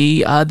basically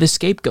be the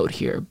scapegoat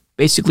here.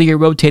 Basically a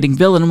rotating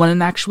villain, when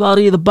in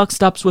actuality the buck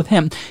stops with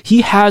him.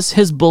 He has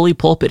his bully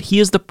pulpit. He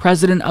is the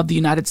president of the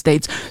United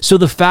States. So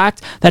the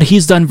fact that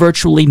he's done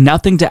virtually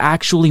nothing to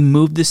actually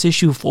move this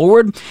issue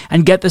forward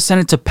and get the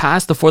Senate to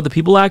pass the For the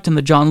People Act and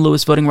the John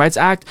Lewis Voting Rights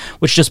Act,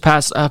 which just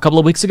passed a couple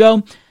of weeks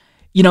ago,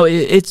 you know,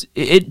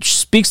 it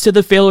speaks to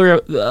the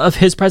failure of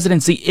his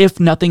presidency if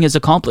nothing is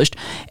accomplished.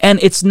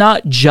 And it's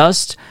not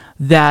just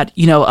that,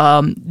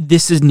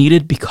 this is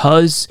needed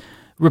because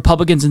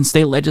Republicans in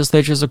state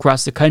legislatures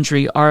across the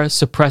country are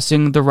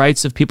suppressing the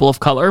rights of people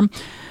of color.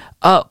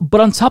 But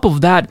on top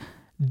of that,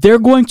 they're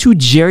going to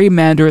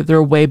gerrymander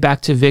their way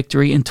back to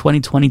victory in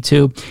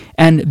 2022.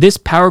 And this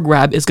power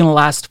grab is going to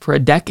last for a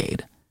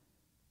decade.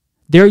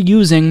 They're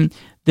using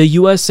the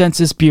U.S.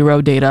 Census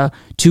Bureau data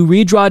to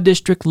redraw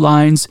district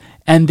lines,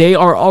 and they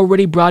are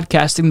already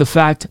broadcasting the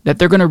fact that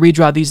they're going to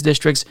redraw these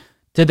districts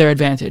to their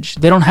advantage.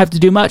 They don't have to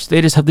do much. They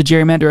just have to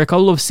gerrymander a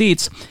couple of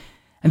seats,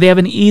 and they have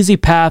an easy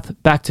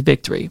path back to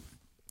victory.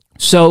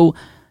 So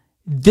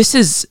this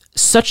is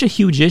such a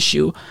huge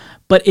issue,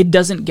 but it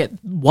doesn't get,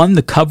 one,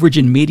 the coverage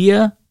in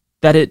media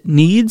that it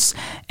needs,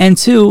 and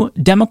two,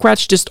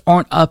 Democrats just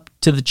aren't up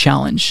to the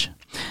challenge.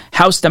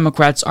 House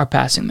Democrats are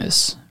passing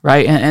this,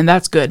 right? And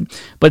that's good.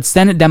 But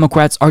Senate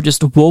Democrats are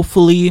just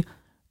woefully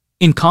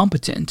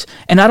incompetent.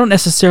 And I don't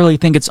necessarily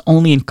think it's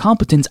only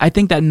incompetence. I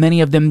think that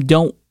many of them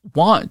don't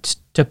want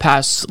to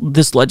pass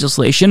this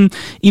legislation,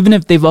 even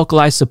if they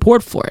vocalize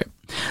support for it.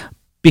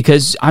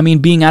 Because,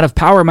 being out of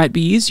power might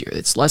be easier.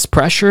 It's less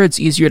pressure. It's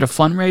easier to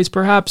fundraise,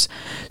 perhaps.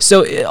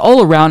 So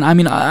all around,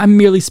 I'm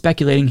merely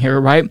speculating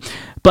here, right?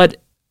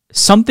 But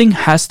something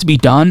has to be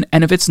done.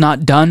 And if it's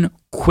not done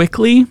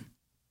quickly,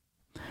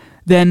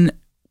 then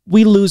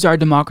we lose our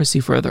democracy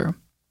further.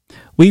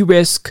 We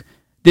risk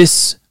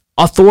this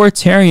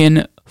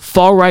authoritarian,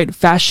 far-right,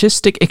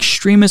 fascistic,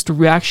 extremist,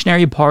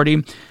 reactionary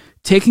party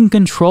taking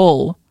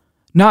control,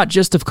 not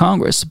just of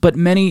Congress, but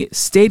many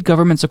state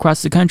governments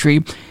across the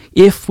country,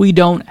 if we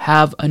don't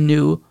have a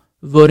new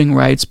voting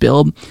rights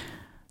bill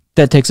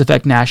that takes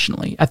effect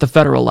nationally at the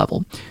federal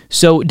level.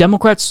 So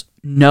Democrats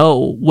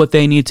know what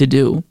they need to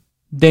do.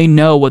 They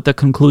know what the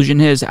conclusion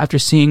is after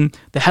seeing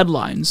the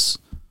headlines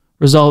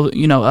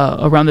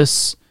around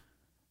this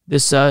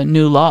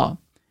new law.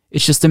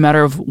 It's just a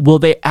matter of, will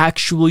they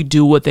actually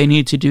do what they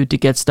need to do to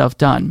get stuff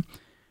done?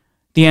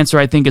 The answer,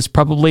 I think, is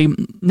probably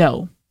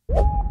no.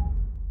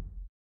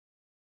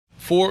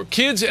 For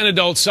kids and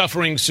adults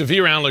suffering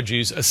severe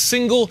allergies, a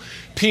single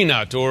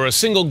peanut or a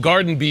single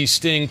garden bee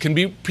sting can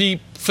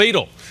be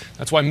fatal.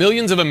 That's why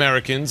millions of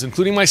Americans,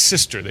 including my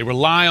sister, they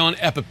rely on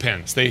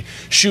EpiPens. They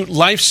shoot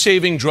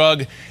life-saving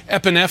drug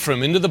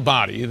epinephrine into the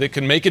body that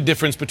can make a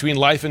difference between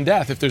life and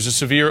death if there's a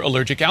severe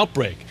allergic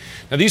outbreak.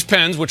 Now, these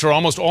pens, which are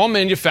almost all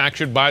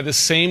manufactured by the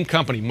same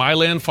company,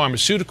 Mylan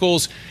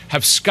Pharmaceuticals,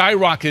 have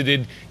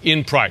skyrocketed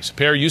in price. A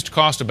pair used to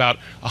cost about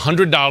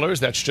 $100.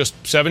 That's just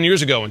 7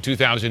 years ago in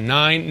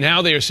 2009.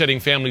 Now they are setting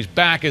families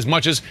back as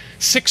much as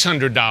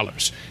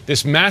 $600.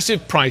 This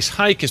massive price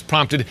hike has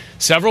prompted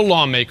several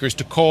lawmakers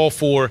to call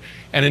for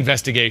an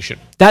investigation.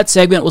 That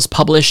segment was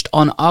published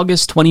on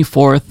August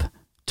 24th,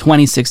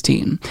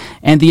 2016,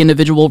 and the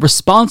individual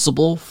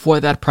responsible for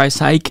that price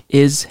hike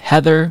is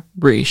Heather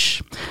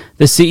Breach,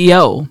 the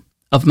CEO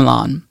of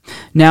Mylan.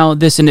 Now,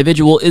 this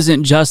individual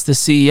isn't just the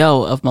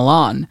CEO of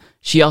Mylan.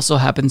 She also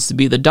happens to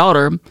be the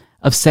daughter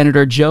of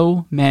Senator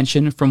Joe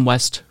Manchin from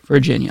West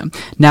Virginia.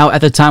 Now,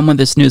 at the time when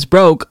this news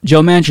broke,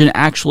 Joe Manchin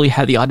actually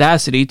had the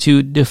audacity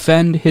to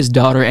defend his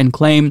daughter and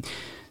claim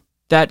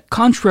that,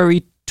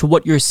 contrary to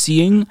what you're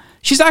seeing,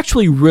 she's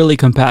actually really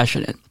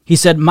compassionate. He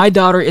said, "My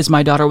daughter is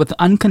my daughter with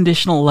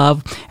unconditional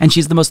love, and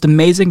she's the most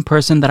amazing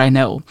person that I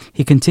know."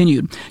 He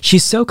continued,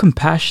 "She's so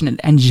compassionate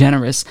and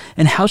generous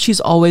in how she's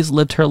always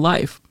lived her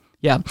life."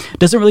 Yeah,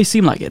 doesn't really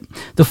seem like it.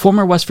 The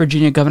former West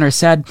Virginia governor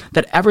said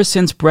that ever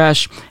since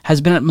Breach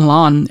has been at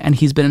Mylan and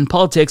he's been in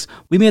politics,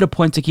 we made a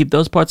point to keep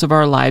those parts of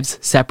our lives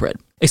separate.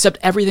 Except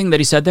everything that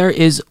he said there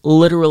is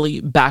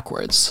literally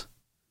backwards.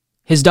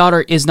 His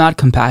daughter is not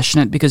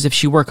compassionate, because if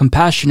she were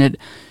compassionate,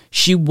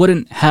 she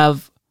wouldn't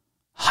have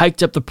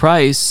hiked up the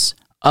price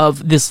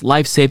of this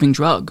life-saving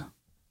drug.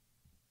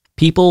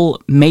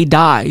 People may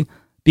die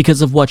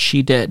because of what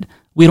she did.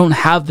 We don't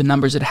have the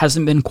numbers. It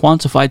hasn't been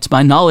quantified to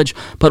my knowledge,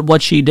 but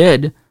what she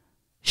did,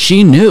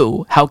 she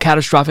knew how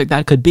catastrophic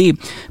that could be,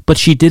 but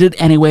she did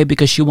it anyway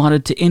because she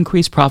wanted to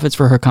increase profits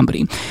for her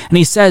company. And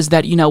he says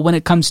that, when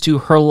it comes to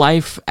her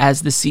life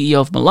as the CEO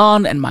of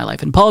Mylan and my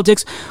life in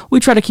politics, we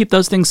try to keep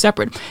those things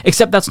separate.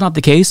 Except that's not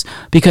the case,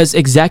 because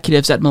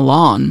executives at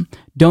Mylan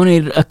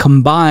donated a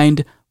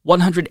combined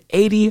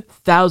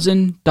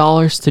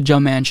 $180,000 to Joe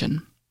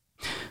Manchin.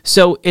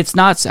 So it's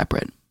not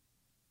separate.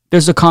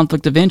 There's a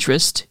conflict of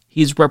interest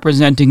he's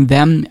representing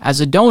them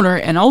as a donor,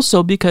 and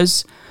also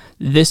because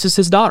this is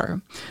his daughter.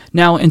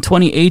 Now, in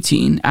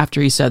 2018, after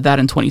he said that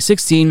in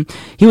 2016,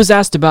 he was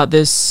asked about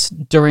this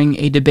during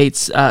a debate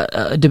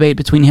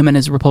between him and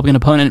his Republican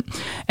opponent.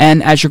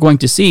 And as you're going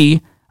to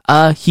see,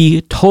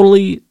 he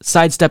totally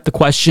sidestepped the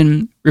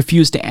question,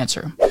 refused to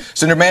answer.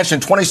 Senator Manchin, in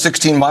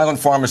 2016, Mylan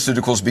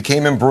Pharmaceuticals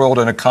became embroiled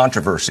in a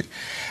controversy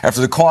after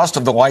the cost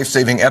of the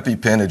life-saving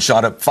EpiPen had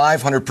shot up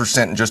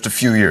 500% in just a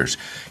few years.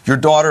 Your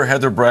daughter,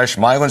 Heather Bresch,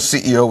 Mylan's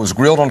CEO, was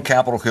grilled on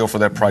Capitol Hill for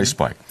that price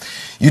spike.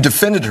 You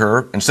defended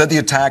her and said the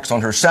attacks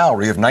on her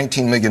salary of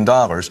 $19 million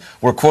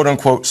were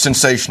quote-unquote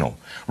sensational.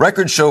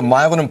 Records show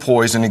Mylan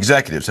employees and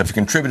executives have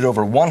contributed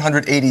over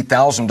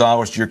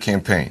 $180,000 to your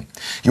campaign.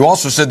 You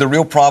also said the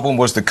real problem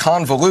was the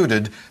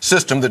convoluted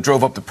system that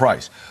drove up the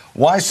price.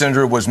 Why,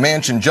 Senator, was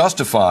Manchin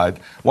justified,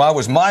 why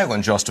was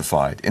Mylan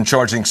justified in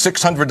charging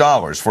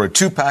 $600 for a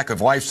 2-pack of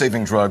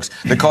life-saving drugs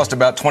that cost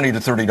about $20 to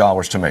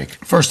 $30 to make?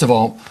 First of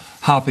all,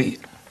 Hoppy,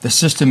 the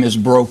system is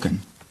broken.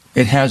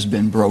 It has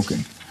been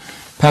broken.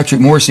 Patrick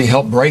Morrissey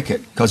helped break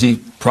it because he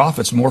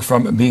profits more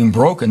from it being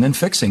broken than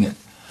fixing it.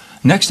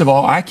 Next of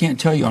all, I can't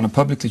tell you on a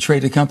publicly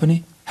traded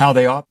company how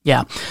they operate.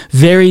 Yeah,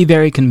 very,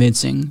 very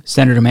convincing,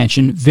 Senator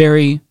Manchin.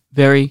 Very,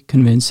 very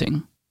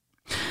convincing.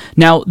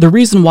 Now, the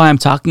reason why I'm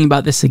talking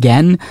about this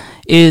again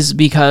is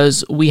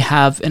because we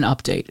have an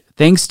update.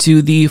 Thanks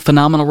to the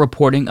phenomenal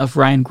reporting of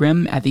Ryan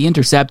Grimm at The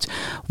Intercept,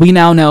 we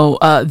now know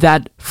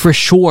that for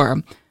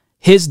sure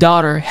his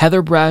daughter,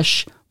 Heather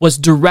Bresch, was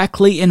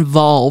directly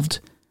involved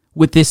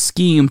with this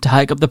scheme to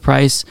hike up the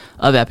price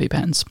of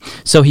EpiPens.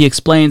 So he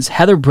explains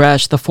Heather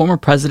Bresch, the former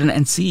president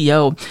and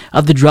CEO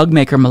of the drug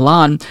maker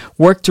Mylan,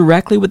 worked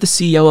directly with the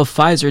CEO of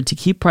Pfizer to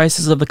keep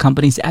prices of the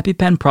company's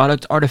EpiPen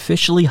product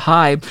artificially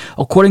high,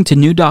 according to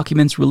new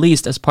documents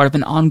released as part of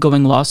an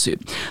ongoing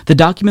lawsuit. The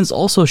documents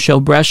also show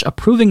Bresch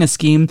approving a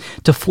scheme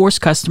to force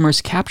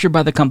customers captured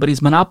by the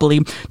company's monopoly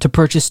to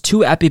purchase 2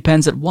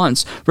 EpiPens at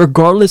once,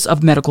 regardless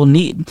of medical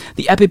need.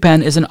 The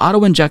EpiPen is an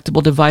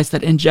auto-injectable device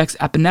that injects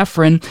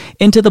epinephrine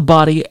into the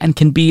body and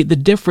can be the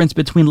difference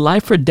between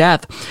life or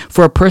death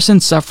for a person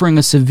suffering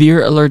a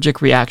severe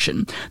allergic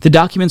reaction. The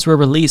documents were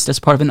released as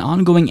part of an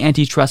ongoing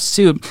antitrust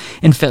suit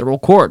in federal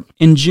court.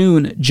 In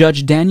June,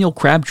 Judge Daniel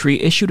Crabtree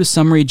issued a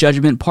summary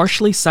judgment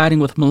partially siding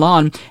with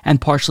Mylan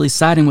and partially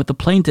siding with the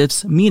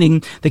plaintiffs,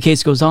 meaning the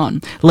case goes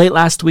on. Late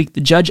last week,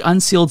 the judge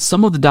unsealed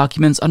some of the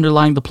documents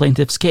underlying the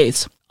plaintiff's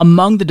case.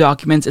 Among the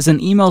documents is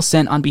an email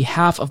sent on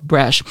behalf of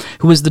Bresch,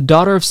 who is the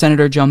daughter of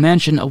Senator Joe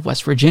Manchin of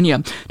West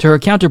Virginia, to her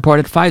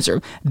counterpart at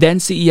Pfizer, then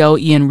CEO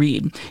Ian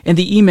Reed. In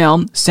the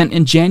email, sent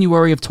in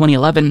January of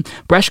 2011,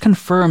 Bresch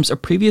confirms a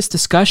previous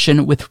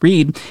discussion with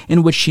Reed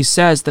in which she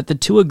says that the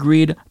two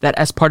agreed that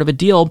as part of a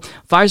deal,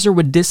 Pfizer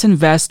would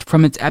disinvest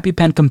from its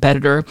EpiPen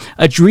competitor,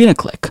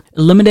 Adrenaclick.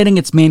 Eliminating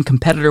its main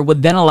competitor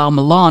would then allow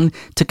Mylan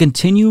to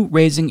continue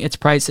raising its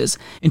prices.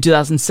 In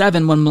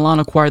 2007, when Mylan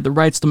acquired the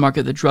rights to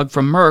market the drug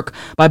from Merck,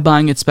 by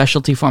buying its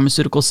specialty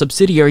pharmaceutical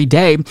subsidiary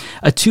Day,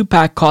 a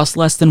 2-pack cost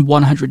less than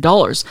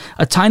 $100,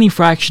 a tiny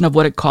fraction of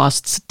what it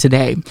costs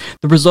today.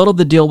 The result of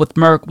the deal with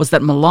Merck was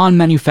that Mylan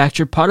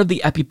manufactured part of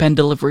the EpiPen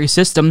delivery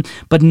system,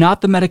 but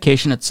not the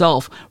medication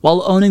itself,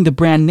 while owning the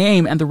brand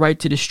name and the right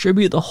to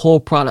distribute the whole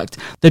product.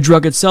 The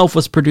drug itself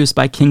was produced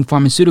by King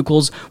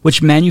Pharmaceuticals,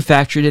 which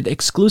manufactured it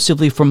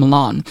exclusively for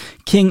Mylan.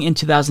 King, in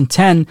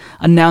 2010,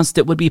 announced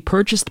it would be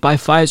purchased by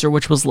Pfizer,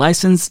 which was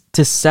licensed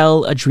to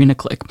sell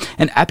Adrenaclick,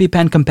 an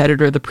EpiPen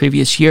competitor the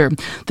previous year.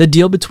 The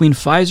deal between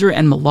Pfizer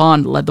and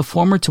Mylan led the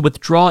former to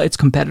withdraw its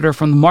competitor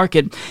from the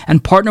market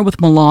and partner with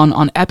Mylan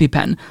on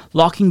EpiPen,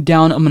 locking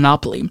down a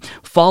monopoly.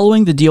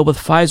 Following the deal with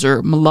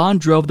Pfizer, Mylan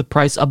drove the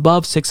price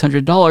above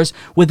 $600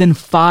 within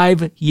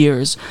 5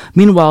 years.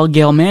 Meanwhile,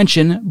 Gail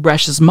Manchin,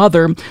 Bresch's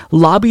mother,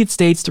 lobbied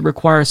states to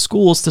require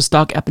schools to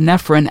stock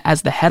epinephrine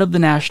as the head of the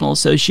National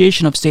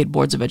Association of State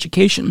Boards of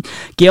Education.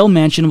 Gail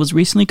Manchin was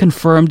recently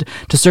confirmed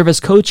to serve as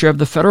co-chair of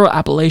the Federal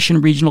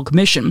Appalachian Regional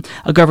Commission,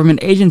 a government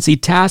agency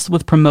tasked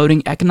with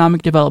promoting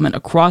economic development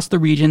across the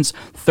region's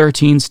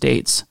 13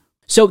 states.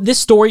 So this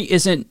story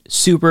isn't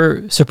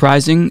super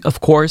surprising.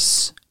 Of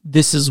course,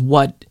 this is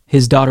what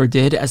his daughter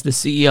did as the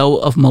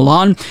CEO of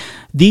Mylan.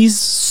 These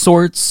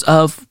sorts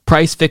of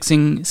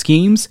price-fixing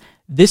schemes,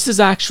 this is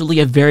actually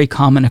a very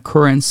common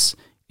occurrence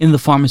in the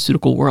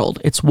pharmaceutical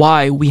world. It's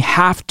why we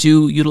have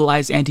to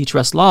utilize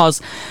antitrust laws,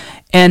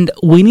 and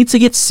we need to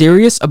get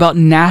serious about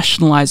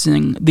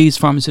nationalizing these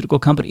pharmaceutical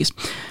companies.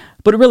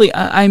 But really,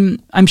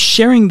 I'm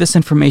sharing this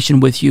information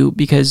with you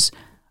because,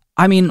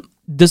 I mean,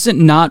 does it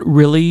not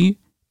really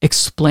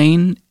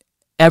explain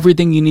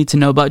everything you need to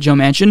know about Joe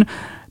Manchin?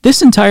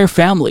 This entire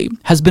family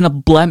has been a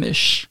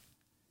blemish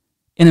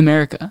in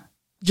America.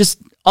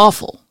 Just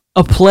awful.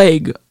 A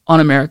plague on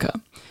America.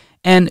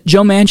 And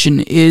Joe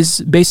Manchin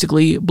is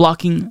basically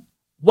blocking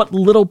what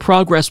little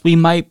progress we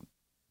might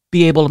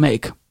be able to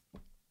make.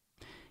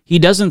 He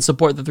doesn't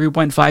support the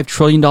 $3.5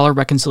 trillion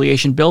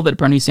reconciliation bill that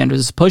Bernie Sanders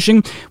is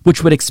pushing,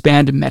 which would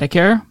expand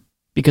Medicare,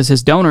 because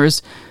his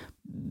donors,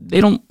 they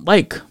don't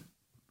like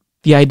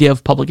the idea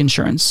of public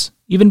insurance,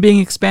 even being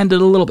expanded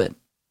a little bit.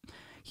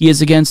 He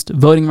is against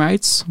voting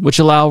rights, which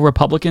allow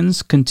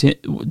Republicans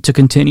to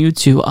continue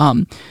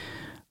to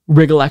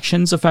rig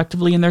elections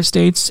effectively in their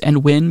states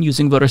and win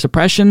using voter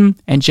suppression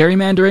and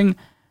gerrymandering.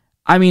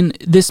 I mean,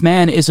 this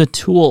man is a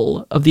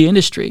tool of the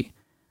industry.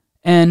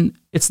 And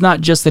it's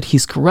not just that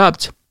he's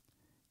corrupt.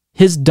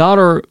 His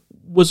daughter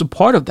was a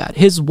part of that.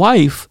 His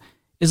wife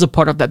is a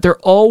part of that. They're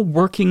all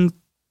working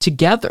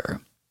together.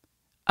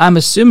 I'm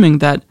assuming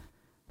that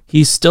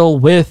he's still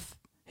with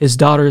his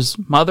daughter's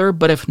mother,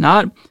 but if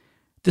not,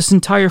 this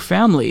entire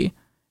family,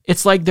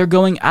 it's like they're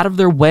going out of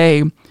their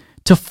way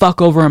to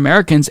fuck over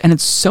Americans, and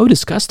it's so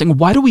disgusting.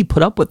 Why do we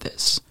put up with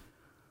this?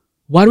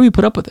 Why do we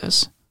put up with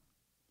this?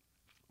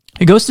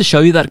 It goes to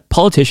show you that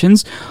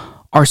politicians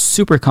are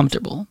super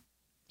comfortable.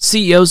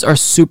 CEOs are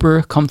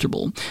super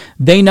comfortable.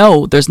 They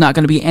know there's not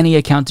going to be any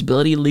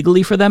accountability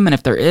legally for them, and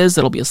if there is,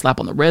 it'll be a slap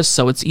on the wrist,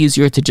 so it's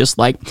easier to just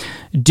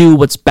do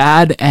what's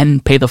bad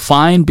and pay the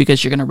fine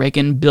because you're going to rake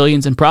in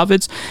billions in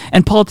profits.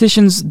 And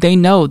politicians, they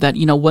know that,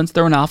 once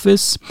they're in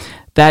office,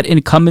 that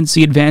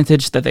incumbency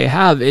advantage that they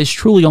have is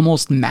truly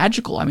almost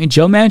magical. I mean,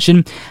 Joe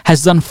Manchin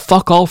has done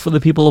fuck all for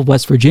the people of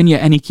West Virginia,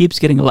 and he keeps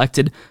getting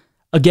elected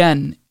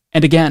again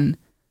and again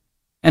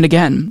and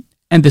again.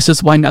 And this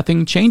is why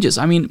nothing changes.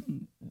 I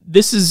mean,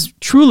 this is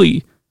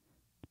truly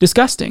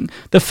disgusting.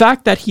 The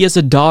fact that he has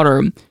a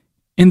daughter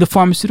in the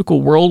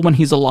pharmaceutical world when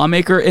he's a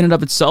lawmaker in and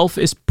of itself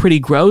is pretty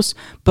gross.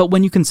 But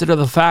when you consider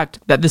the fact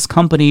that this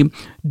company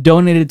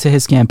donated to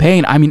his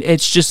campaign, I mean,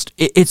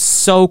 it's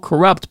so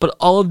corrupt. But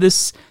all of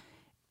this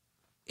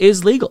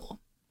is legal.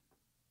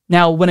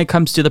 Now, when it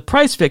comes to the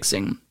price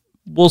fixing,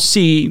 we'll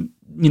see,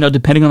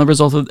 depending on the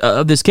result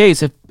of this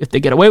case, if they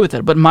get away with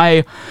it. But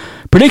my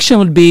prediction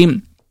would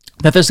be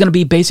that there's going to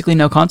be basically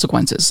no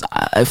consequences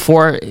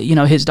for,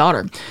 his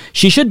daughter.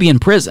 She should be in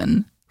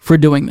prison for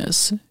doing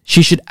this.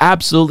 She should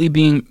absolutely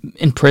be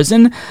in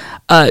prison.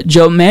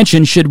 Joe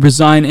Manchin should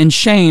resign in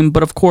shame,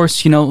 but of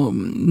course,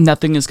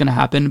 nothing is going to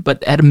happen.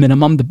 But at a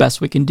minimum, the best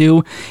we can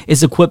do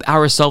is equip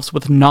ourselves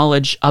with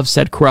knowledge of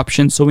said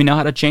corruption so we know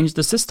how to change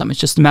the system.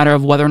 It's just a matter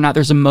of whether or not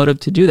there's a motive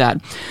to do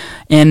that.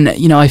 And,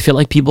 I feel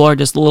like people are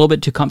just a little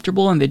bit too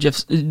comfortable, and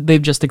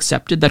they've just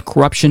accepted that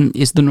corruption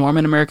is the norm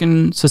in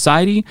American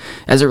society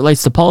as it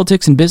relates to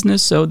politics and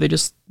business, so they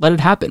just let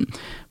it happen.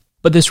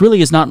 But this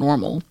really is not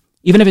normal.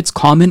 Even if it's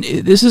common,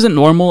 this isn't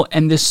normal,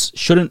 and this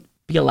shouldn't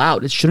be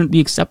allowed. It shouldn't be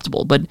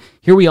acceptable. But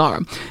here we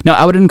are. Now,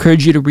 I would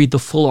encourage you to read the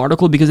full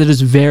article because it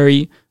is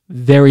very,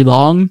 very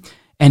long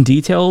and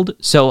detailed.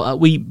 So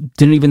we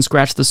didn't even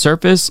scratch the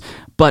surface.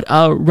 But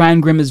Ryan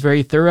Grimm is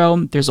very thorough.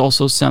 There's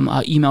also some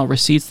email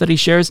receipts that he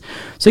shares.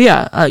 So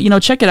yeah,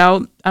 check it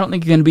out. I don't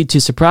think you're going to be too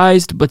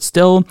surprised, but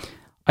still,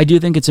 I do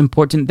think it's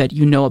important that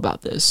you know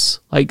about this.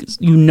 Where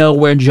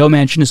Joe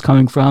Manchin is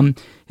coming from.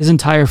 His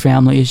entire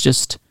family is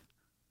just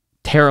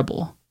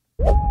terrible.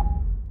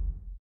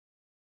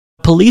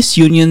 Police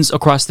unions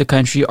across the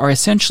country are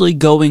essentially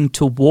going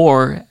to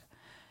war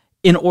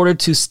in order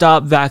to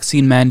stop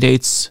vaccine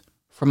mandates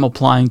from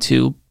applying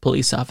to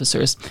police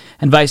officers.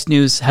 And Vice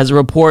News has a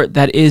report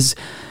that is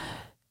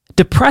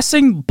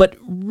depressing, but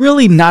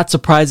really not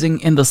surprising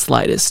in the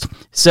slightest.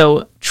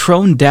 So,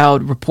 Trone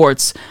Dowd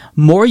reports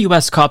more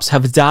U.S. cops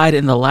have died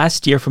in the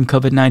last year from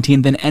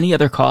COVID-19 than any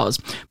other cause,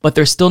 but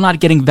they're still not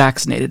getting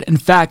vaccinated. In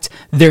fact,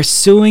 they're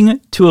suing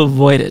to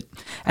avoid it.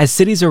 As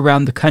cities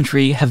around the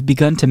country have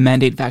begun to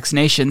mandate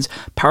vaccinations,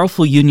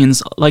 powerful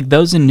unions like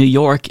those in New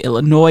York,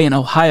 Illinois, and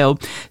Ohio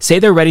say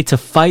they're ready to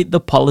fight the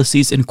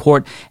policies in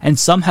court, and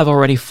some have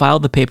already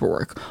filed the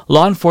paperwork.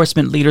 Law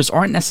enforcement leaders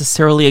aren't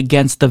necessarily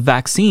against the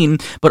vaccine,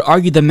 but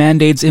argue the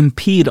mandates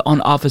impede on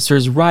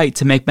officers' right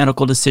to make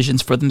medical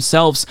decisions for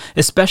themselves,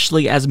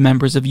 especially as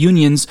members of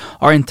unions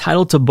are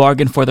entitled to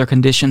bargain for their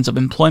conditions of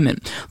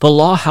employment. The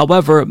law,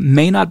 however,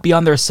 may not be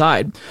on their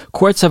side.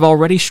 Courts have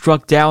already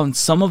struck down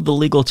some of the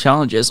legal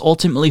challenges,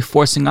 ultimately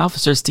forcing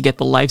officers to get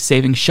the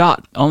life-saving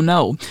shot. Oh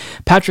no.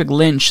 Patrick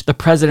Lynch, the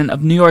president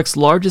of New York's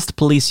largest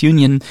police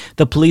union,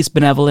 the Police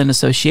Benevolent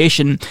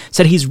Association,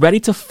 said he's ready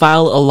to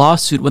file a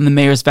lawsuit when the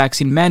mayor's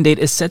vaccine mandate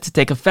is set to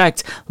take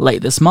effect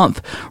late this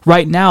month.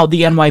 Right now,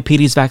 the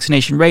NYPD's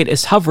vaccination rate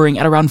is hovering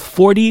at around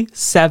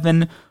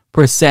 47%.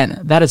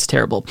 That is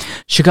terrible.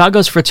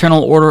 Chicago's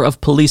Fraternal Order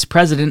of Police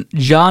president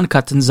John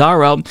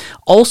Catanzaro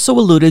also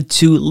alluded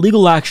to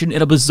legal action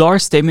in a bizarre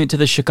statement to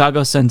the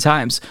Chicago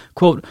Sun-Times.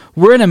 Quote,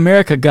 "We're in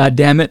America,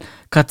 goddammit,"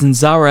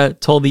 Catanzaro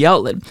told the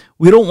outlet.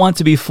 "We don't want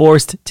to be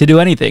forced to do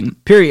anything,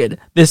 period.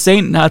 This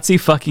ain't Nazi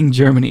fucking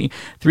Germany."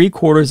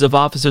 3/4 of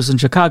officers in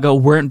Chicago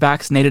weren't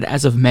vaccinated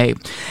as of May.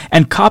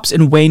 And cops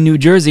in Wayne, New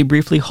Jersey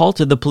briefly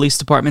halted the police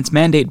department's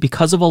mandate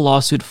because of a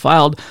lawsuit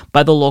filed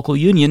by the local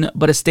union,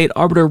 but a state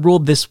arbiter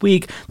ruled this last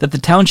week that the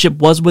township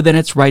was within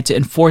its right to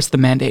enforce the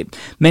mandate.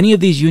 Many of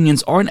these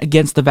unions aren't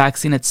against the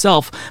vaccine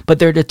itself, but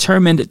they're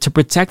determined to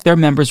protect their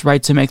members'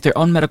 right to make their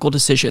own medical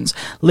decisions.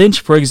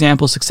 Lynch, for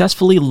example,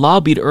 successfully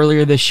lobbied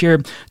earlier this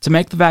year to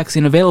make the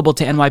vaccine available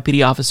to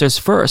NYPD officers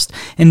first.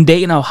 In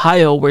Dayton,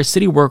 Ohio, where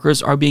city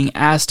workers are being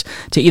asked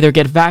to either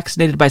get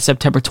vaccinated by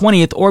September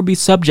 20th or be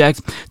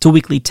subject to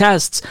weekly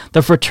tests,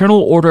 the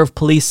Fraternal Order of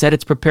Police said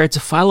it's prepared to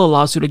file a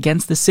lawsuit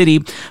against the city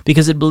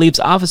because it believes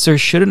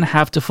officers shouldn't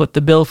have to foot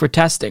the bill for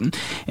testing.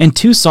 In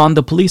Tucson,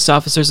 the Police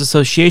Officers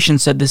Association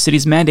said the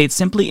city's mandate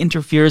simply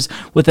interferes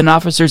with an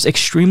officer's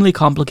extremely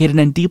complicated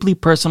and deeply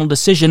personal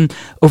decision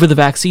over the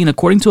vaccine,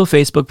 according to a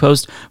Facebook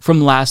post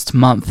from last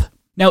month.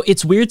 Now,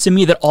 it's weird to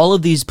me that all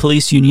of these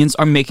police unions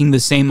are making the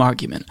same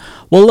argument.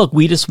 Well, look,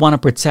 we just want to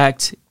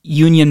protect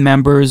union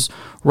members'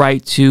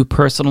 right to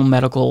personal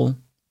medical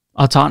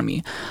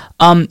autonomy.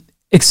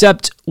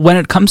 Except when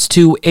it comes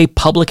to a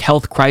public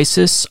health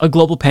crisis, a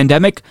global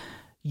pandemic,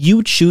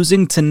 you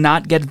choosing to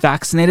not get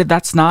vaccinated,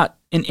 that's not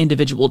an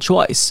individual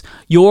choice.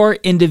 Your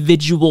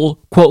individual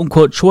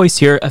quote-unquote choice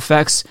here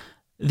affects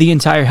the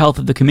entire health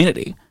of the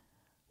community.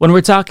 When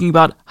we're talking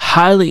about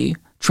highly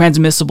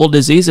transmissible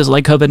diseases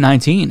like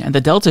COVID-19 and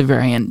the Delta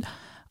variant,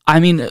 I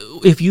mean,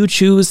 if you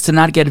choose to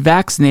not get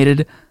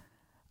vaccinated,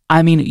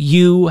 I mean,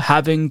 you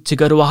having to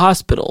go to a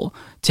hospital,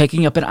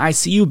 taking up an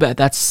ICU bed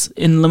that's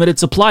in limited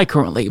supply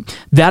currently,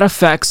 that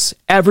affects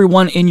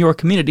everyone in your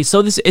community.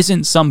 So this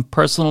isn't some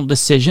personal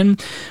decision,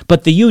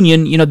 but the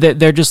union,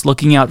 they're just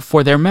looking out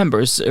for their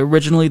members.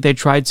 Originally, they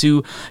tried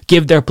to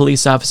give their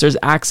police officers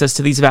access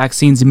to these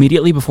vaccines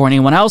immediately before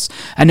anyone else,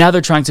 and now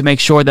they're trying to make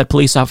sure that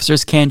police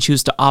officers can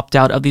choose to opt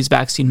out of these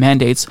vaccine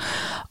mandates.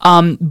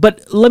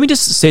 But let me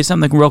just say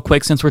something real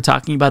quick since we're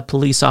talking about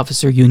police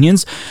officer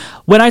unions.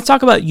 When I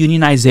talk about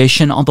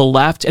unionization on the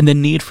left and the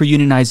need for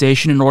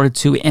unionization in order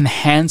to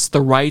enhance the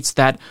rights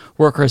that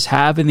workers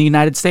have in the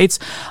United States,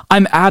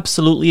 I'm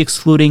absolutely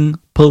excluding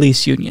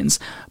police unions.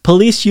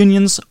 Police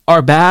unions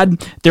are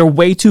bad, they're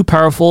way too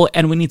powerful,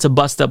 and we need to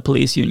bust up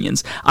police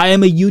unions. I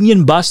am a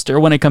union buster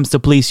when it comes to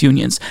police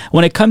unions.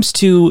 When it comes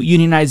to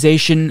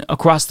unionization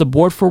across the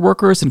board for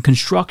workers in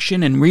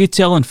construction and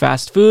retail and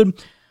fast food,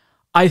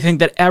 I think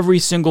that every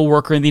single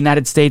worker in the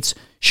United States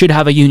should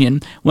have a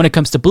union. When it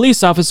comes to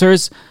police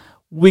officers,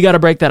 we got to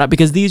break that up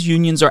because these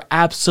unions are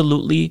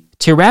absolutely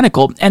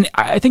tyrannical. And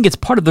I think it's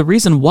part of the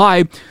reason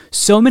why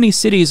so many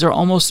cities are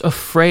almost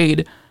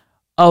afraid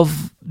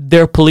of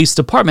their police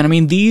department. I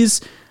mean, these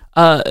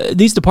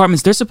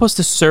departments, they're supposed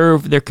to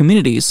serve their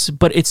communities,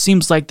 but it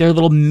seems like they're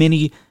little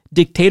mini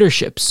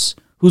dictatorships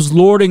who's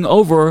lording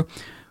over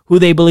who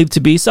they believe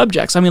to be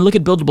subjects. I mean, look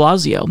at Bill de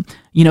Blasio,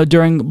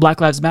 during Black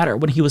Lives Matter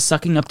when he was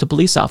sucking up to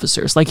police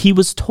officers. Like, he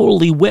was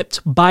totally whipped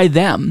by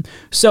them.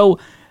 So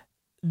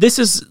this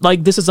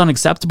is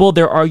unacceptable.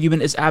 Their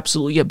argument is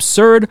absolutely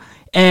absurd,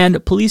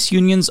 and police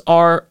unions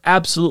are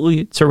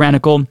absolutely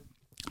tyrannical.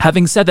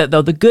 Having said that,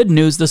 though, the good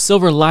news, the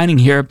silver lining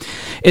here,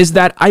 is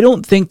that I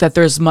don't think that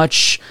there's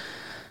much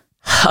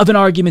of an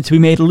argument to be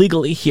made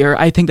legally here.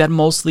 I think that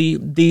mostly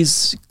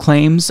these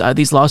claims,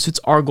 these lawsuits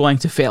are going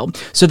to fail.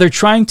 So they're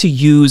trying to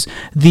use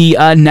the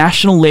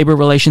National Labor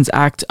Relations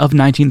Act of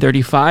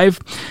 1935,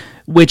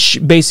 which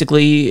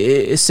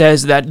basically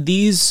says that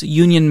these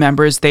union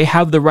members, they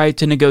have the right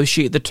to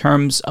negotiate the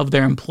terms of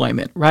their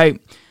employment, right?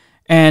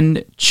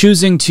 And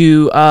choosing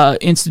to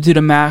institute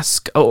a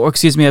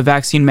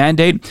vaccine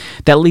mandate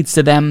that leads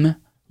to them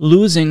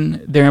losing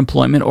their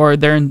employment or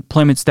their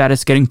employment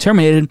status getting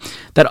terminated,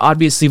 that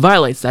obviously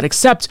violates that.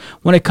 Except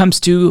when it comes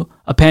to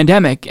a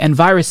pandemic and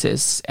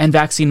viruses and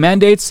vaccine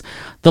mandates,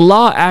 the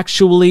law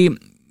actually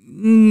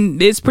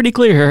it's pretty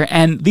clear here,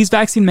 and these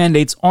vaccine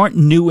mandates aren't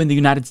new in the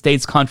United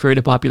States, contrary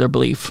to popular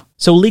belief.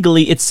 So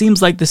legally, it seems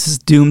like this is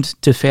doomed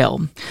to fail.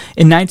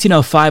 In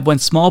 1905, when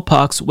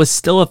smallpox was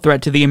still a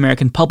threat to the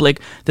American public,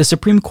 the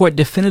Supreme Court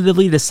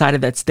definitively decided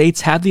that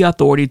states have the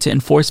authority to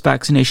enforce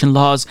vaccination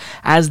laws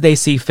as they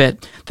see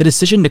fit. The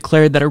decision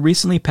declared that a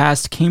recently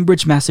passed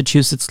Cambridge,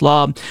 Massachusetts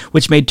law,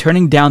 which made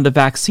turning down the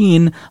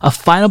vaccine a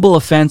finable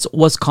offense,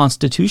 was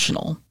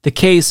constitutional. The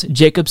case,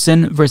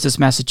 Jacobson versus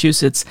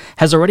Massachusetts,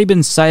 has already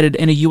been cited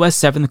in a U.S.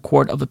 7th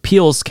Court of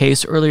Appeals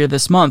case earlier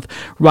this month,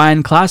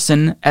 Ryan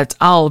Klassen et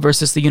al.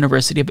 Versus the University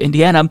of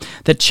Indiana,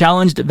 that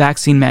challenged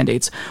vaccine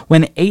mandates.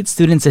 When 8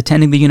 students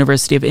attending the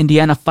University of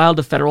Indiana filed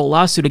a federal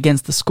lawsuit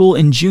against the school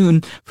in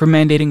June for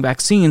mandating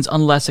vaccines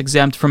unless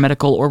exempt for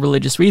medical or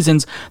religious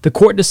reasons, the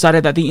court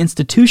decided that the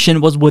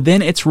institution was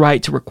within its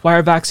right to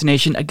require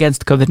vaccination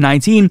against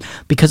COVID-19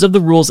 because of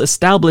the rules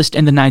established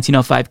in the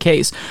 1905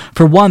 case.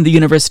 For one, the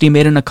university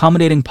made an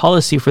accommodating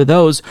policy for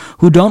those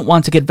who don't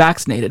want to get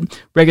vaccinated,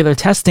 regular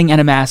testing,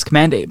 and a mask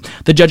mandate.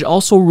 The judge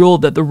also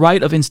ruled that the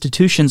right of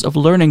institutions of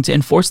learning to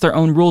enforce their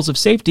own rules of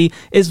safety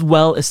is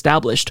well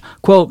established.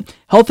 Quote,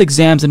 health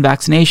exams and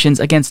vaccinations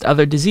against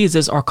other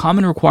diseases are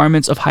common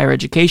requirements of higher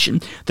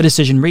education, the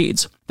decision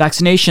reads.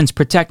 Vaccinations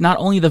protect not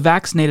only the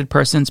vaccinated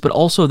persons, but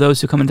also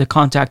those who come into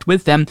contact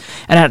with them,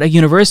 and at a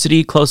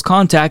university, close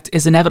contact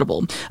is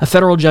inevitable. A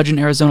federal judge in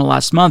Arizona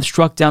last month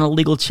struck down a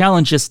legal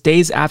challenge just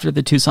days after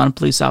the Tucson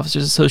Police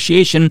Officers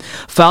Association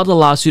filed a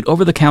lawsuit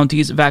over the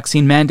county's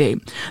vaccine mandate.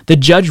 The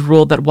judge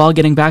ruled that while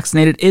getting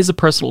vaccinated is a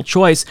personal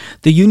choice,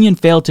 the union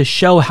failed to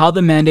show how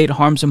the mandate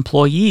harms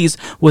employees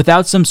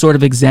without some sort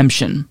of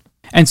exemption.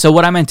 And so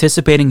what I'm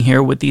anticipating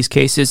here with these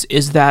cases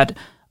is that,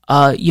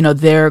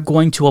 they're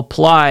going to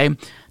apply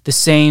the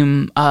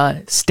same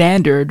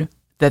standard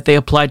that they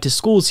applied to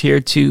schools here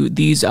to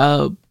these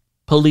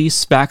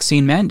police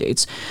vaccine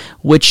mandates,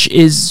 which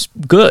is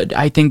good.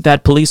 I think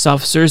that police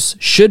officers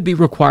should be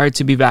required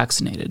to be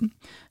vaccinated.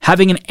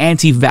 Having an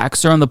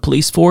anti-vaxxer on the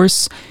police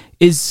force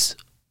is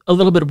a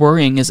little bit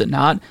worrying, is it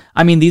not?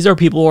 I mean, these are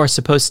people who are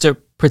supposed to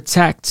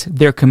protect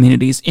their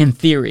communities in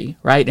theory,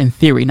 right? In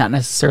theory, not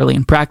necessarily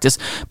in practice,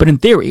 but in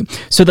theory.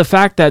 So the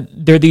fact that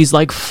they're these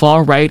like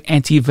far-right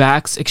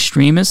anti-vax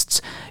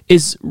extremists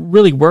is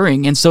really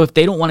worrying. And so if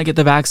they don't want to get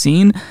the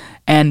vaccine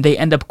and they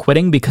end up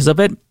quitting because of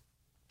it,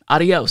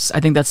 adios. I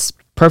think that's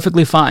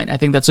perfectly fine. I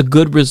think that's a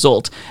good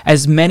result.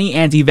 As many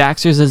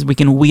anti-vaxxers as we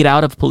can weed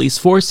out of police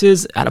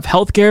forces, out of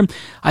healthcare,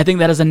 I think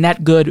that is a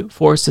net good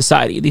for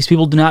society. These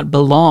people do not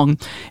belong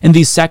in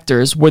these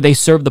sectors where they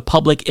serve the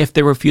public if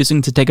they're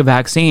refusing to take a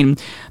vaccine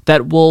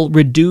that will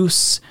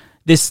reduce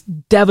this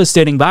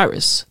devastating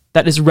virus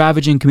that is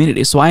ravaging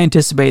communities. So I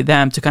anticipate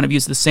them to kind of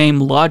use the same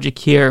logic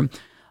here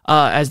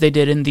as they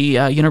did in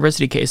the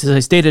university case, as I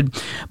stated.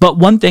 But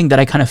one thing that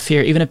I kind of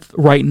fear, even if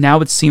right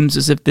now it seems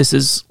as if this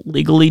is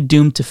legally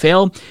doomed to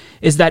fail,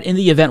 is that in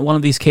the event one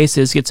of these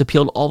cases gets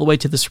appealed all the way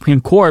to the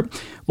Supreme Court,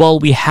 well,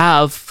 we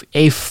have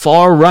a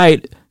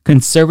far-right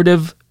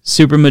conservative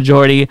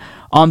supermajority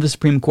on the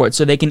Supreme Court,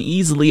 so they can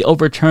easily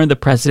overturn the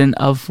precedent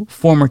of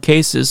former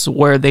cases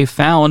where they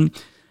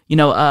found,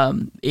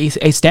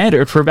 a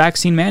standard for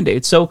vaccine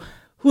mandates. So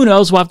who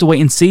knows? We'll have to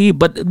wait and see.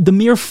 But the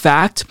mere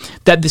fact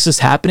that this is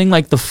happening,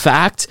 like the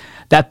fact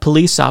that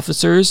police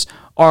officers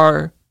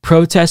are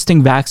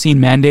protesting vaccine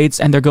mandates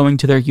and they're going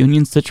to their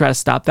unions to try to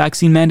stop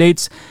vaccine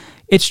mandates,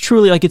 it's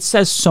truly like it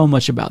says so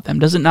much about them,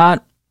 does it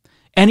not?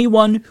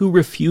 Anyone who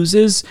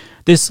refuses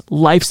this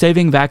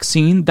life-saving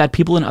vaccine that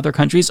people in other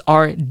countries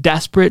are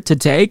desperate to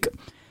take,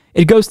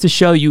 it goes to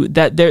show you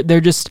that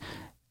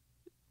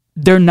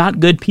they're not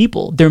good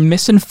people. They're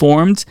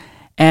misinformed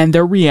and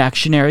they're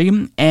reactionary,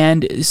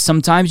 and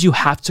sometimes you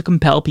have to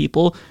compel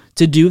people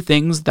to do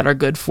things that are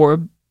good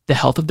for the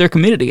health of their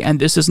community, and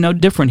this is no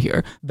different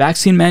here.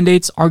 Vaccine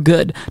mandates are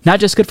good.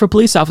 Not just good for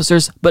police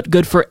officers, but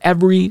good for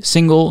every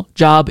single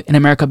job in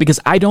America, because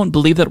I don't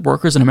believe that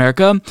workers in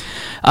America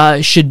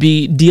should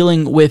be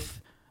dealing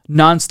with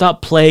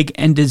nonstop plague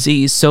and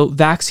disease. So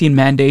vaccine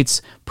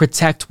mandates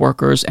protect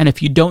workers, and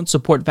if you don't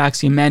support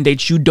vaccine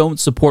mandates, you don't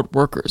support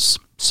workers.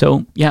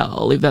 So yeah,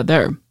 I'll leave that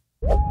there.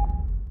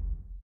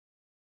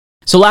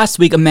 So last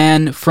week, a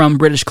man from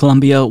British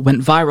Columbia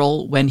went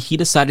viral when he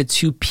decided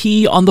to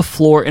pee on the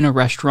floor in a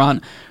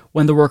restaurant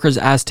when the workers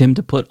asked him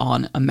to put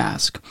on a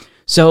mask.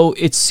 So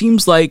it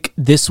seems like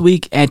this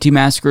week,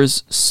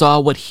 anti-maskers saw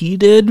what he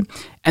did,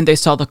 and they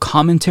saw the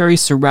commentary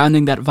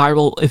surrounding that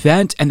viral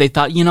event, and they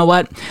thought, you know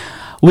what?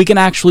 We can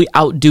actually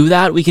outdo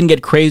that. We can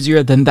get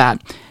crazier than that.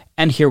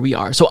 And here we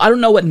are. So I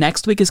don't know what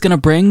next week is going to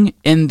bring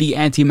in the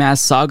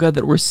anti-mask saga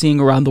that we're seeing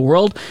around the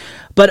world.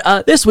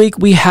 But this week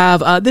we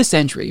have this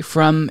entry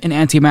from an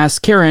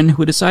anti-mask Karen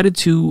who decided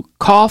to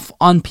cough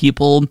on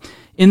people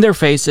in their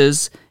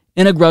faces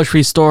in a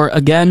grocery store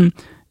again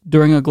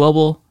during a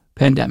global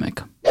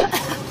pandemic.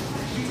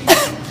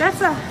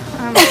 That's a,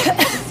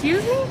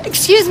 excuse me?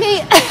 Excuse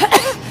me.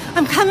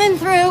 I'm coming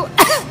through.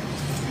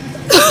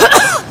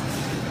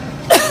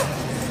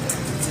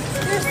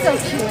 You're so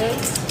cute.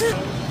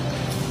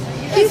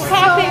 She's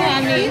coughing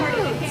at me.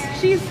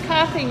 She's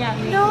coughing at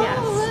me. No, yes.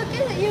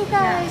 Look at you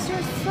guys.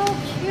 You're so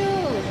cute.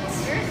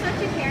 You're such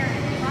a Karen.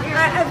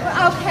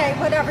 Okay,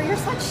 whatever. You're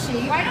such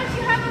sheep. Why don't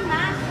you have a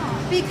mask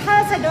on?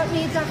 Because I don't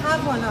need to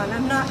have one on.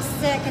 I'm not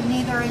sick, and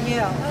neither are you.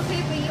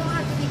 Okay, but you don't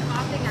have to be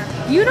coughing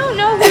at me. You don't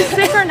know who's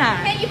sick or not.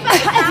 It's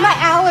my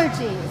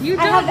allergies. You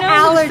I don't have know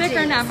allergies. who's sick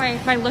or not by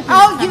looking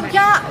at somebody.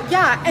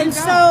 Yeah. And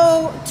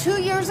so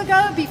 2 years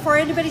ago, before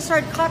anybody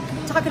started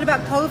talking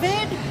about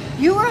COVID,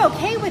 you were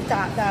okay with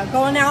that, though,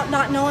 going out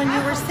not knowing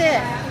you were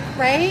sick,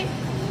 right?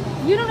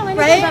 You don't know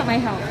anything about my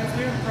health.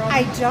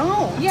 I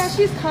don't. Yeah,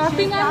 she's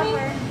coughing at me.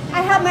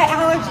 I have my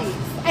allergies,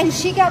 and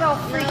she got all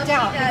freaked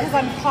out because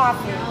I'm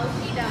coughing.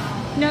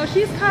 No,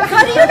 she's coughing.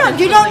 How do you know?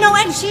 You don't know,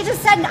 and she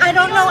just said, I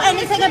don't know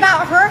anything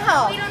about her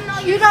health.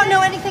 You don't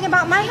know anything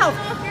about my health.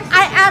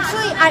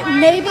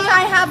 Maybe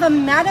I have a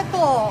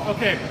medical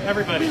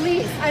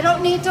release. I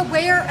don't need to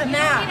wear a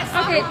mask.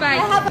 Okay, bye.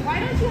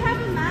 Why don't you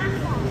have a mask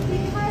on?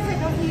 Because I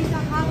don't need to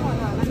have one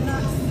on. I'm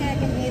not sick,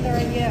 and neither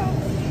are you.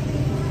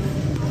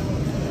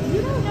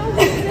 You don't know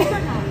who's sick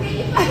or not.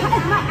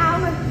 It's my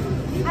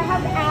allergies. I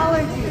have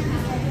allergies.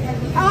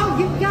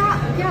 Oh,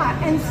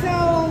 yeah. And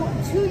so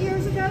 2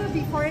 years ago,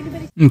 before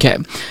anybody... Okay,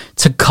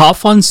 to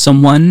cough on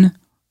someone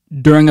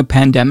during a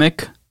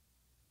pandemic,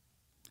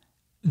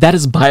 That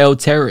is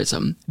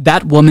bioterrorism.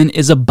 That woman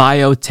is a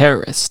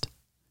bioterrorist.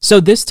 So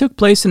this took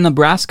place in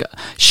Nebraska.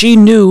 She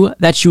knew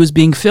that she was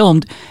being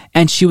filmed,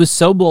 and she was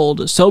so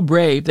bold, so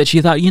brave, that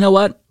she thought, you know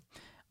what?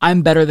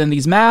 I'm better than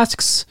these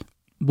masks.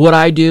 What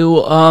I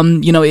do,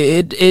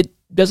 it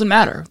doesn't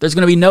matter. There's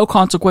going to be no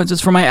consequences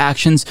for my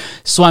actions,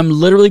 so I'm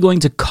literally going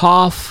to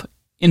cough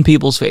in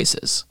people's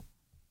faces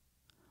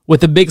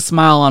with a big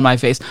smile on my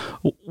face.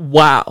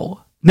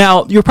 Wow.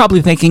 Now, you're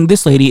probably thinking,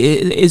 this lady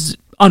is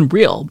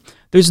unreal.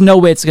 There's no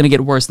way it's going to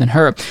get worse than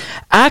her.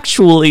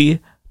 Actually,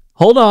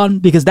 hold on,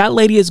 because that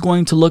lady is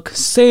going to look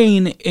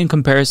sane in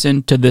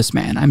comparison to this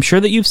man. I'm sure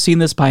that you've seen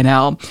this by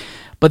now,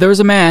 but there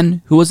was a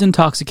man who was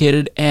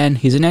intoxicated, and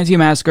he's an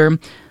anti-masker.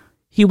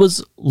 He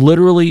was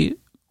literally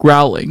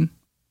growling.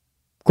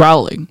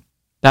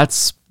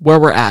 That's where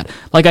we're at.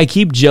 Like, I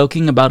keep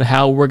joking about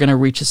how we're going to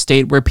reach a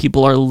state where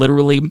people are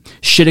literally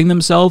shitting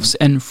themselves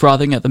and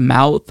frothing at the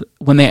mouth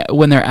when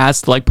they're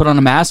asked to, like, put on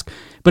a mask.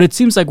 But it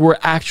seems like we're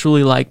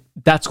actually, like,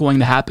 that's going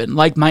to happen.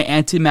 Like, my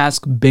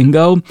anti-mask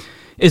bingo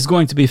is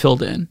going to be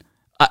filled in.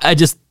 I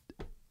just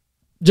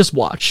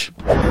watch.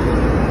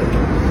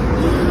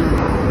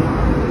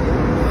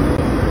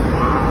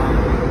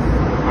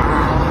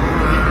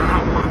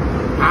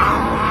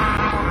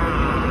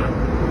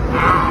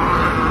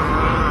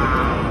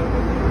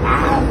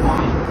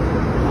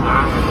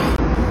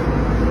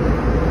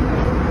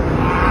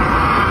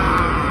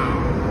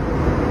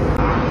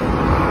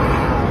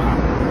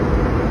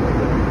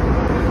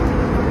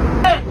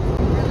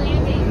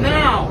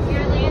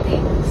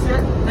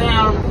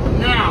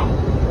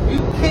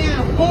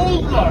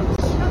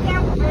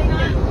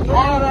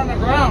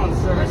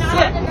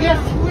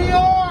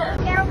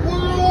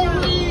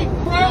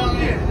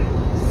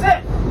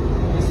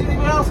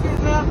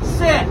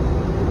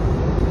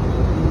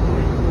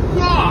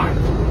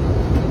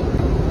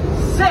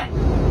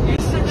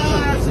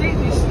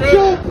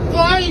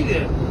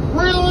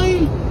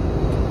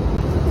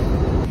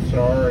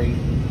 Sorry,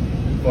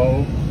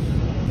 folks,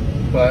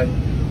 but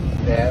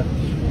that's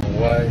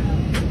what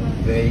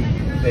they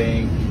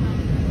think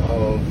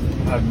of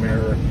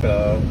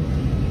America.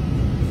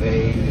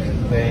 They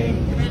think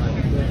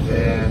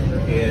that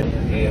it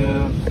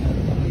is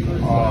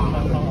a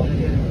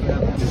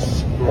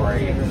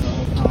disgrace.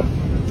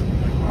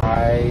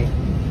 I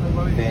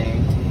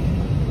think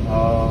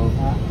of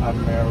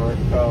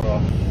America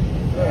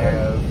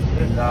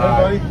as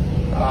not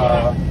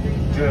a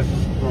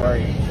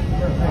disgrace.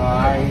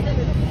 I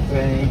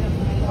think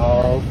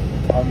of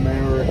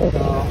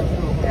America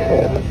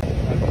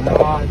as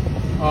not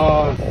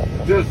a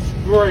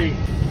disgrace.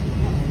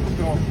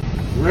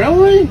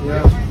 Really?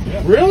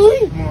 Yeah.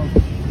 Really?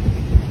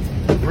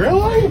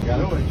 Really?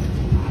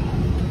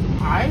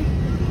 I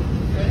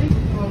think.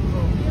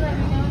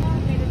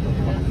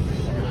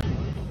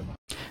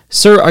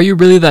 Sir, are you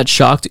really that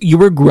shocked? You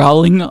were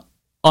growling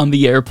on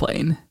the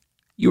airplane.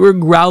 You were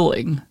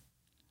growling.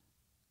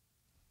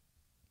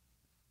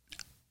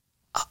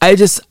 I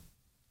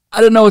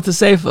don't know what to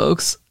say,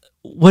 folks.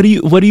 What do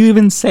you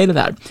even say to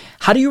that?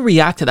 How do you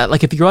react to that?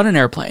 Like, if you're on an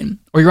airplane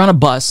or you're on a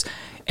bus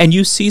and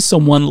you see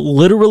someone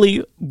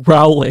literally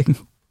growling,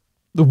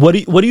 what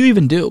do you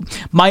even do?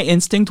 My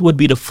instinct would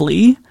be to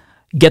flee,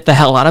 get the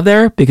hell out of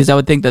there, because I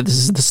would think that this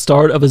is the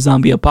start of a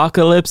zombie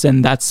apocalypse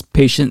and that's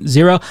patient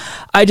zero.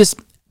 I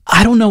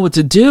don't know what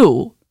to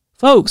do.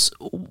 Folks,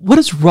 what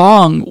is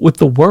wrong with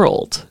the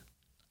world?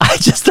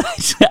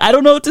 I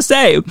don't know what to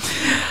say.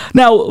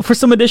 Now, for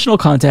some additional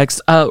context,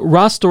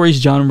 Raw Stories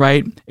John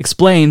Wright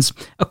explains,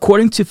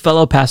 according to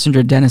fellow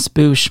passenger Dennis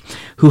Bush,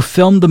 who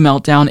filmed the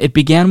meltdown, it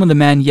began when the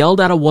man yelled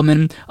at a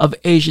woman of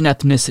Asian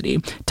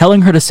ethnicity,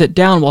 telling her to sit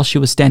down while she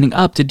was standing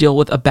up to deal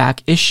with a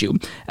back issue,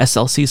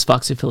 SLC's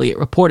Fox affiliate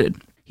reported.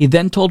 He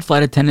then told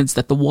flight attendants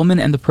that the woman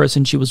and the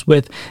person she was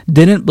with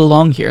didn't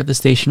belong here, the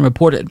station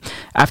reported.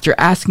 After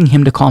asking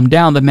him to calm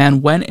down, the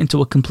man went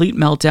into a complete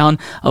meltdown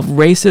of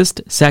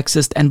racist,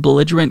 sexist, and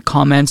belligerent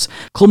comments,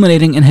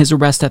 culminating in his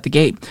arrest at the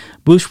gate.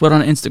 Bush wrote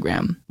on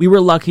Instagram, "We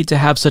were lucky to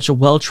have such a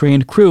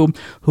well-trained crew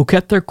who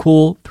kept their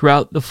cool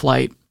throughout the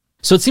flight."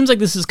 So it seems like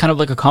this is kind of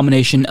like a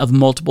combination of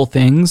multiple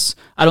things.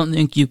 I don't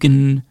think you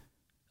can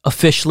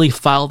officially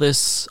file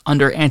this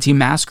under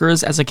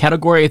anti-maskers as a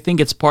category. I think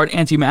it's part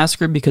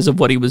anti-masker because of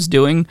what he was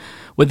doing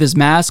with his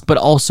mask, but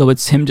also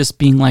it's him just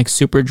being like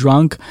super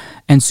drunk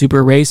and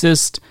super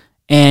racist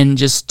and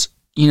just,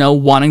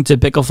 wanting to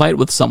pick a fight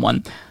with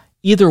someone.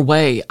 Either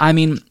way, I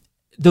mean,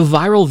 the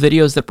viral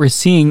videos that we're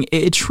seeing,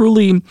 it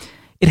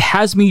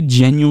has me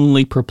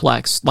genuinely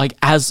perplexed, like,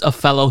 as a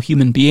fellow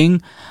human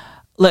being.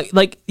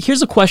 Like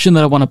here's a question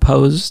that I want to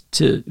pose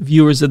to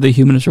viewers of the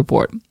Humanist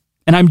Report.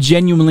 And I'm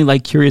genuinely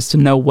curious to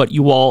know what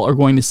you all are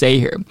going to say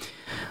here.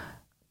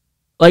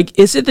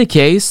 Is it the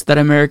case that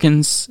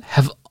Americans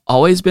have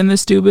always been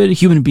this stupid?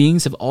 Human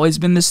beings have always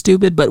been this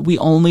stupid, but we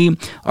only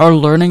are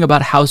learning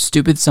about how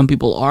stupid some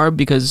people are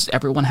because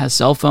everyone has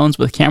cell phones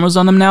with cameras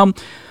on them now?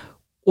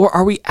 Or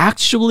are we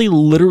actually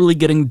literally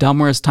getting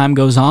dumber as time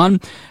goes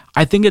on?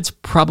 I think it's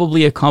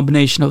probably a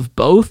combination of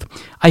both.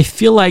 I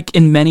feel like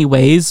in many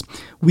ways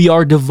we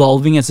are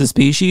devolving as a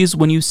species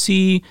when you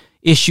see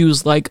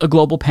issues like a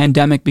global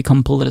pandemic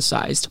become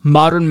politicized,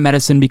 modern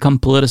medicine become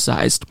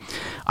politicized.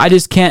 I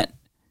just can't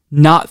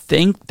not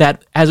think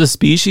that as a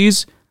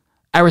species,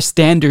 our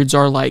standards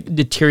are like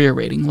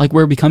deteriorating, like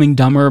we're becoming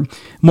dumber,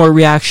 more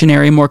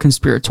reactionary, more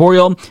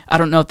conspiratorial. I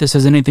don't know if this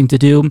has anything to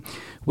do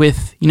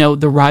with,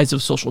 the rise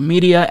of social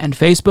media and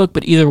Facebook,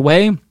 but either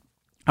way,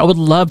 I would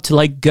love to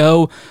like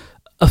go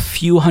a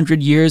few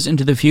hundred years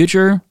into the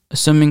future,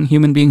 assuming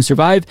human beings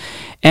survive,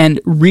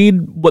 and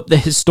read what the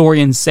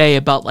historians say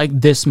about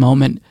like this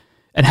moment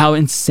and how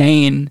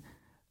insane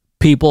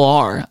people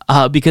are.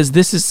 Because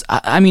this is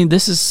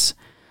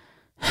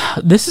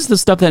the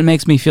stuff that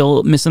makes me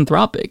feel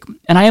misanthropic.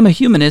 And I am a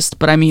humanist,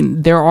 but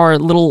there are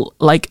little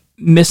like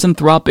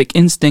misanthropic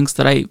instincts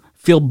that I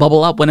feel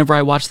bubble up whenever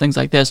I watch things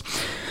like this.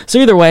 So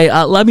either way,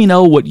 let me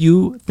know what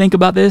you think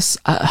about this.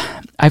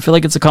 I feel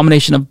like it's a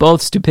combination of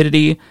both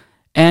stupidity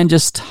and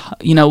just,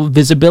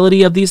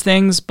 visibility of these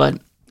things, but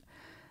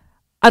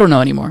I don't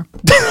know anymore.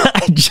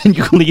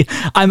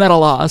 I'm at a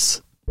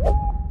loss.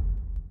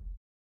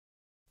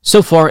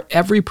 So far,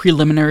 every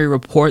preliminary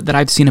report that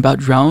I've seen about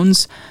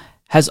drones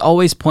has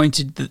always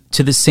pointed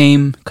to the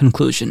same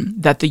conclusion,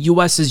 that the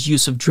US's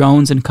use of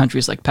drones in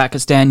countries like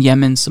Pakistan,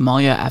 Yemen,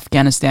 Somalia,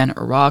 Afghanistan,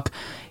 Iraq,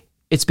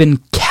 it's been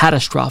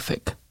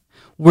catastrophic.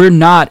 We're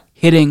not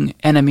hitting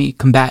enemy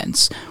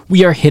combatants.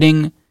 We are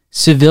hitting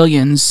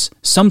civilians,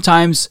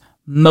 sometimes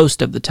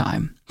most of the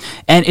time.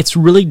 And it's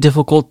really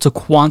difficult to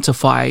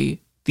quantify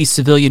the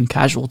civilian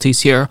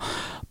casualties here,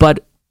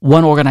 but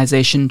one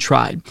organization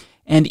tried.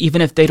 And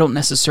even if they don't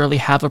necessarily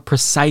have a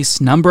precise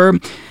number,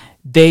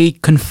 they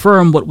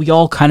confirm what we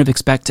all kind of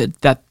expected,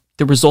 that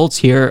the results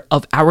here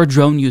of our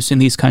drone use in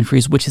these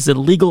countries, which is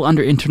illegal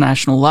under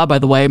international law, by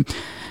the way,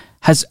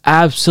 has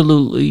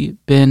absolutely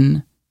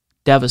been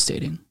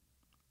devastating.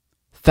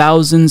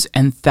 Thousands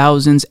and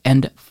thousands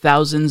and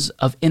thousands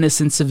of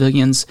innocent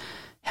civilians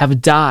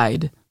have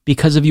died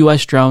because of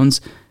U.S.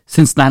 drones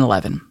since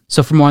 9/11.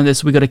 So for more on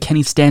this, we go to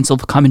Kenny Stansel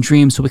of Common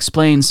Dreams, who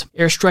explains,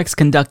 airstrikes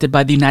conducted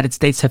by the United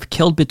States have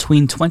killed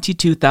between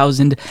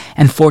 22,000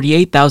 and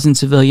 48,000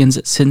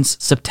 civilians since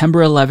September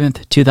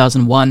 11th,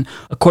 2001,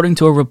 according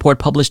to a report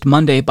published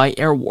Monday by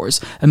Air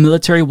Wars, a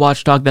military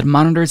watchdog that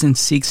monitors and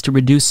seeks to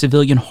reduce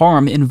civilian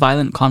harm in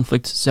violent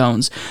conflict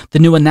zones. The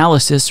new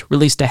analysis,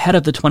 released ahead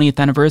of the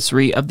 20th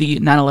anniversary of the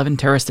 9/11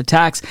 terrorist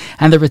attacks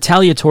and the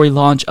retaliatory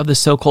launch of the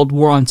so-called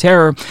War on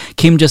Terror,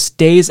 came just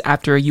days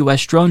after a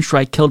U.S. drone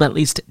strike killed at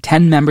least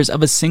 10 members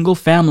of a single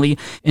family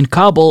in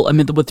Kabul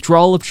amid the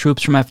withdrawal of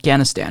troops from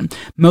Afghanistan.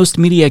 Most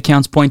media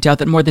accounts point out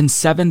that more than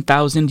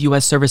 7,000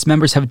 U.S. service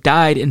members have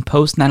died in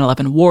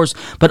post-9/11 wars,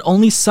 but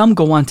only some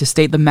go on to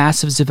state the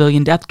massive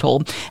civilian death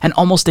toll, and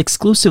almost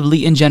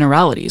exclusively in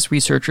generalities,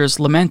 researchers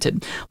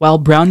lamented. While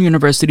Brown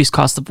University's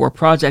Cost of War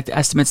project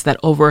estimates that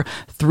over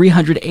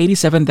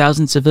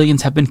 387,000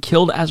 civilians have been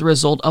killed as a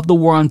result of the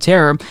War on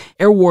Terror,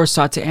 Air Wars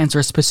sought to answer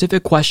a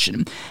specific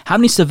question: how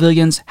many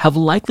civilians have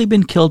likely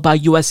been killed by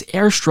U.S.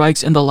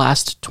 airstrikes in the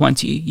last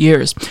 20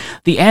 years?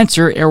 The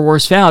answer, Air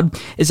Wars found,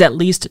 is at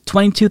least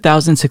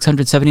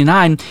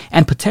 22,679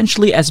 and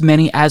potentially as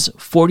many as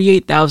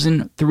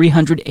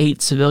 48,308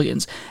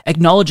 civilians.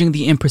 Acknowledging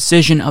the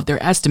imprecision of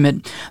their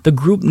estimate, the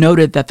group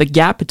noted that the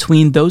gap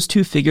between those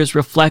two figures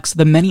reflects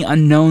the many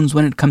unknowns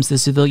when it comes to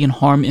civilian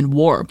harm in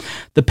war.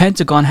 The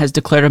Pentagon has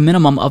declared a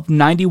minimum of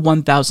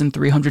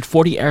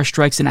 91,340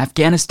 airstrikes in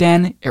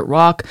Afghanistan,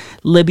 Iraq,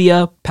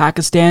 Libya,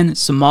 Pakistan,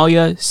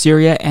 Somalia,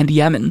 Syria, and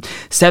Yemen.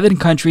 7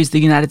 countries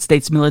the United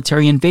States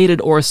military invaded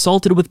or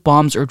assaulted with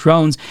bombs or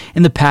drones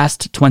in the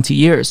past 20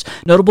 years.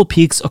 Notable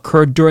peaks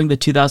occurred during the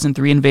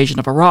 2003 invasion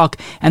of Iraq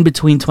and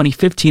between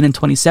 2015 and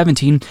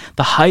 2017,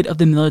 the height of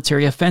the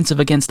military offensive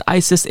against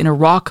ISIS in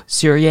Iraq,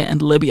 Syria,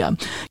 and Libya.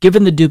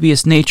 Given the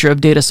dubious nature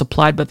of data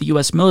supplied by the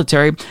U.S.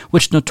 military,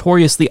 which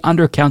notoriously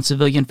undercounts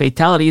civilian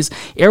fatalities,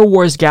 Air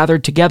Wars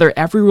gathered together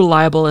every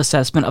reliable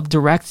assessment of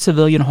direct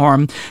civilian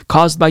harm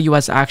caused by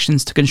U.S.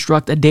 actions to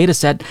construct a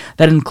dataset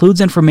that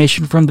includes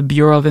information from the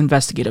Bureau of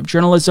Investigative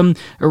Journalism,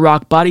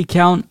 Iraq body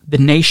count, the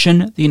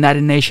Nation, the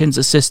United Nations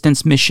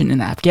Assistance Mission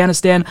in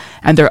Afghanistan,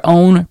 and their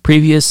own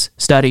previous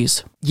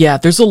studies. Yeah,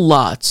 there's a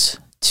lot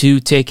to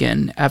take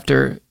in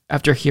after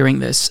hearing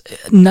this.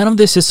 None of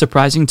this is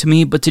surprising to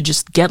me, but to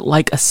just get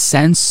like a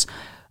sense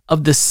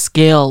of the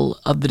scale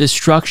of the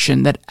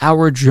destruction that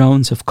our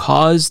drones have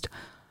caused,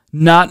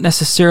 not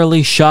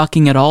necessarily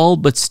shocking at all,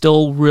 but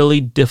still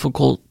really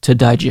difficult to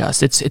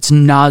digest. It's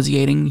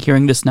nauseating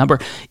hearing this number,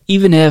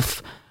 even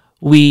if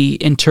we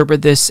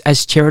interpret this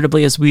as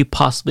charitably as we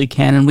possibly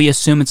can, and we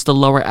assume it's the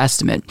lower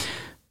estimate.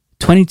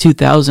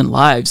 22,000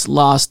 lives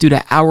lost due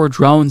to our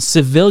drones,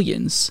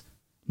 civilians,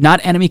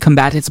 not enemy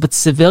combatants, but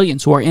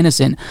civilians who are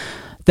innocent.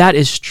 That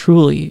is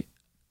truly,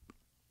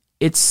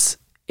 it's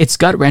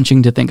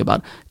gut-wrenching to think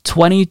about.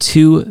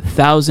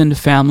 22,000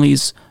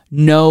 families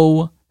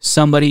know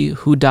somebody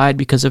who died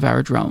because of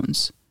our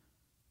drones.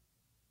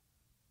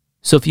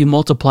 So if you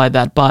multiply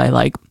that by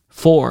like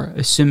 4,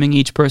 assuming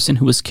each person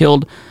who was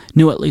killed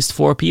knew at least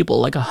 4 people,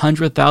 like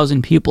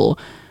 100,000 people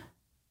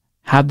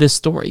have this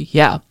story.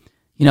 Yeah,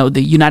 you know,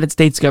 the United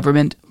States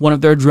government, one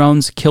of their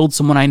drones killed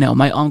someone I know,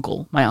 my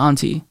uncle, my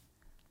auntie.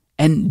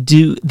 And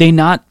do they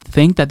not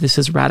think that this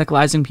is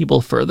radicalizing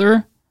people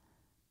further?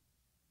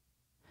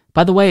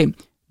 By the way,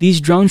 these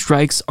drone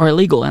strikes are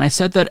illegal, and I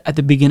said that at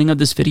the beginning of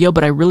this video,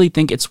 but I really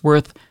think it's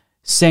worth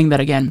saying that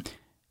again.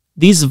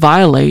 These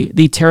violate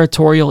the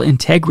territorial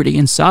integrity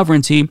and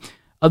sovereignty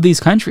of these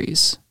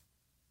countries.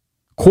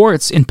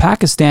 Courts in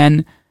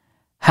Pakistan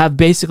have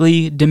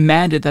basically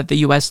demanded that the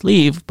U.S.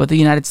 leave, but the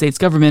United States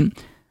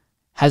government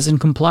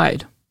hasn't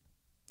complied.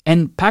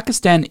 And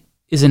Pakistan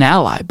is an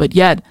ally, but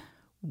yet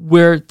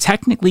we're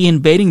technically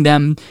invading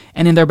them,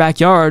 and in their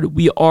backyard,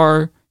 we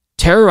are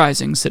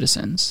terrorizing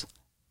citizens.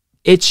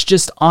 It's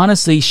just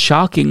honestly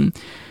shocking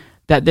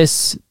that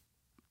this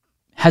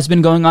has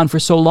been going on for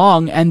so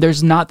long, and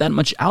there's not that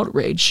much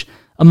outrage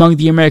among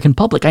the American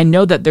public. I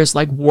know that there's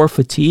like war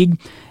fatigue,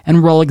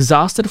 and we're all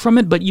exhausted from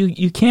it, but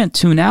you can't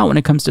tune out when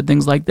it comes to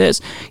things like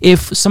this.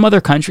 If some other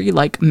country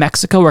like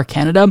Mexico or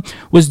Canada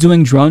was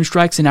doing drone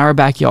strikes in our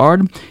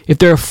backyard, if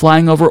they're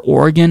flying over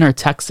Oregon or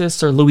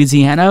Texas or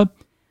Louisiana,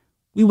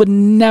 we would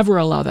never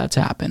allow that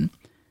to happen.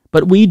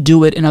 But we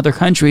do it in other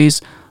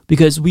countries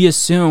because we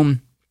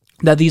assume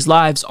that these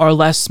lives are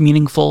less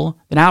meaningful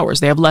than ours.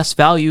 They have less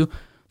value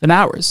than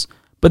ours.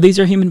 But these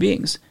are human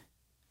beings.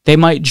 They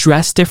might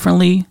dress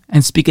differently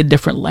and speak a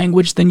different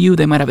language than you.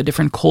 They might have a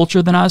different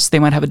culture than us. They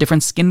might have a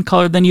different skin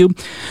color than you.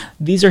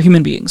 These are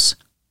human beings.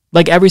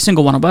 Like every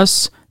single one of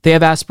us, they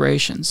have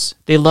aspirations.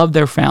 They love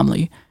their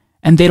family,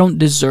 and they don't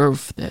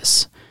deserve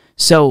this.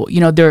 So, you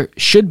know, there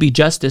should be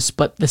justice,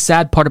 but the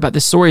sad part about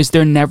this story is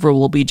there never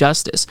will be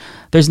justice.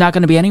 There's not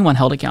going to be anyone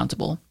held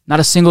accountable. Not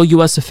a single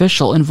U.S.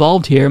 official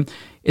involved here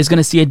is going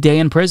to see a day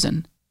in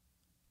prison.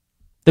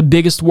 The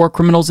biggest war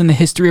criminals in the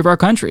history of our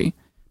country,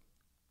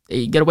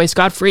 they get away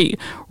scot-free.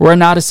 We're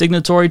not a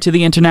signatory to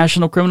the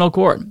International Criminal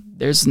Court.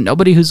 There's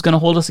nobody who's going to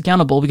hold us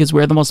accountable because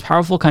we're the most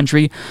powerful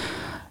country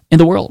in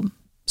the world.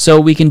 So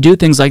we can do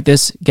things like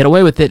this, get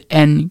away with it,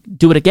 and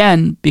do it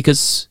again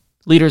because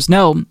leaders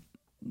know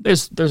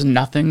there's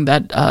nothing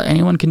that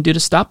anyone can do to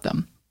stop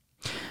them.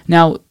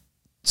 Now,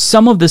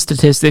 some of the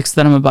statistics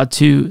that I'm about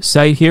to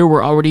cite here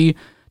were already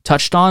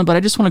touched on, but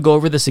I just want to go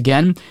over this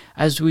again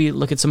as we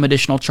look at some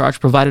additional charts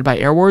provided by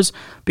Air Wars,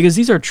 because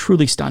these are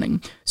truly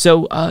stunning.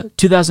 So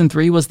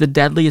 2003 was the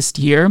deadliest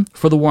year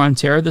for the war on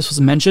terror. This was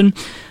mentioned,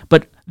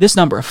 but this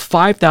number,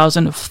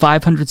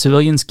 5,500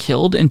 civilians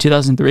killed in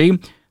 2003,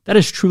 that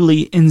is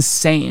truly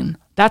insane.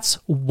 That's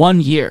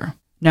 1 year.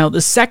 Now,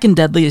 the second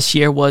deadliest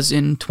year was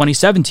in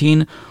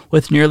 2017,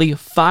 with nearly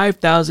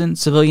 5,000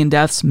 civilian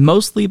deaths,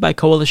 mostly by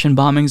coalition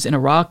bombings in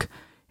Iraq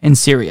and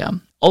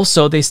Syria.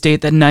 Also, they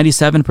state that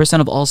 97%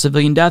 of all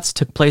civilian deaths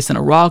took place in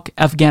Iraq,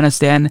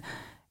 Afghanistan,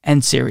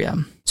 and Syria.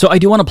 So I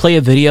do want to play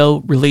a video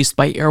released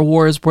by Air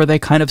Wars where they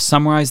kind of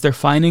summarize their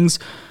findings,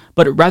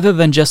 but rather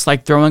than just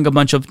like throwing a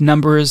bunch of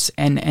numbers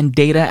and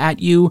data at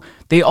you,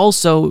 they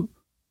also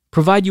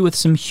provide you with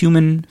some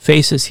human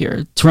faces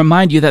here to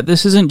remind you that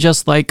this isn't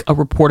just like a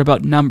report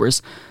about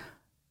numbers.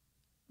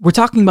 We're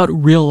talking about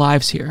real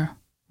lives here,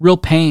 real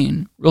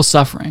pain, real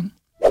suffering.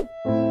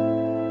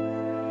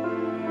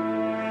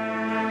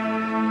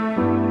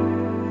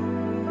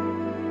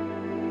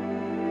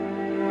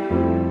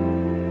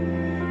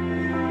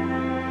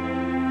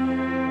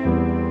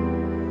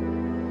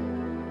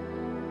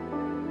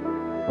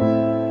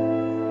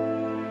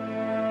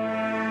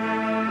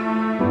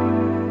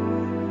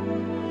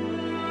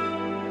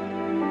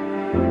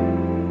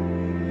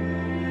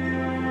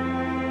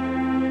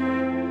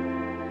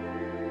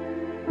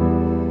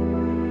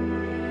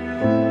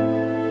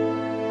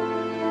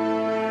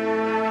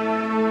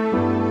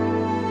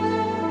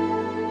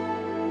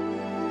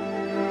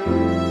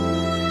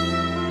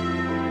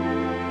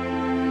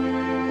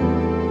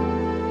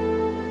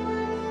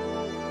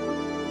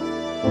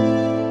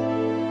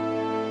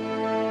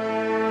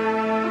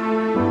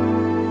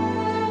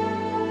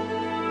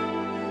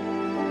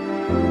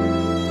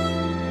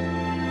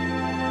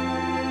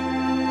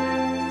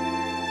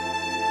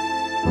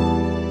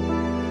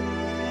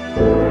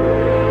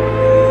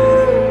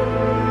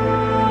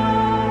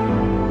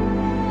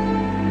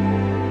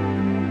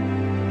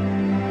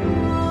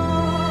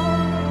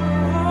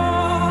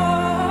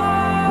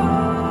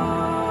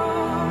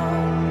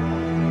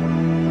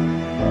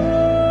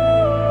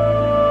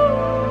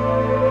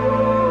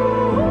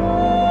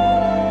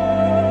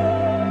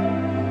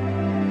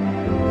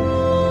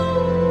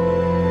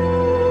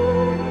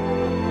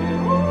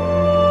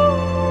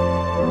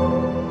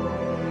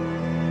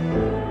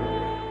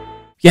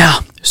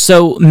 Yeah,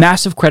 so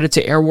massive credit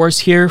to Air Wars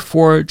here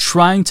for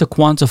trying to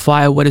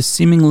quantify what is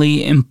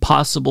seemingly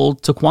impossible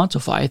to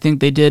quantify. I think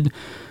they did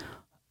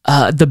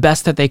the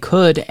best that they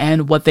could,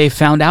 and what they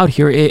found out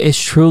here is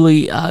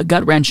truly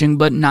gut-wrenching,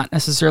 but not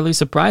necessarily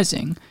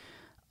surprising.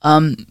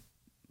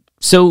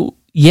 So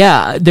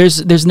yeah,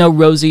 there's no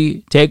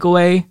rosy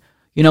takeaway.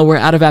 You know, we're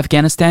out of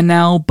Afghanistan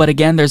now, but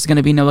again, there's going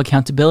to be no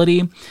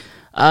accountability.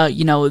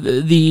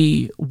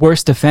 The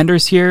worst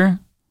offenders here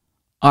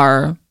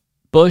are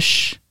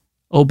Bush,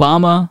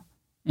 Obama,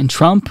 and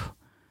Trump.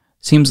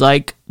 Seems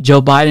like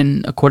Joe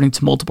Biden, according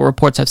to multiple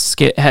reports,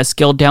 has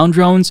scaled down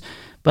drones.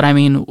 But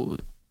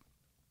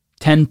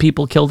 10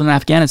 people killed in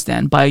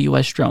Afghanistan by a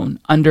U.S. drone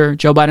under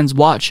Joe Biden's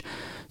watch.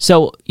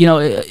 So,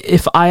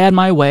 if I had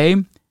my way,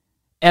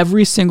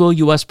 every single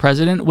U.S.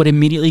 president would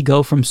immediately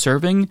go from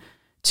serving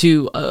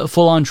to a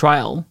full-on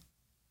trial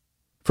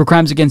for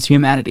crimes against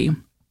humanity.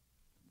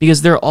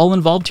 Because they're all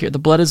involved here. The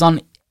blood is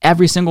on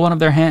every single one of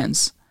their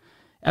hands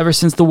ever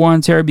since the war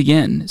on terror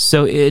began.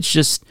 So it's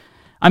just,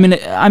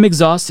 I'm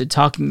exhausted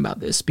talking about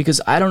this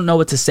because I don't know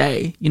what to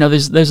say.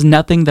 There's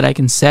nothing that I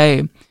can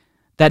say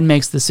that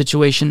makes the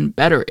situation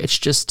better. It's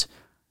just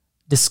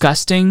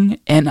disgusting.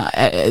 And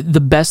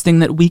the best thing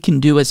that we can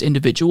do as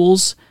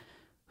individuals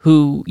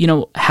who,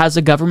 has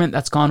a government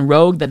that's gone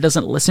rogue, that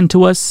doesn't listen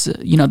to us,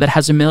 that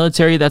has a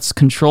military that's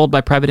controlled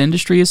by private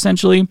industry,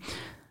 essentially,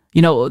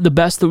 the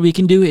best that we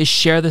can do is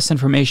share this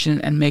information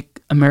and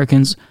make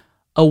Americans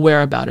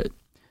aware about it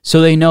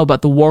so they know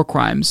about the war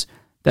crimes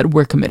that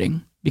we're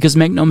committing. Because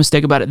make no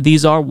mistake about it,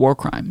 these are war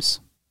crimes.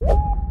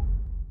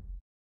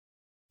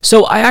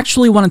 So I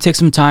actually want to take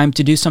some time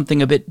to do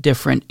something a bit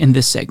different in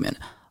this segment.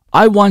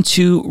 I want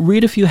to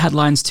read a few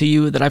headlines to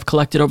you that I've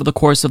collected over the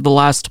course of the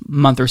last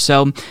month or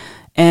so.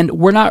 And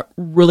we're not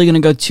really going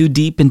to go too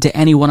deep into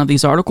any one of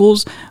these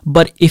articles,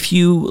 but if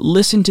you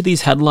listen to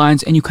these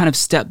headlines and you kind of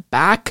step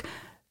back,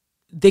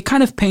 they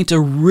kind of paint a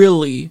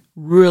really,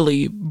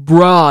 really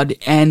broad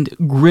and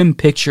grim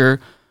picture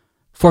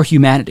for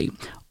humanity.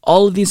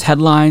 All of these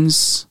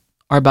headlines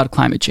are about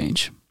climate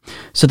change.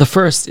 So the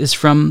first is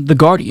from The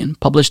Guardian,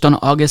 published on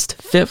August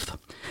 5th.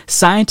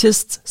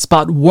 Scientists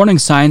spot warning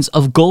signs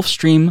of Gulf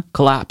Stream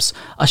collapse.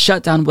 A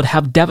shutdown would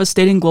have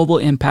devastating global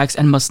impacts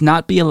and must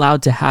not be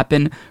allowed to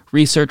happen,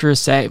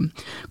 researchers say.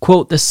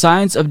 Quote, the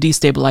signs of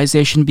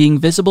destabilization being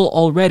visible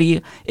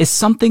already is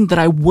something that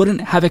I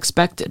wouldn't have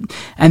expected,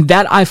 and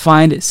that I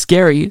find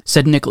scary,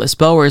 said Nicholas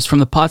Bowers from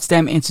the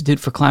Potsdam Institute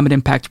for Climate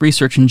Impact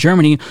Research in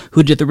Germany,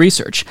 who did the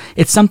research.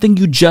 It's something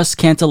you just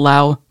can't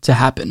allow to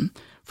happen.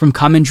 From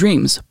Common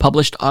Dreams,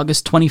 published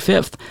August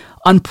 25th,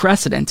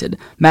 unprecedented.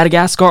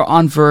 Madagascar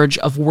on verge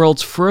of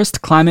world's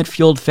first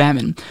climate-fueled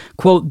famine.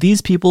 Quote, these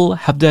people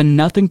have done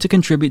nothing to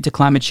contribute to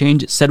climate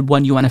change, said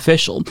one UN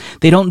official.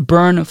 They don't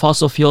burn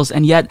fossil fuels,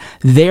 and yet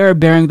they're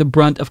bearing the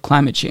brunt of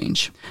climate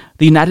change.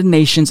 The United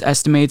Nations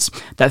estimates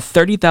that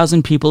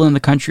 30,000 people in the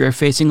country are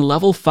facing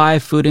level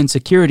 5 food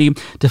insecurity,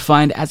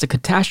 defined as a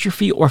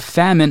catastrophe or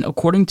famine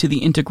according to the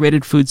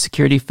Integrated Food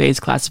Security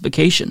Phase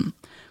classification.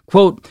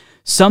 Quote,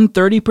 some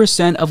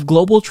 30% of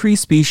global tree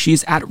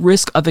species at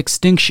risk of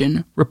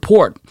extinction,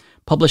 report,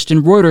 published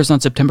in Reuters on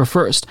September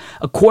 1st.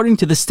 According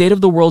to the State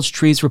of the World's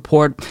Trees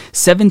report,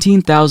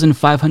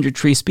 17,500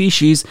 tree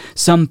species,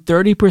 some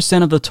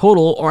 30% of the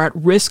total, are at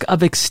risk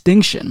of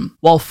extinction,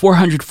 while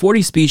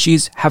 440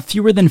 species have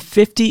fewer than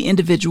 50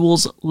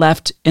 individuals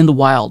left in the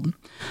wild.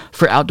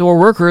 For outdoor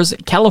workers,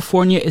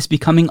 California is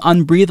becoming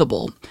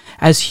unbreathable.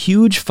 As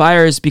huge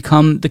fires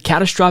become the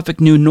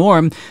catastrophic new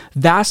norm,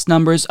 vast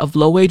numbers of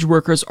low-wage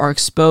workers are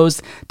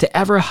exposed to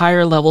ever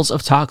higher levels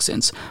of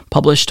toxins,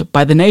 published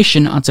by The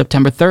Nation on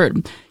September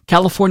 3rd.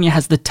 California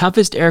has the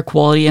toughest air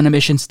quality and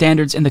emission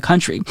standards in the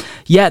country,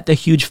 yet the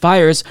huge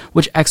fires,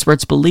 which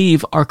experts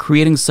believe are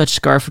creating such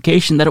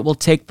scarification that it will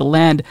take the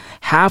land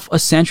half a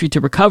century to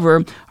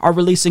recover, are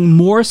releasing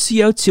more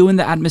CO2 in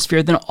the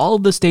atmosphere than all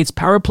of the state's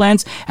power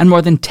plants and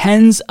more than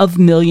tens of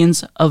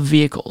millions of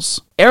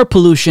vehicles. Air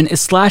pollution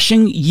is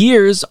slashing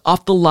years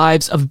off the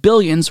lives of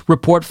billions,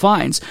 report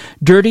finds.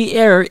 Dirty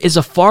air is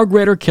a far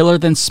greater killer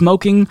than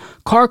smoking,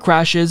 car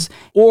crashes,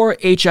 or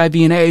HIV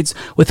and AIDS,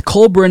 with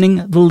coal burning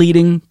the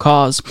leading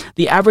cause.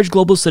 The average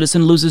global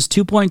citizen loses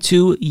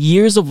 2.2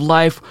 years of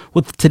life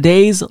with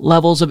today's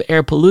levels of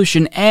air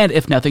pollution, and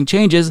if nothing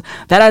changes,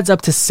 that adds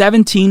up to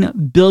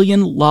 17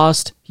 billion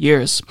lost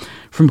years.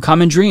 From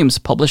Common Dreams,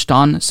 published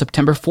on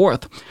September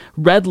 4th.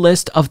 Red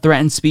List of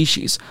Threatened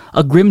Species,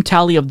 a grim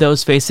tally of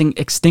those facing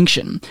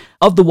extinction.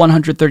 Of the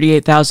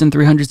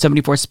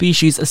 138,374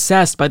 species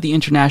assessed by the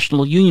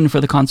International Union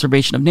for the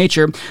Conservation of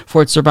Nature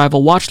for its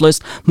survival watch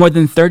list, more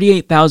than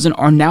 38,000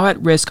 are now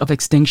at risk of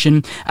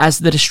extinction as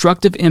the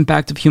destructive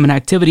impact of human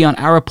activity on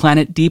our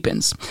planet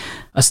deepens.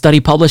 A study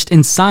published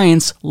in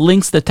Science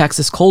links the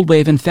Texas cold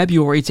wave in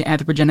February to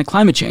anthropogenic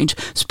climate change,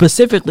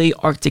 specifically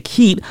Arctic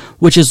heat,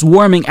 which is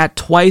warming at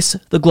twice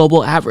the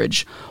global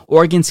average.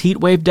 Oregon's heat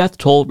wave death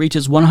toll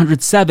reaches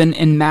 107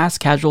 in mass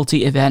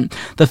casualty event.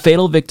 The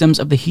fatal victims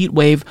of the heat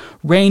wave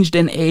ranged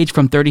in age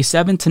from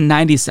 37 to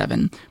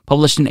 97,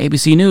 published in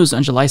ABC News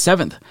on July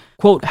 7th.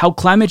 Quote, how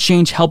climate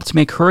change helped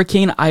make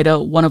Hurricane Ida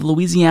one of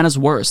Louisiana's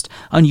worst.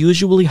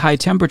 Unusually high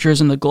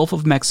temperatures in the Gulf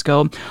of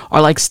Mexico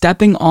are like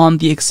stepping on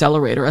the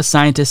accelerator, a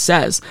scientist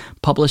says,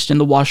 published in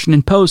the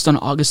Washington Post on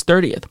August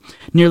 30th.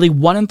 Nearly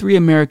 1 in 3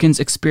 Americans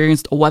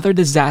experienced a weather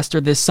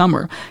disaster this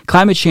summer.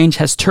 Climate change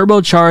has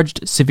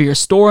turbocharged severe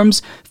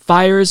storms,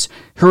 fires,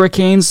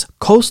 hurricanes,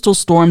 coastal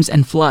storms,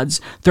 and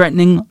floods,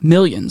 threatening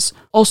millions.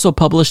 Also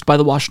published by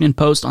the Washington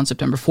Post on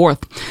September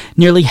 4th.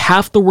 Nearly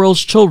half the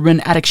world's children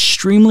at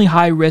extremely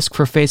high risk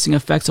for facing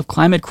effects of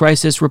climate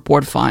crisis,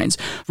 report finds.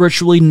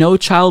 Virtually no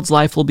child's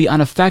life will be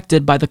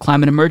unaffected by the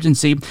climate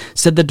emergency,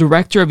 said the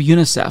director of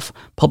UNICEF,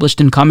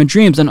 published in Common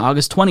Dreams on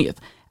August 20th.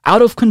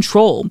 Out of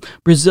control,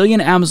 Brazilian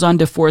Amazon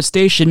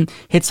deforestation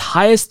hits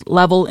highest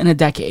level in a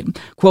decade.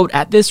 Quote,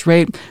 at this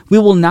rate, we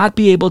will not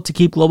be able to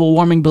keep global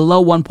warming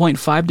below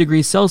 1.5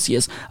 degrees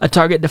Celsius, a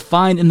target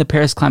defined in the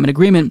Paris Climate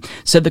Agreement,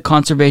 said the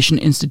Conservation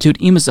Institute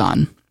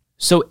Amazon.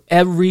 So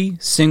every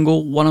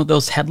single one of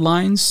those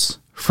headlines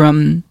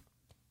from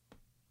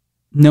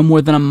no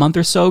more than a month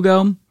or so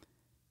ago,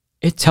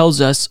 it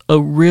tells us a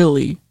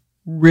really,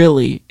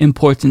 really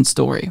important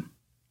story.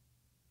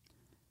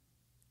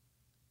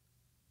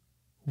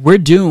 We're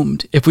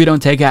doomed if we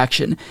don't take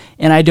action.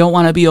 And I don't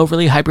want to be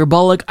overly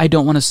hyperbolic. I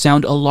don't want to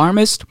sound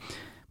alarmist,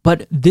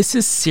 but this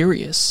is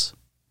serious.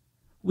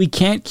 We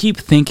can't keep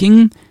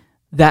thinking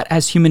that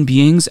as human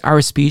beings,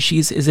 our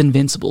species is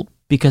invincible,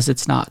 because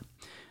it's not.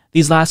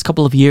 These last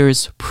couple of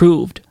years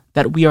proved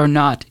that we are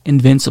not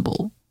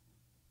invincible.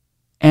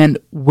 And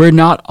we're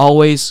not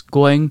always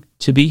going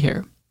to be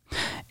here.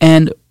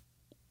 And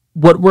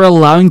what we're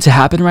allowing to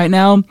happen right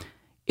now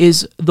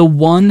is the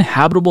one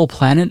habitable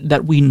planet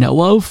that we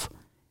know of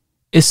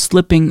is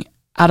slipping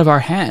out of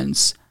our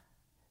hands.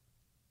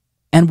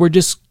 And we're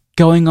just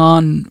going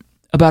on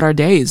about our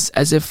days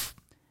as if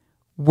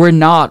we're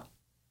not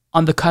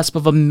on the cusp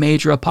of a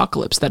major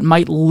apocalypse that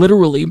might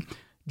literally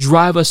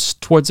drive us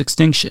towards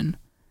extinction.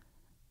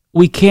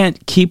 We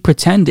can't keep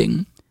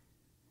pretending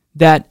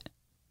that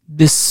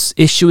this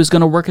issue is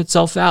going to work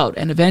itself out.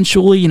 And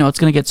eventually, it's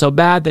going to get so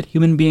bad that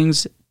human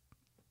beings,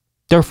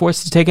 they're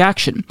forced to take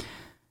action.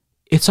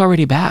 It's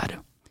already bad.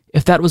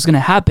 If that was going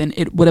to happen,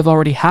 it would have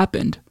already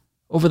happened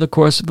over the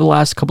course of the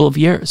last couple of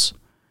years.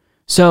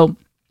 So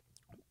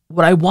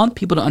what I want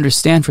people to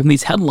understand from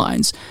these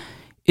headlines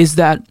is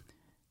that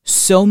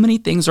so many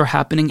things are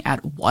happening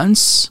at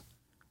once.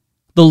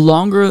 The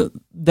longer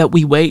that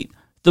we wait,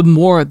 the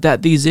more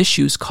that these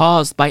issues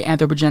caused by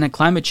anthropogenic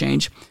climate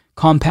change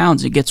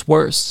compounds. It gets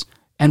worse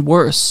and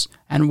worse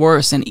and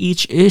worse. And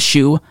each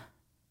issue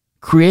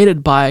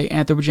created by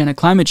anthropogenic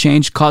climate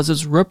change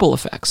causes ripple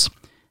effects.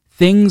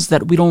 Things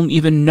that we don't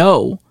even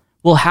know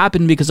will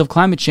happen because of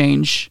climate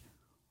change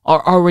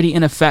are already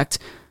in effect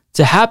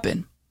to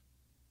happen.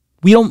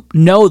 We don't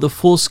know the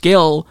full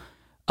scale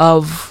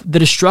of the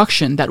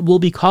destruction that will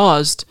be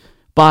caused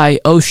by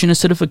ocean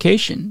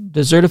acidification,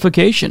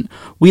 desertification.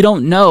 We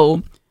don't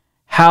know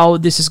how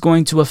this is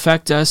going to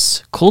affect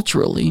us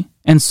culturally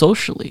and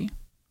socially.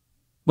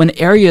 When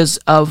areas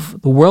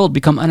of the world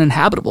become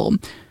uninhabitable,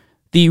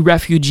 the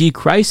refugee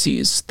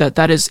crises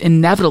that is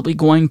inevitably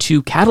going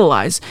to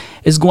catalyze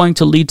is going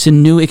to lead to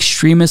new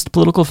extremist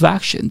political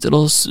factions.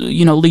 It'll,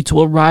 lead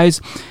to a rise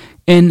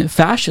in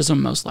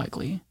fascism, most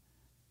likely.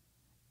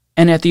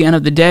 And at the end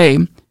of the day,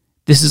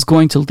 this is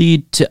going to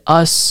lead to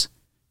us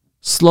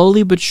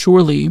slowly but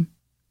surely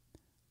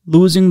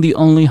losing the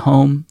only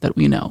home that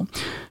we know.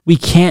 We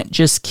can't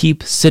just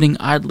keep sitting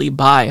idly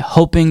by,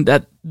 hoping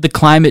that the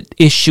climate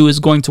issue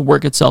is going to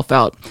work itself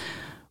out.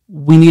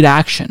 We need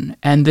action,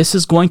 and this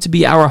is going to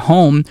be our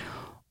home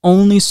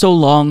only so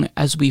long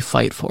as we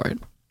fight for it.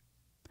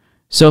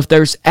 So if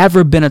there's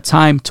ever been a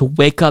time to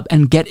wake up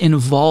and get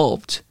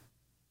involved,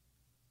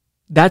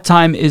 that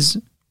time is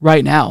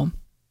right now.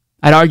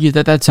 I'd argue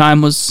that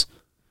time was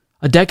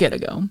a decade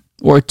ago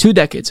or 2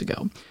 decades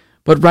ago.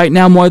 But right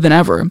now, more than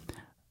ever,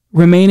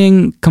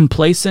 remaining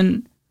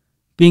complacent,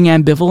 being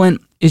ambivalent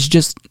is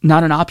just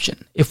not an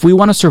option. If we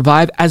want to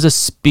survive as a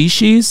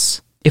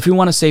species, if we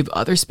want to save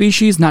other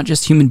species, not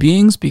just human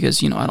beings,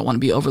 because, I don't want to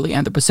be overly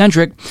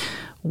anthropocentric,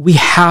 we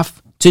have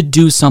to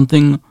do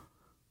something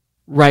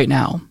right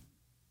now.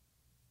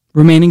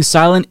 Remaining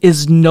silent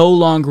is no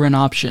longer an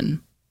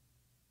option.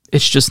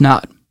 It's just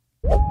not.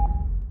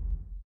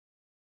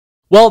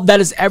 Well, that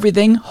is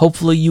everything.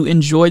 Hopefully you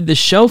enjoyed the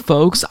show,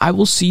 folks. I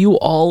will see you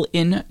all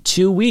in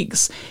 2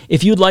 weeks.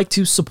 If you'd like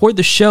to support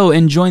the show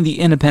and join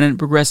the independent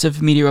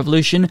progressive media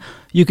revolution,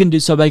 you can do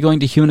so by going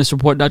to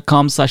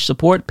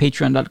humanistreport.com/support,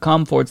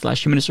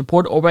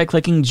 patreon.com/humanistreport, or by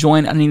clicking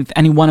join underneath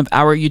any one of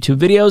our YouTube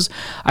videos.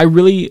 I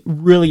really,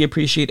 really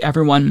appreciate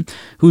everyone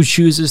who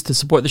chooses to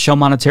support the show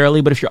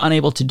monetarily, but if you're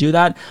unable to do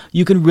that,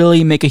 you can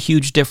really make a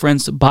huge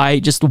difference by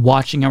just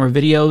watching our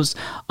videos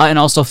and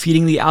also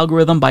feeding the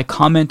algorithm by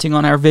commenting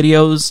on our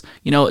videos,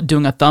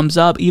 doing a thumbs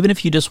up. Even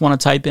if you just want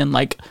to type in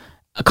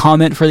a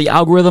comment for the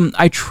algorithm,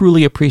 I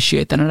truly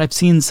appreciate that. And I've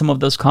seen some of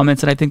those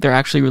comments and I think they're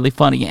actually really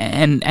funny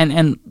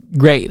and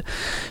great.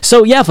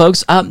 So yeah,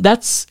 folks,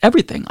 that's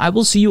everything. I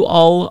will see you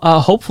all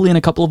hopefully in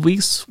a couple of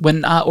weeks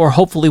or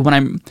hopefully when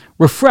I'm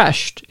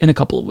refreshed in a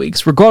couple of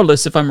weeks.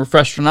 Regardless if I'm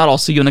refreshed or not, I'll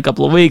see you in a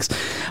couple of weeks.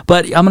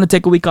 But I'm going to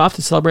take a week off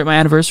to celebrate my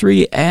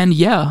anniversary. And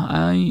yeah,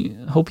 I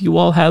hope you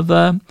all have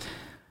a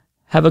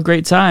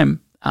great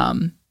time.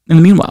 In the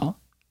meanwhile,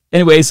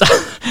 anyways,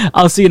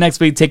 I'll see you next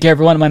week. Take care,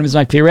 everyone. My name is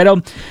Mike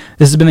Pieretto.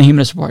 This has been the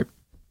Humanist Report.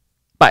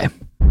 Bye.